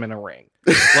box them in a ring,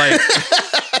 like.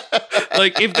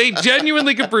 Like if they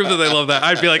genuinely could prove that they love that,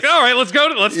 I'd be like, all right, let's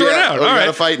go. Let's throw it out. We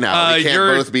gotta fight now. We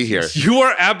can't both be here. You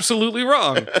are absolutely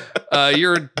wrong.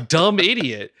 You're a dumb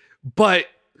idiot. But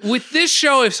with this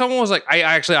show, if someone was like,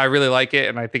 I really like it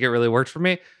and I think it really worked for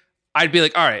me, I'd be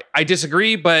like, all right, I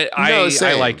disagree, but I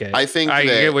like it. I think I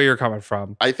get where you're coming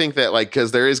from. I think that like,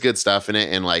 because there is good stuff in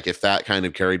it, and like if that kind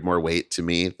of carried more weight to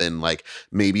me, then like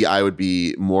maybe I would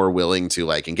be more willing to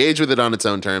like engage with it on its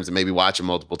own terms and maybe watch it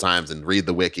multiple times and read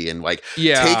the wiki and like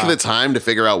take the time to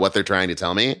figure out what they're trying to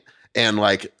tell me. And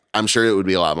like I'm sure it would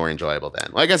be a lot more enjoyable then.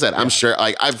 Like I said, I'm sure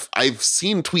like I've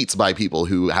seen tweets by people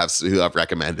who have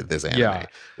recommended this anime. Yeah.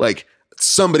 Like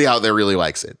somebody out there really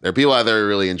likes it. There are people out there who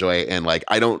really enjoy it, and like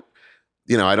I don't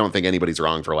think anybody's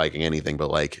wrong for liking anything,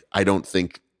 but like, I don't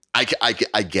think I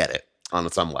get it on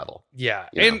some level. Yeah.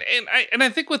 And I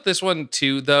think with this one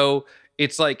too, though,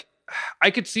 it's like,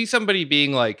 I could see somebody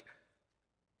being like,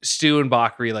 Stu and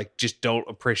Bakri like just don't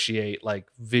appreciate like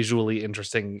visually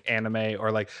interesting anime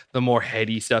or like the more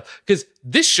heady stuff. Because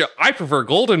this show, I prefer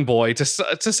Golden Boy to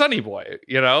Sonny Boy,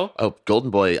 you know? Oh,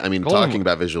 Golden Boy. I mean, talking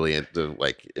about visually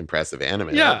like impressive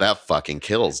anime, that fucking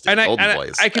kills, dude. Golden Boy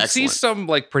is I could excellent. see some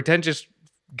like pretentious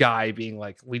guy being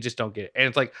like, we just don't get it. And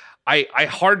it's like, I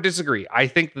hard disagree. I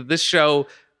think that this show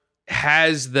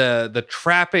has the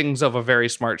trappings of a very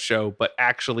smart show, but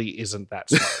actually isn't that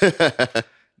smart.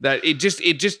 That it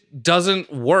just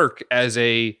doesn't work as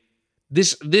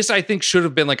this I think should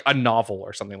have been like a novel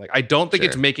or something. Like I don't think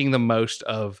it's making the most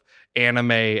of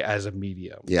anime as a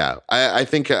medium. Yeah. I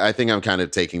think I'm kind of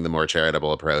taking the more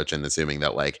charitable approach and assuming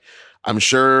that like I'm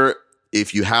sure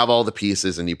if you have all the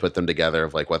pieces and you put them together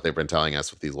of like what they've been telling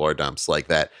us with these lore dumps, like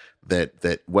that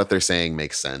what they're saying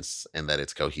makes sense and that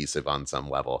it's cohesive on some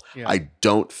level. Yeah. I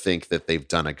don't think that they've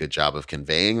done a good job of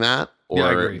conveying that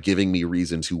or giving me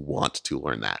reason to want to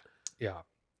learn that. Yeah.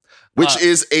 Which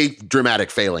is a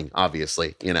dramatic failing,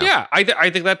 obviously, you know? Yeah. I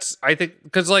think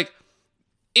because like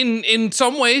in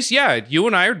some ways, you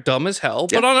and I are dumb as hell,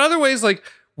 but on other ways, like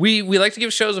we like to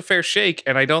give shows a fair shake.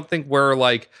 And I don't think we're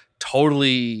like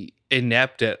totally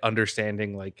inept at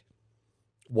understanding like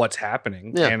what's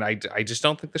happening. Yeah. And I just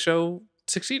don't think the show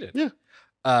succeeded. Yeah.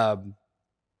 I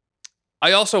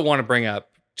also want to bring up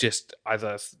just as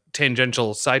a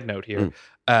tangential side note here,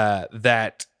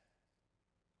 that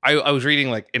I was reading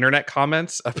like internet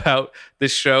comments about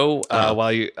this show while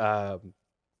we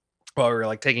were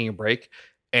like taking a break,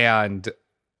 and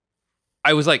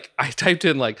I was like, I typed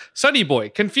in like Sonny Boy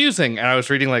confusing, and I was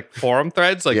reading like forum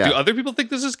threads like, do other people think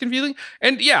this is confusing?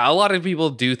 And yeah, a lot of people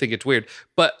do think it's weird.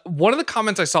 But one of the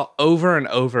comments I saw over and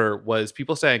over was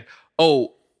people saying,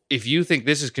 "Oh, if you think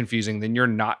this is confusing, then you're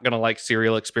not gonna like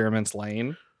Serial Experiments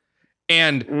Lane."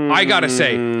 And I gotta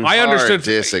say, I understood.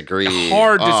 Disagree.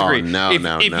 Hard disagree. Oh,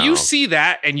 no, if you see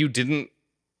that and you didn't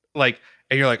like,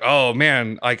 and you're like, oh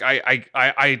man, like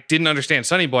I didn't understand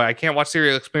Sonny Boy. I can't watch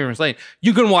Serial Experiments Lane.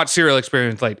 You can watch Serial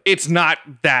Experiments Lane. It's not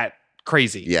that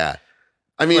crazy. Yeah.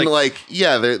 I mean,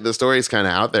 the story is kind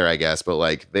of out there, I guess, but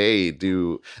like a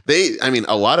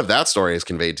lot of that story is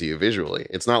conveyed to you visually.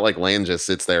 It's not like Lane just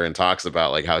sits there and talks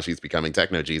about like how she's becoming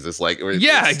techno Jesus. Like,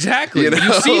 yeah, exactly.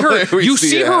 You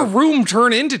see her room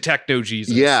turn into techno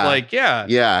Jesus. Yeah. Like, yeah.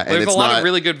 Yeah. There's a lot of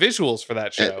really good visuals for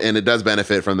that show. And it does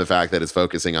benefit from the fact that it's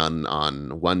focusing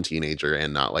on one teenager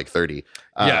and not like 30.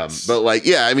 Yes. But like,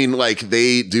 yeah, I mean, like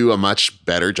they do a much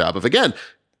better job of, again,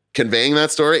 conveying that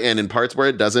story, and in parts where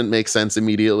it doesn't make sense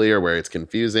immediately or where it's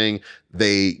confusing,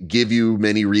 they give you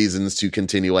many reasons to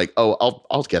continue. Like, oh,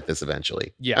 I'll get this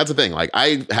eventually. Yeah, that's the thing. Like,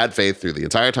 I had faith through the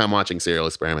entire time watching Serial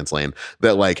Experiments Lane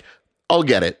that like I'll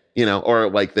get it, or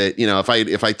like that,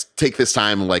 if I take this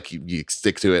time, like you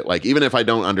stick to it, like even if I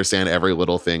don't understand every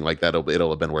little thing, like it'll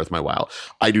have been worth my while.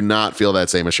 I do not feel that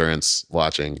same assurance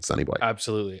watching Sonny Boy.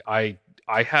 Absolutely, I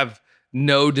have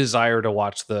no desire to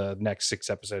watch the next 6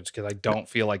 episodes because I don't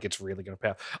feel like it's really going to pay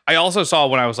off. I also saw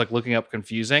when I was like looking up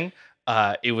confusing,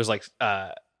 it was like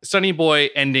Sonny Boy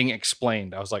ending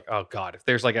explained. I was like, oh God, if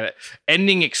there's like a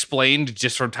ending explained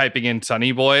just from typing in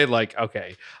Sonny Boy, like,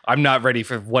 okay, I'm not ready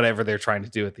for whatever they're trying to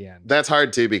do at the end. That's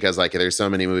hard too, because like there's so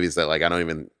many movies that like I don't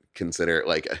even consider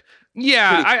like.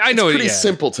 Yeah, I know it's pretty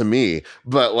simple to me,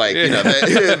 but like I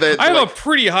have like, a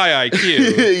pretty high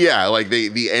IQ. Yeah, like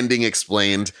the ending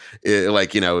explained,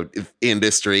 like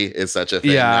industry is such a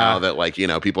thing now that like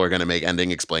people are going to make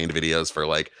ending explained videos for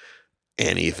like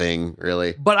anything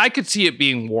really. But I could see it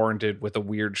being warranted with a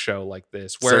weird show like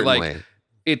this, where Certainly. like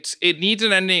it needs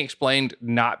an ending explained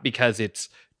not because it's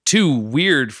too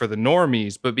weird for the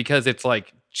normies, but because it's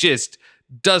like just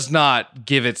does not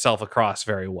give itself across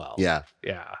very well. Yeah.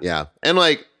 And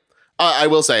like, I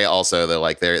will say also that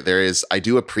like there is, I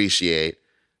do appreciate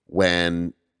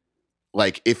when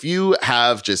like, if you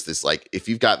have just this, like, if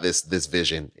you've got this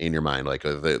vision in your mind, like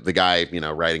the guy,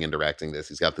 writing and directing this,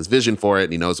 he's got this vision for it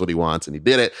and he knows what he wants and he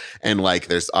did it. And like,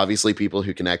 there's obviously people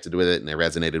who connected with it and it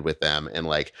resonated with them. And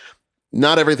like,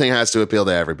 not everything has to appeal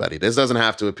to everybody. This doesn't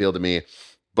have to appeal to me.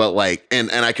 But like,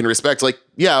 and I can respect like,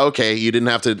 yeah, okay, you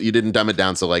didn't dumb it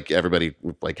down so like everybody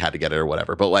like had to get it or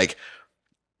whatever. But like,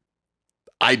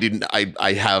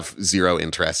 I have zero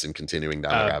interest in continuing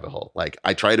down the rabbit hole. Like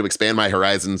I try to expand my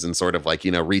horizons and sort of like,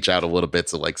 reach out a little bit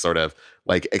to like sort of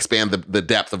like expand the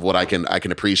depth of what I can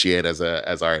appreciate as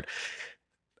art.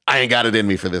 I ain't got it in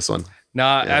me for this one. No,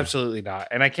 absolutely not.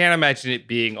 And I can't imagine it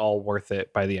being all worth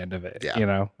it by the end of it.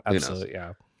 Yeah. Absolutely.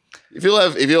 Yeah. If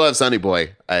you love Sonny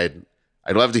Boy,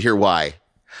 I'd love to hear why.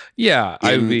 Yeah.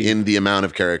 In the amount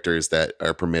of characters that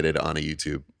are permitted on a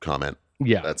YouTube comment.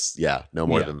 Yeah. That's no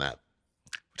more than that.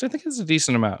 Which I think is a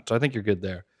decent amount. So I think you're good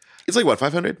there. It's like what,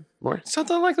 500 more?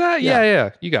 Something like that.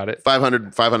 Yeah. You got it.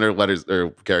 500 letters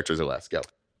or characters or less. Go.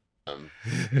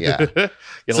 Yeah.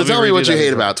 So tell me what you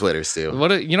hate about Twitter, Stu.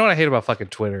 What I hate about fucking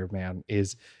Twitter, man,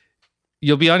 is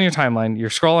you'll be on your timeline, you're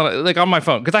scrolling like on my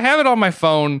phone. Because I have it on my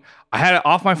phone. I had it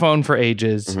off my phone for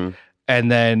ages. Mm-hmm.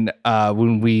 And then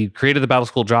when we created the Battle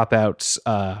School Dropouts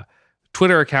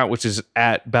Twitter account, which is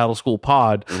at Battle School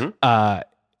Pod,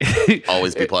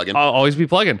 always be plugging. I'll always be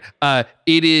plugging.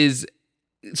 It is.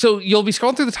 So you'll be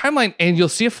scrolling through the timeline and you'll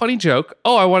see a funny joke.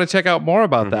 Oh, I want to check out more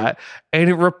about that. And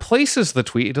it replaces the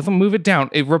tweet. It doesn't move it down.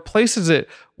 It replaces it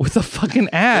with a fucking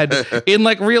ad in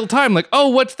like real time. Like, oh,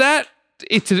 what's that?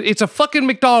 It's a fucking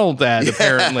McDonald's ad,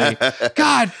 apparently.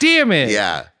 God damn it.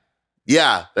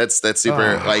 Yeah, that's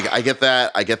super. Like I get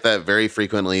that very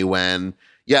frequently when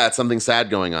it's something sad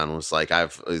going on. It's like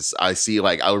I see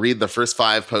like I'll read the first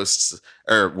 5 posts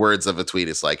or words of a tweet.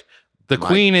 It's like the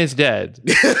queen is dead.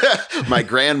 My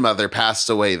grandmother passed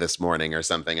away this morning or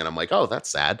something, and I'm like, oh, that's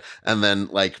sad. And then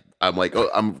like I'm like, oh,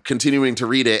 I'm continuing to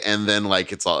read it, and then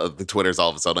like it's all the Twitter's all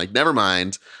of a sudden like, never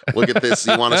mind. Look at this.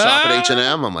 You want to shop at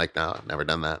H&M? I'm like, no, I've never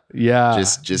done that. Yeah,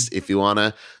 just if you want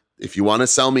to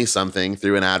sell me something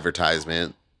through an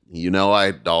advertisement,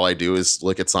 all I do is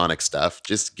look at Sonic stuff.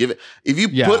 Just give it. If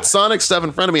you put Sonic stuff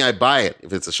in front of me, I buy it.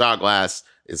 If it's a shot glass,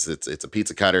 it's a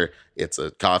pizza cutter, it's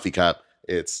a coffee cup,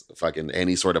 it's fucking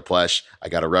any sort of plush. I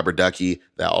got a rubber ducky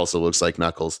that also looks like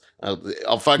Knuckles.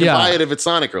 I'll fucking buy it if it's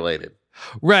Sonic related.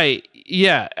 Right.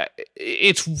 Yeah.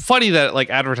 It's funny that like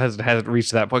advertising hasn't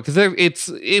reached that point because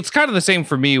it's kind of the same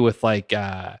for me with like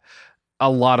a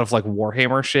lot of like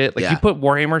Warhammer shit. Like you put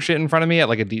Warhammer shit in front of me at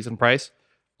like a decent price.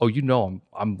 Oh,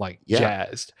 I'm like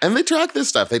jazzed. And they track this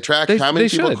stuff. They track how many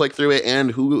people click through it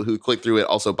and who click through it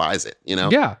also buys it,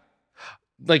 Yeah.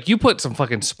 like you put some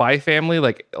fucking Spy Family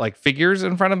like figures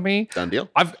in front of me. Done deal.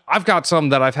 I've got some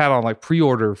that I've had on like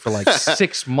pre-order for like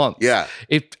 6 months. Yeah.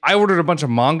 I ordered a bunch of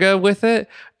manga with it,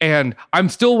 and I'm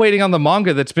still waiting on the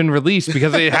manga that's been released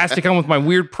because it has to come with my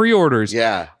weird pre-orders.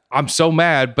 Yeah. I'm so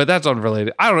mad, but that's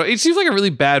unrelated. I don't know. It seems like a really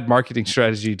bad marketing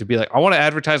strategy to be like, I want to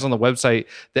advertise on the website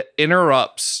that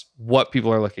interrupts what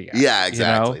people are looking at. Yeah,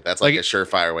 exactly. You know? That's like a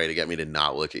surefire way to get me to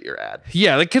not look at your ad.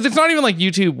 Yeah, like because it's not even like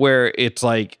YouTube where it's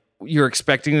like you're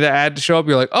expecting the ad to show up.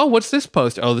 You're like, oh, what's this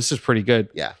post? Oh, this is pretty good.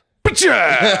 Yeah.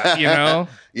 You know?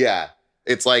 Yeah.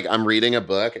 It's like I'm reading a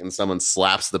book and someone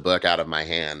slaps the book out of my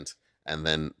hand and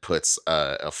then puts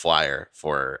a flyer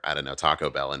for, I don't know, Taco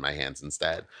Bell in my hands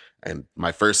instead. And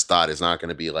my first thought is not going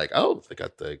to be like, oh, they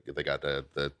got the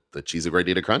cheesy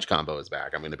gordita crunch combo is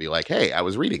back. I'm going to be like, hey, I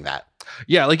was reading that.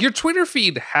 Yeah, like your Twitter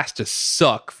feed has to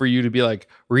suck for you to be like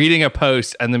reading a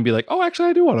post and then be like, oh, actually,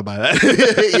 I do want to buy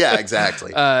that. Yeah,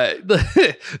 exactly.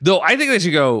 Though I think they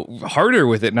should go harder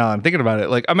with it now I'm thinking about it.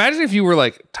 Like, imagine if you were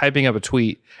like typing up a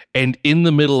tweet and in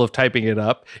the middle of typing it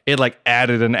up, it like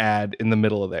added an ad in the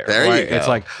middle of there. There right? you go. It's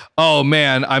like, oh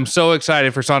man, I'm so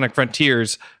excited for Sonic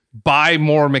Frontiers. Buy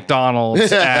more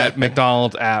McDonald's at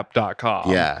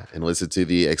mcdonaldsapp.com. Yeah, and listen to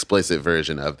the explicit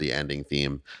version of the ending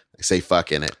theme. I say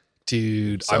fuck in it.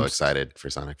 Dude, I'm so excited for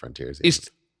Sonic Frontiers.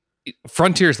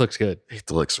 Frontiers looks good. It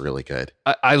looks really good.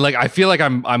 I feel like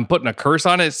I'm putting a curse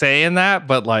on it saying that,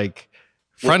 but like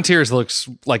Frontiers looks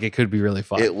like it could be really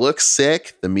fun. It looks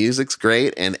sick. The music's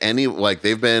great, and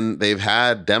they've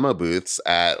had demo booths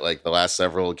at like the last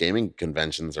several gaming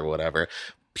conventions or whatever.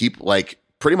 People like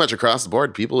pretty much across the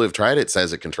board, people who have tried it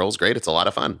says it controls great. It's a lot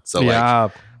of fun. So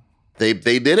like they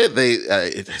did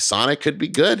it. Sonic could be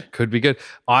good. Could be good.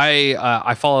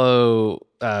 I follow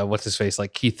what's his face,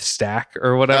 like Keith Stack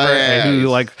or whatever, who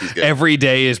like every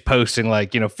day is posting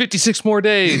like 56 more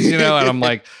days, and I'm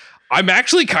like. I'm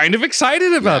actually kind of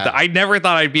excited about that. I never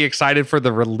thought I'd be excited for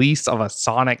the release of a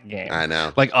Sonic game. I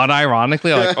know. Like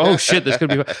unironically, like, oh shit, this could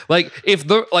be fun. Like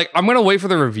I'm gonna wait for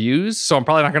the reviews, so I'm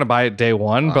probably not gonna buy it day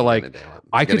one. But like,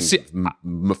 I could see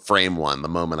frame one the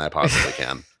moment I possibly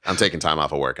can. I'm taking time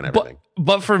off of work and everything.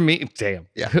 But for me, damn,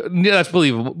 yeah, that's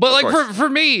believable. But like for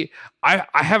me, I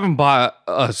haven't bought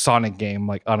a Sonic game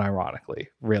like unironically,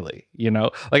 really.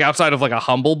 Like outside of like a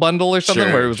Humble Bundle or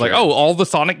something where it was like, oh, all the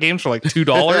Sonic games for like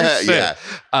 $2.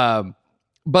 Yeah.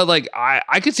 But like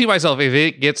I could see myself if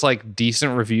it gets like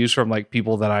decent reviews from like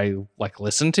people that I like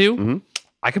listen to, mm-hmm.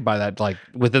 I could buy that like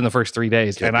within the first 3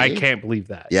 days, I can't believe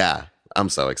that. Yeah, I'm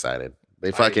so excited.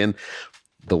 They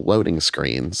the loading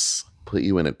screens put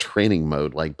you in a training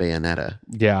mode like Bayonetta.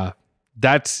 Yeah.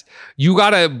 You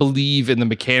gotta believe in the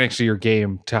mechanics of your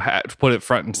game to put it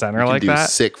front and center like that.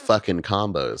 Sick fucking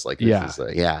combos like this.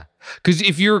 Yeah. Because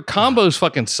if your combos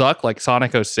fucking suck, like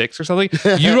Sonic 06 or something,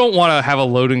 you don't want to have a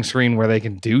loading screen where they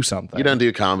can do something. You don't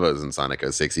do combos in Sonic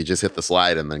 06. You just hit the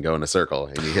slide and then go in a circle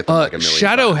and you hit them like a million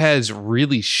Shadow times. has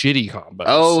really shitty combos.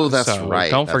 Oh, that's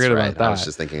right. Don't forget about that. I was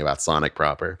just thinking about Sonic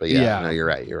proper. But no, you're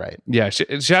right. Yeah,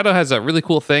 Shadow has a really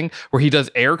cool thing where he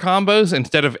does air combos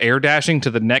instead of air dashing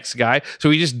to the next guy. So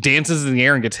he just dances in the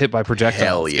air and gets hit by projectiles.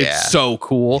 Hell yeah. It's so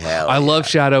cool. I love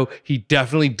Shadow. He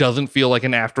definitely doesn't feel like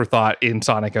an afterthought in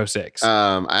Sonic 06.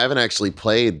 I haven't actually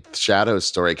played Shadow's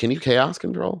story. Can you chaos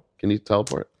control? Can you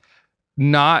teleport?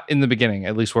 Not in the beginning,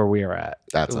 at least where we are at.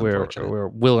 That's unfortunate. Where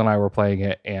Will and I were playing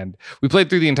it, and we played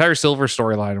through the entire Silver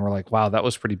storyline, and we're like, wow, that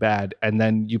was pretty bad. And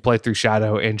then you play through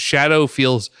Shadow, and Shadow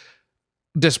feels,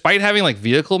 despite having like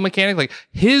vehicle mechanics, like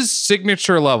his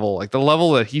signature level, like the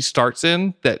level that he starts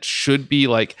in, that should be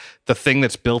like the thing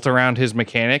that's built around his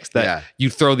mechanics that you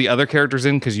throw the other characters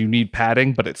in because you need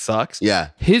padding, but it sucks. Yeah.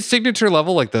 His signature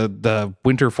level, like the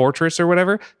Winter Fortress or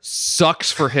whatever,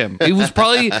 sucks for him. It was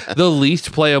probably the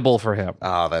least playable for him.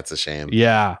 Oh, that's a shame.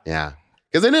 Yeah. Yeah.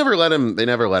 Because they never let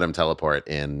him teleport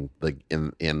in the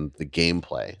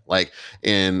gameplay. Like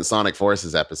in Sonic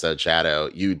Forces episode Shadow,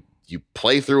 you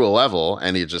play through a level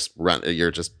and you're just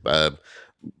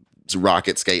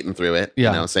rocket skating through it,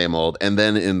 same old. And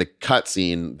then in the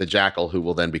cutscene, the Jackal, who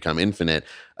will then become infinite,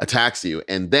 attacks you.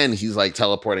 And then he's like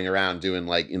teleporting around doing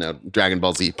like, Dragon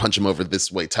Ball Z, punch him over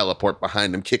this way, teleport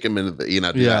behind him, kick him into the,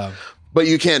 do that. But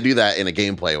you can't do that in a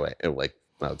gameplay way.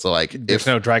 So like there's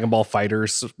no Dragon Ball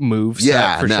Fighters moves.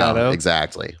 For Shadow.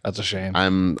 Exactly. That's a shame.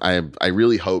 I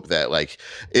really hope that like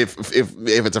if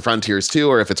it's a Frontiers 2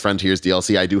 or if it's Frontiers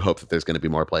DLC, I do hope that there's going to be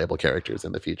more playable characters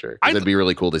in the future. It'd be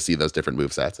really cool to see those different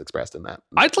movesets expressed in that.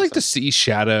 I'd like to see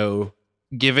Shadow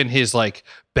given his like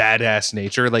badass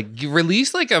nature, like you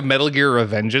release like a Metal Gear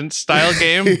Revengeance style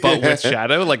game, but with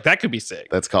Shadow, like that could be sick.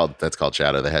 That's called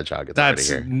Shadow the Hedgehog. It's already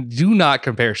here. Do not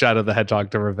compare Shadow the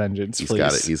Hedgehog to Revengeance,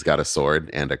 please. He's got a sword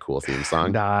and a cool theme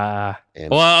song. Nah.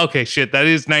 Well, okay, shit. That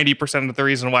is 90% of the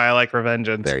reason why I like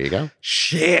Revengeance. There you go.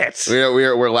 Shit.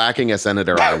 We're lacking a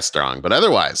Senator Armstrong, but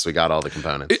otherwise we got all the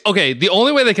components. Okay, the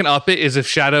only way they can up it is if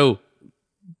Shadow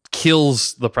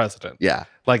kills the president. Yeah.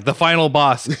 Like the final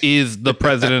boss is the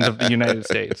president of the United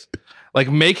States. Like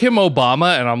make him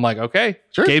Obama, and I'm like, okay,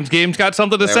 sure. Games got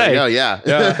something to say. Oh yeah.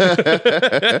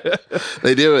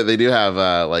 They do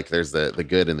have like there's the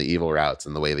good and the evil routes,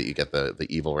 and the way that you get the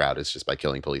evil route is just by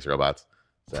killing police robots.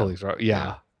 So,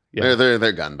 yeah.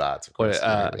 They're gun bots, of course.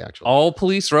 All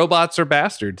police robots are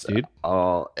bastards, dude.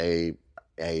 All a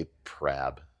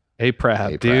prab.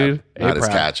 A-Prab, dude. Not as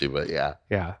catchy, but yeah.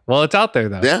 Yeah. Well, it's out there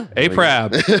though. Yeah.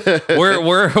 A-Prab.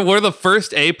 we're the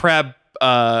first A-Prab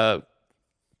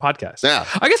podcast. Yeah.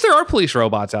 I guess there are police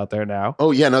robots out there now.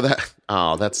 Oh yeah, no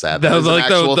that's sad. That like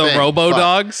the robo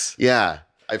dogs. Yeah.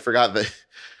 I forgot that.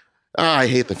 Oh, I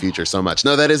hate the future so much.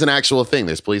 No, that is an actual thing.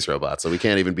 There's police robots, so we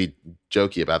can't even be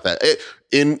jokey about that.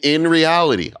 In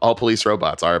reality, all police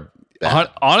robots are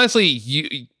bad. Honestly,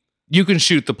 you can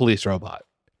shoot the police robot.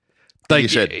 Like, you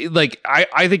should. Like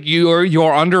I think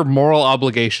you're under moral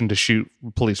obligation to shoot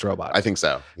police robots. I think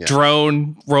so. Yeah.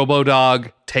 Drone,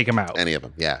 Robodog, take them out. Any of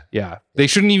them. Yeah. Yeah. They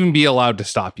shouldn't even be allowed to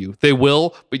stop you. They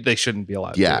will, but they shouldn't be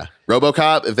allowed. Yeah.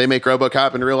 RoboCop. If they make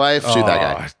RoboCop in real life, shoot that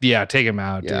guy. Yeah. Take him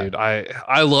out, dude.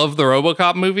 I love the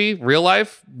RoboCop movie. Real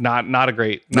life, not a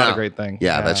great thing.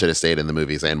 Yeah. That should have stayed in the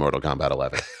movies and Mortal Kombat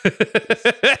 11.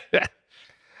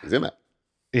 He's in that.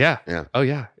 Yeah. Yeah. Oh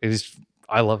yeah. It is.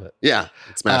 I love it. Yeah.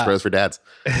 Smash Bros for dads.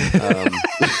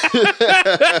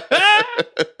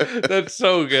 That's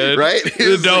so good. Right?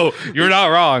 No, you're not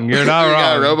wrong. You're not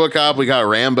wrong. We got RoboCop. We got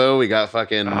Rambo. We got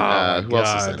fucking, who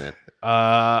else is in it?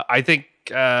 I think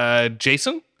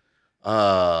Jason?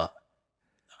 Jason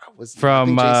was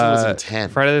in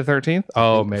 10. Friday the 13th?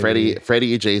 Oh, maybe.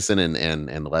 Freddy, Jason,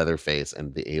 and Leatherface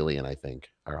and the Alien, I think,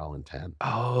 are all in 10.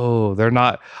 Oh, they're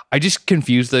not. I just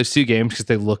confused those two games because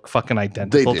they look fucking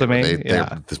identical to me.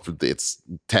 It's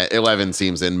 11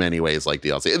 seems in many ways like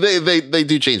DLC. They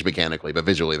do change mechanically, but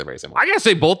visually they're very similar. I gotta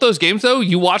say, both those games though,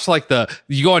 you watch like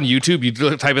you go on YouTube, you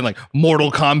type in like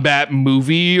Mortal Kombat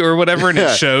movie or whatever, and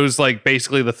it shows like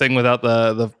basically the thing without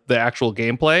the actual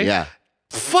gameplay. Yeah.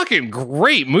 Fucking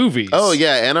great movies. Oh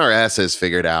yeah, NRS has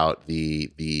figured out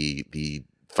the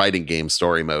fighting game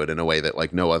story mode in a way that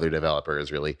like no other developer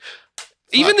is really.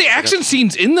 Even the action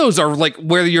scenes in those are like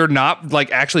where you're not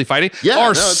like actually fighting.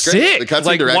 Are sick.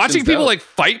 Like watching people like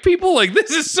fight people, like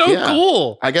this is so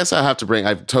cool. I guess I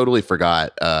totally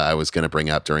forgot I was going to bring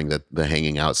up during the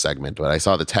hanging out segment, but I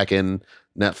saw the Tekken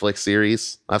Netflix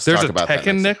series. I'll have to talk about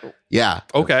that. Yeah.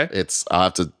 Okay. I'll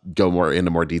have to go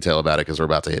into more detail about it because we're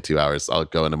about to hit 2 hours. I'll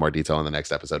go into more detail in the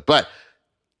next episode, but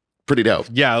pretty dope.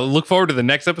 Yeah. Look forward to the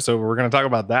next episode where we're going to talk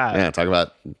about that. Yeah. Talk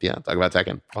about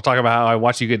Tekken. I'll talk about how I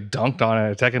watched you get dunked on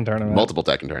at a Tekken tournament. Multiple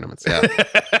Tekken tournaments. Yeah.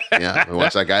 Yeah. We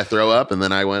watched that guy throw up and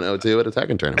then I went 0-2 at a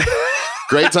Tekken tournament.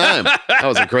 Great time. That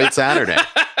was a great Saturday.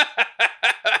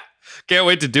 Can't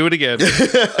wait to do it again.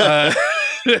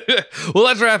 Well,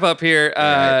 let's wrap up here.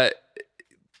 Right.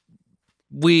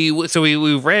 We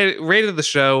rated the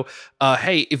show.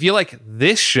 Hey, if you like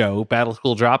this show, Battle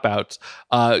School Dropouts,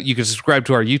 you can subscribe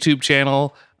to our YouTube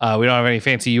channel. We don't have any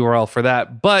fancy URL for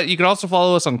that, but you can also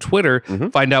follow us on Twitter.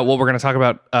 Find out what we're going to talk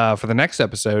about for the next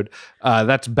episode.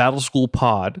 That's Battle School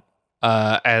Pod,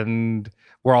 and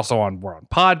we're on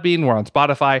Podbean, we're on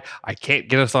Spotify. I can't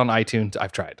get us on iTunes.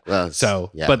 I've tried.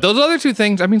 But those other two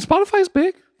things. I mean, Spotify's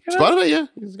big. You know? Spotify, yeah.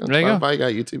 There you go. You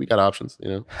got YouTube, you got options, you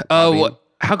know.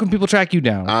 How can people track you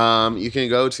down? You can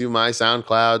go to my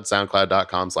SoundCloud,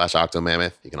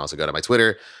 soundcloud.com/octomammoth. You can also go to my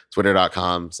Twitter,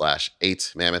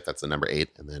 twitter.com/8mammoth. That's the number 8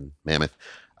 and then mammoth.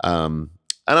 I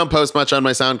don't post much on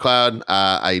my SoundCloud.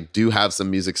 I do have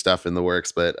some music stuff in the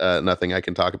works, but nothing I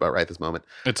can talk about right this moment.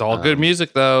 It's all good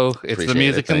music, though. It's the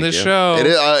music in this show. It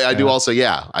is. I do also,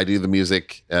 I do the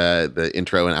music, the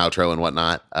intro and outro and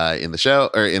whatnot in the show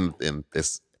or in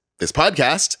this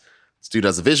podcast. This dude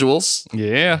does the visuals.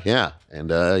 Yeah.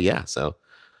 And so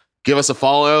give us a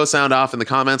follow, sound off in the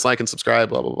comments, like and subscribe,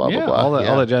 blah, blah, blah, blah, blah.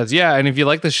 All that jazz. Yeah. And if you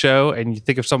like the show and you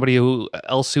think of somebody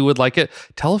else who would like it,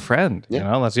 tell a friend. Yeah. You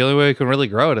know, that's the only way we can really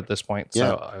grow it at this point.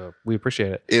 So we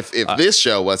appreciate it. If this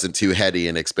show wasn't too heady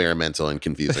and experimental and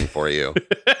confusing for you,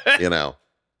 you know.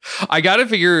 I got to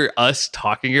figure us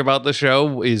talking about the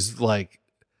show is like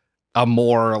a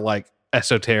more like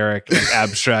esoteric and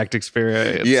abstract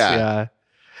experience. Yeah.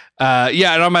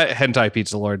 And I'm at Hentai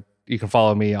Pizza Lord. you can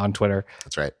follow me on Twitter.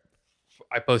 That's right.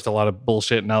 I post a lot of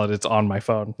bullshit now that it's on my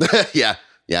phone. Yeah,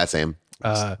 same.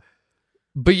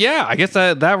 But yeah, I guess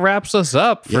that wraps us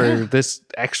up for this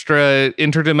extra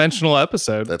interdimensional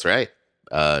episode. That's right.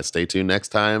 Stay tuned next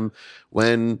time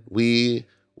when we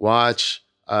watch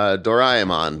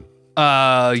Doraemon.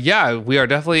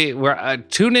 We're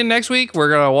tune in next week. We're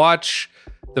gonna watch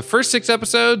the first 6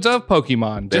 episodes of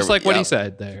Pokemon, just like what he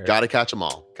said there. Gotta catch them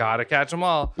all. Gotta catch them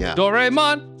all. Yeah.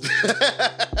 Doraemon.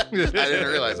 I didn't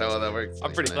realize how well that works.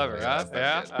 I'm pretty clever, huh?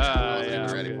 Yeah. I wasn't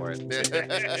even ready for it.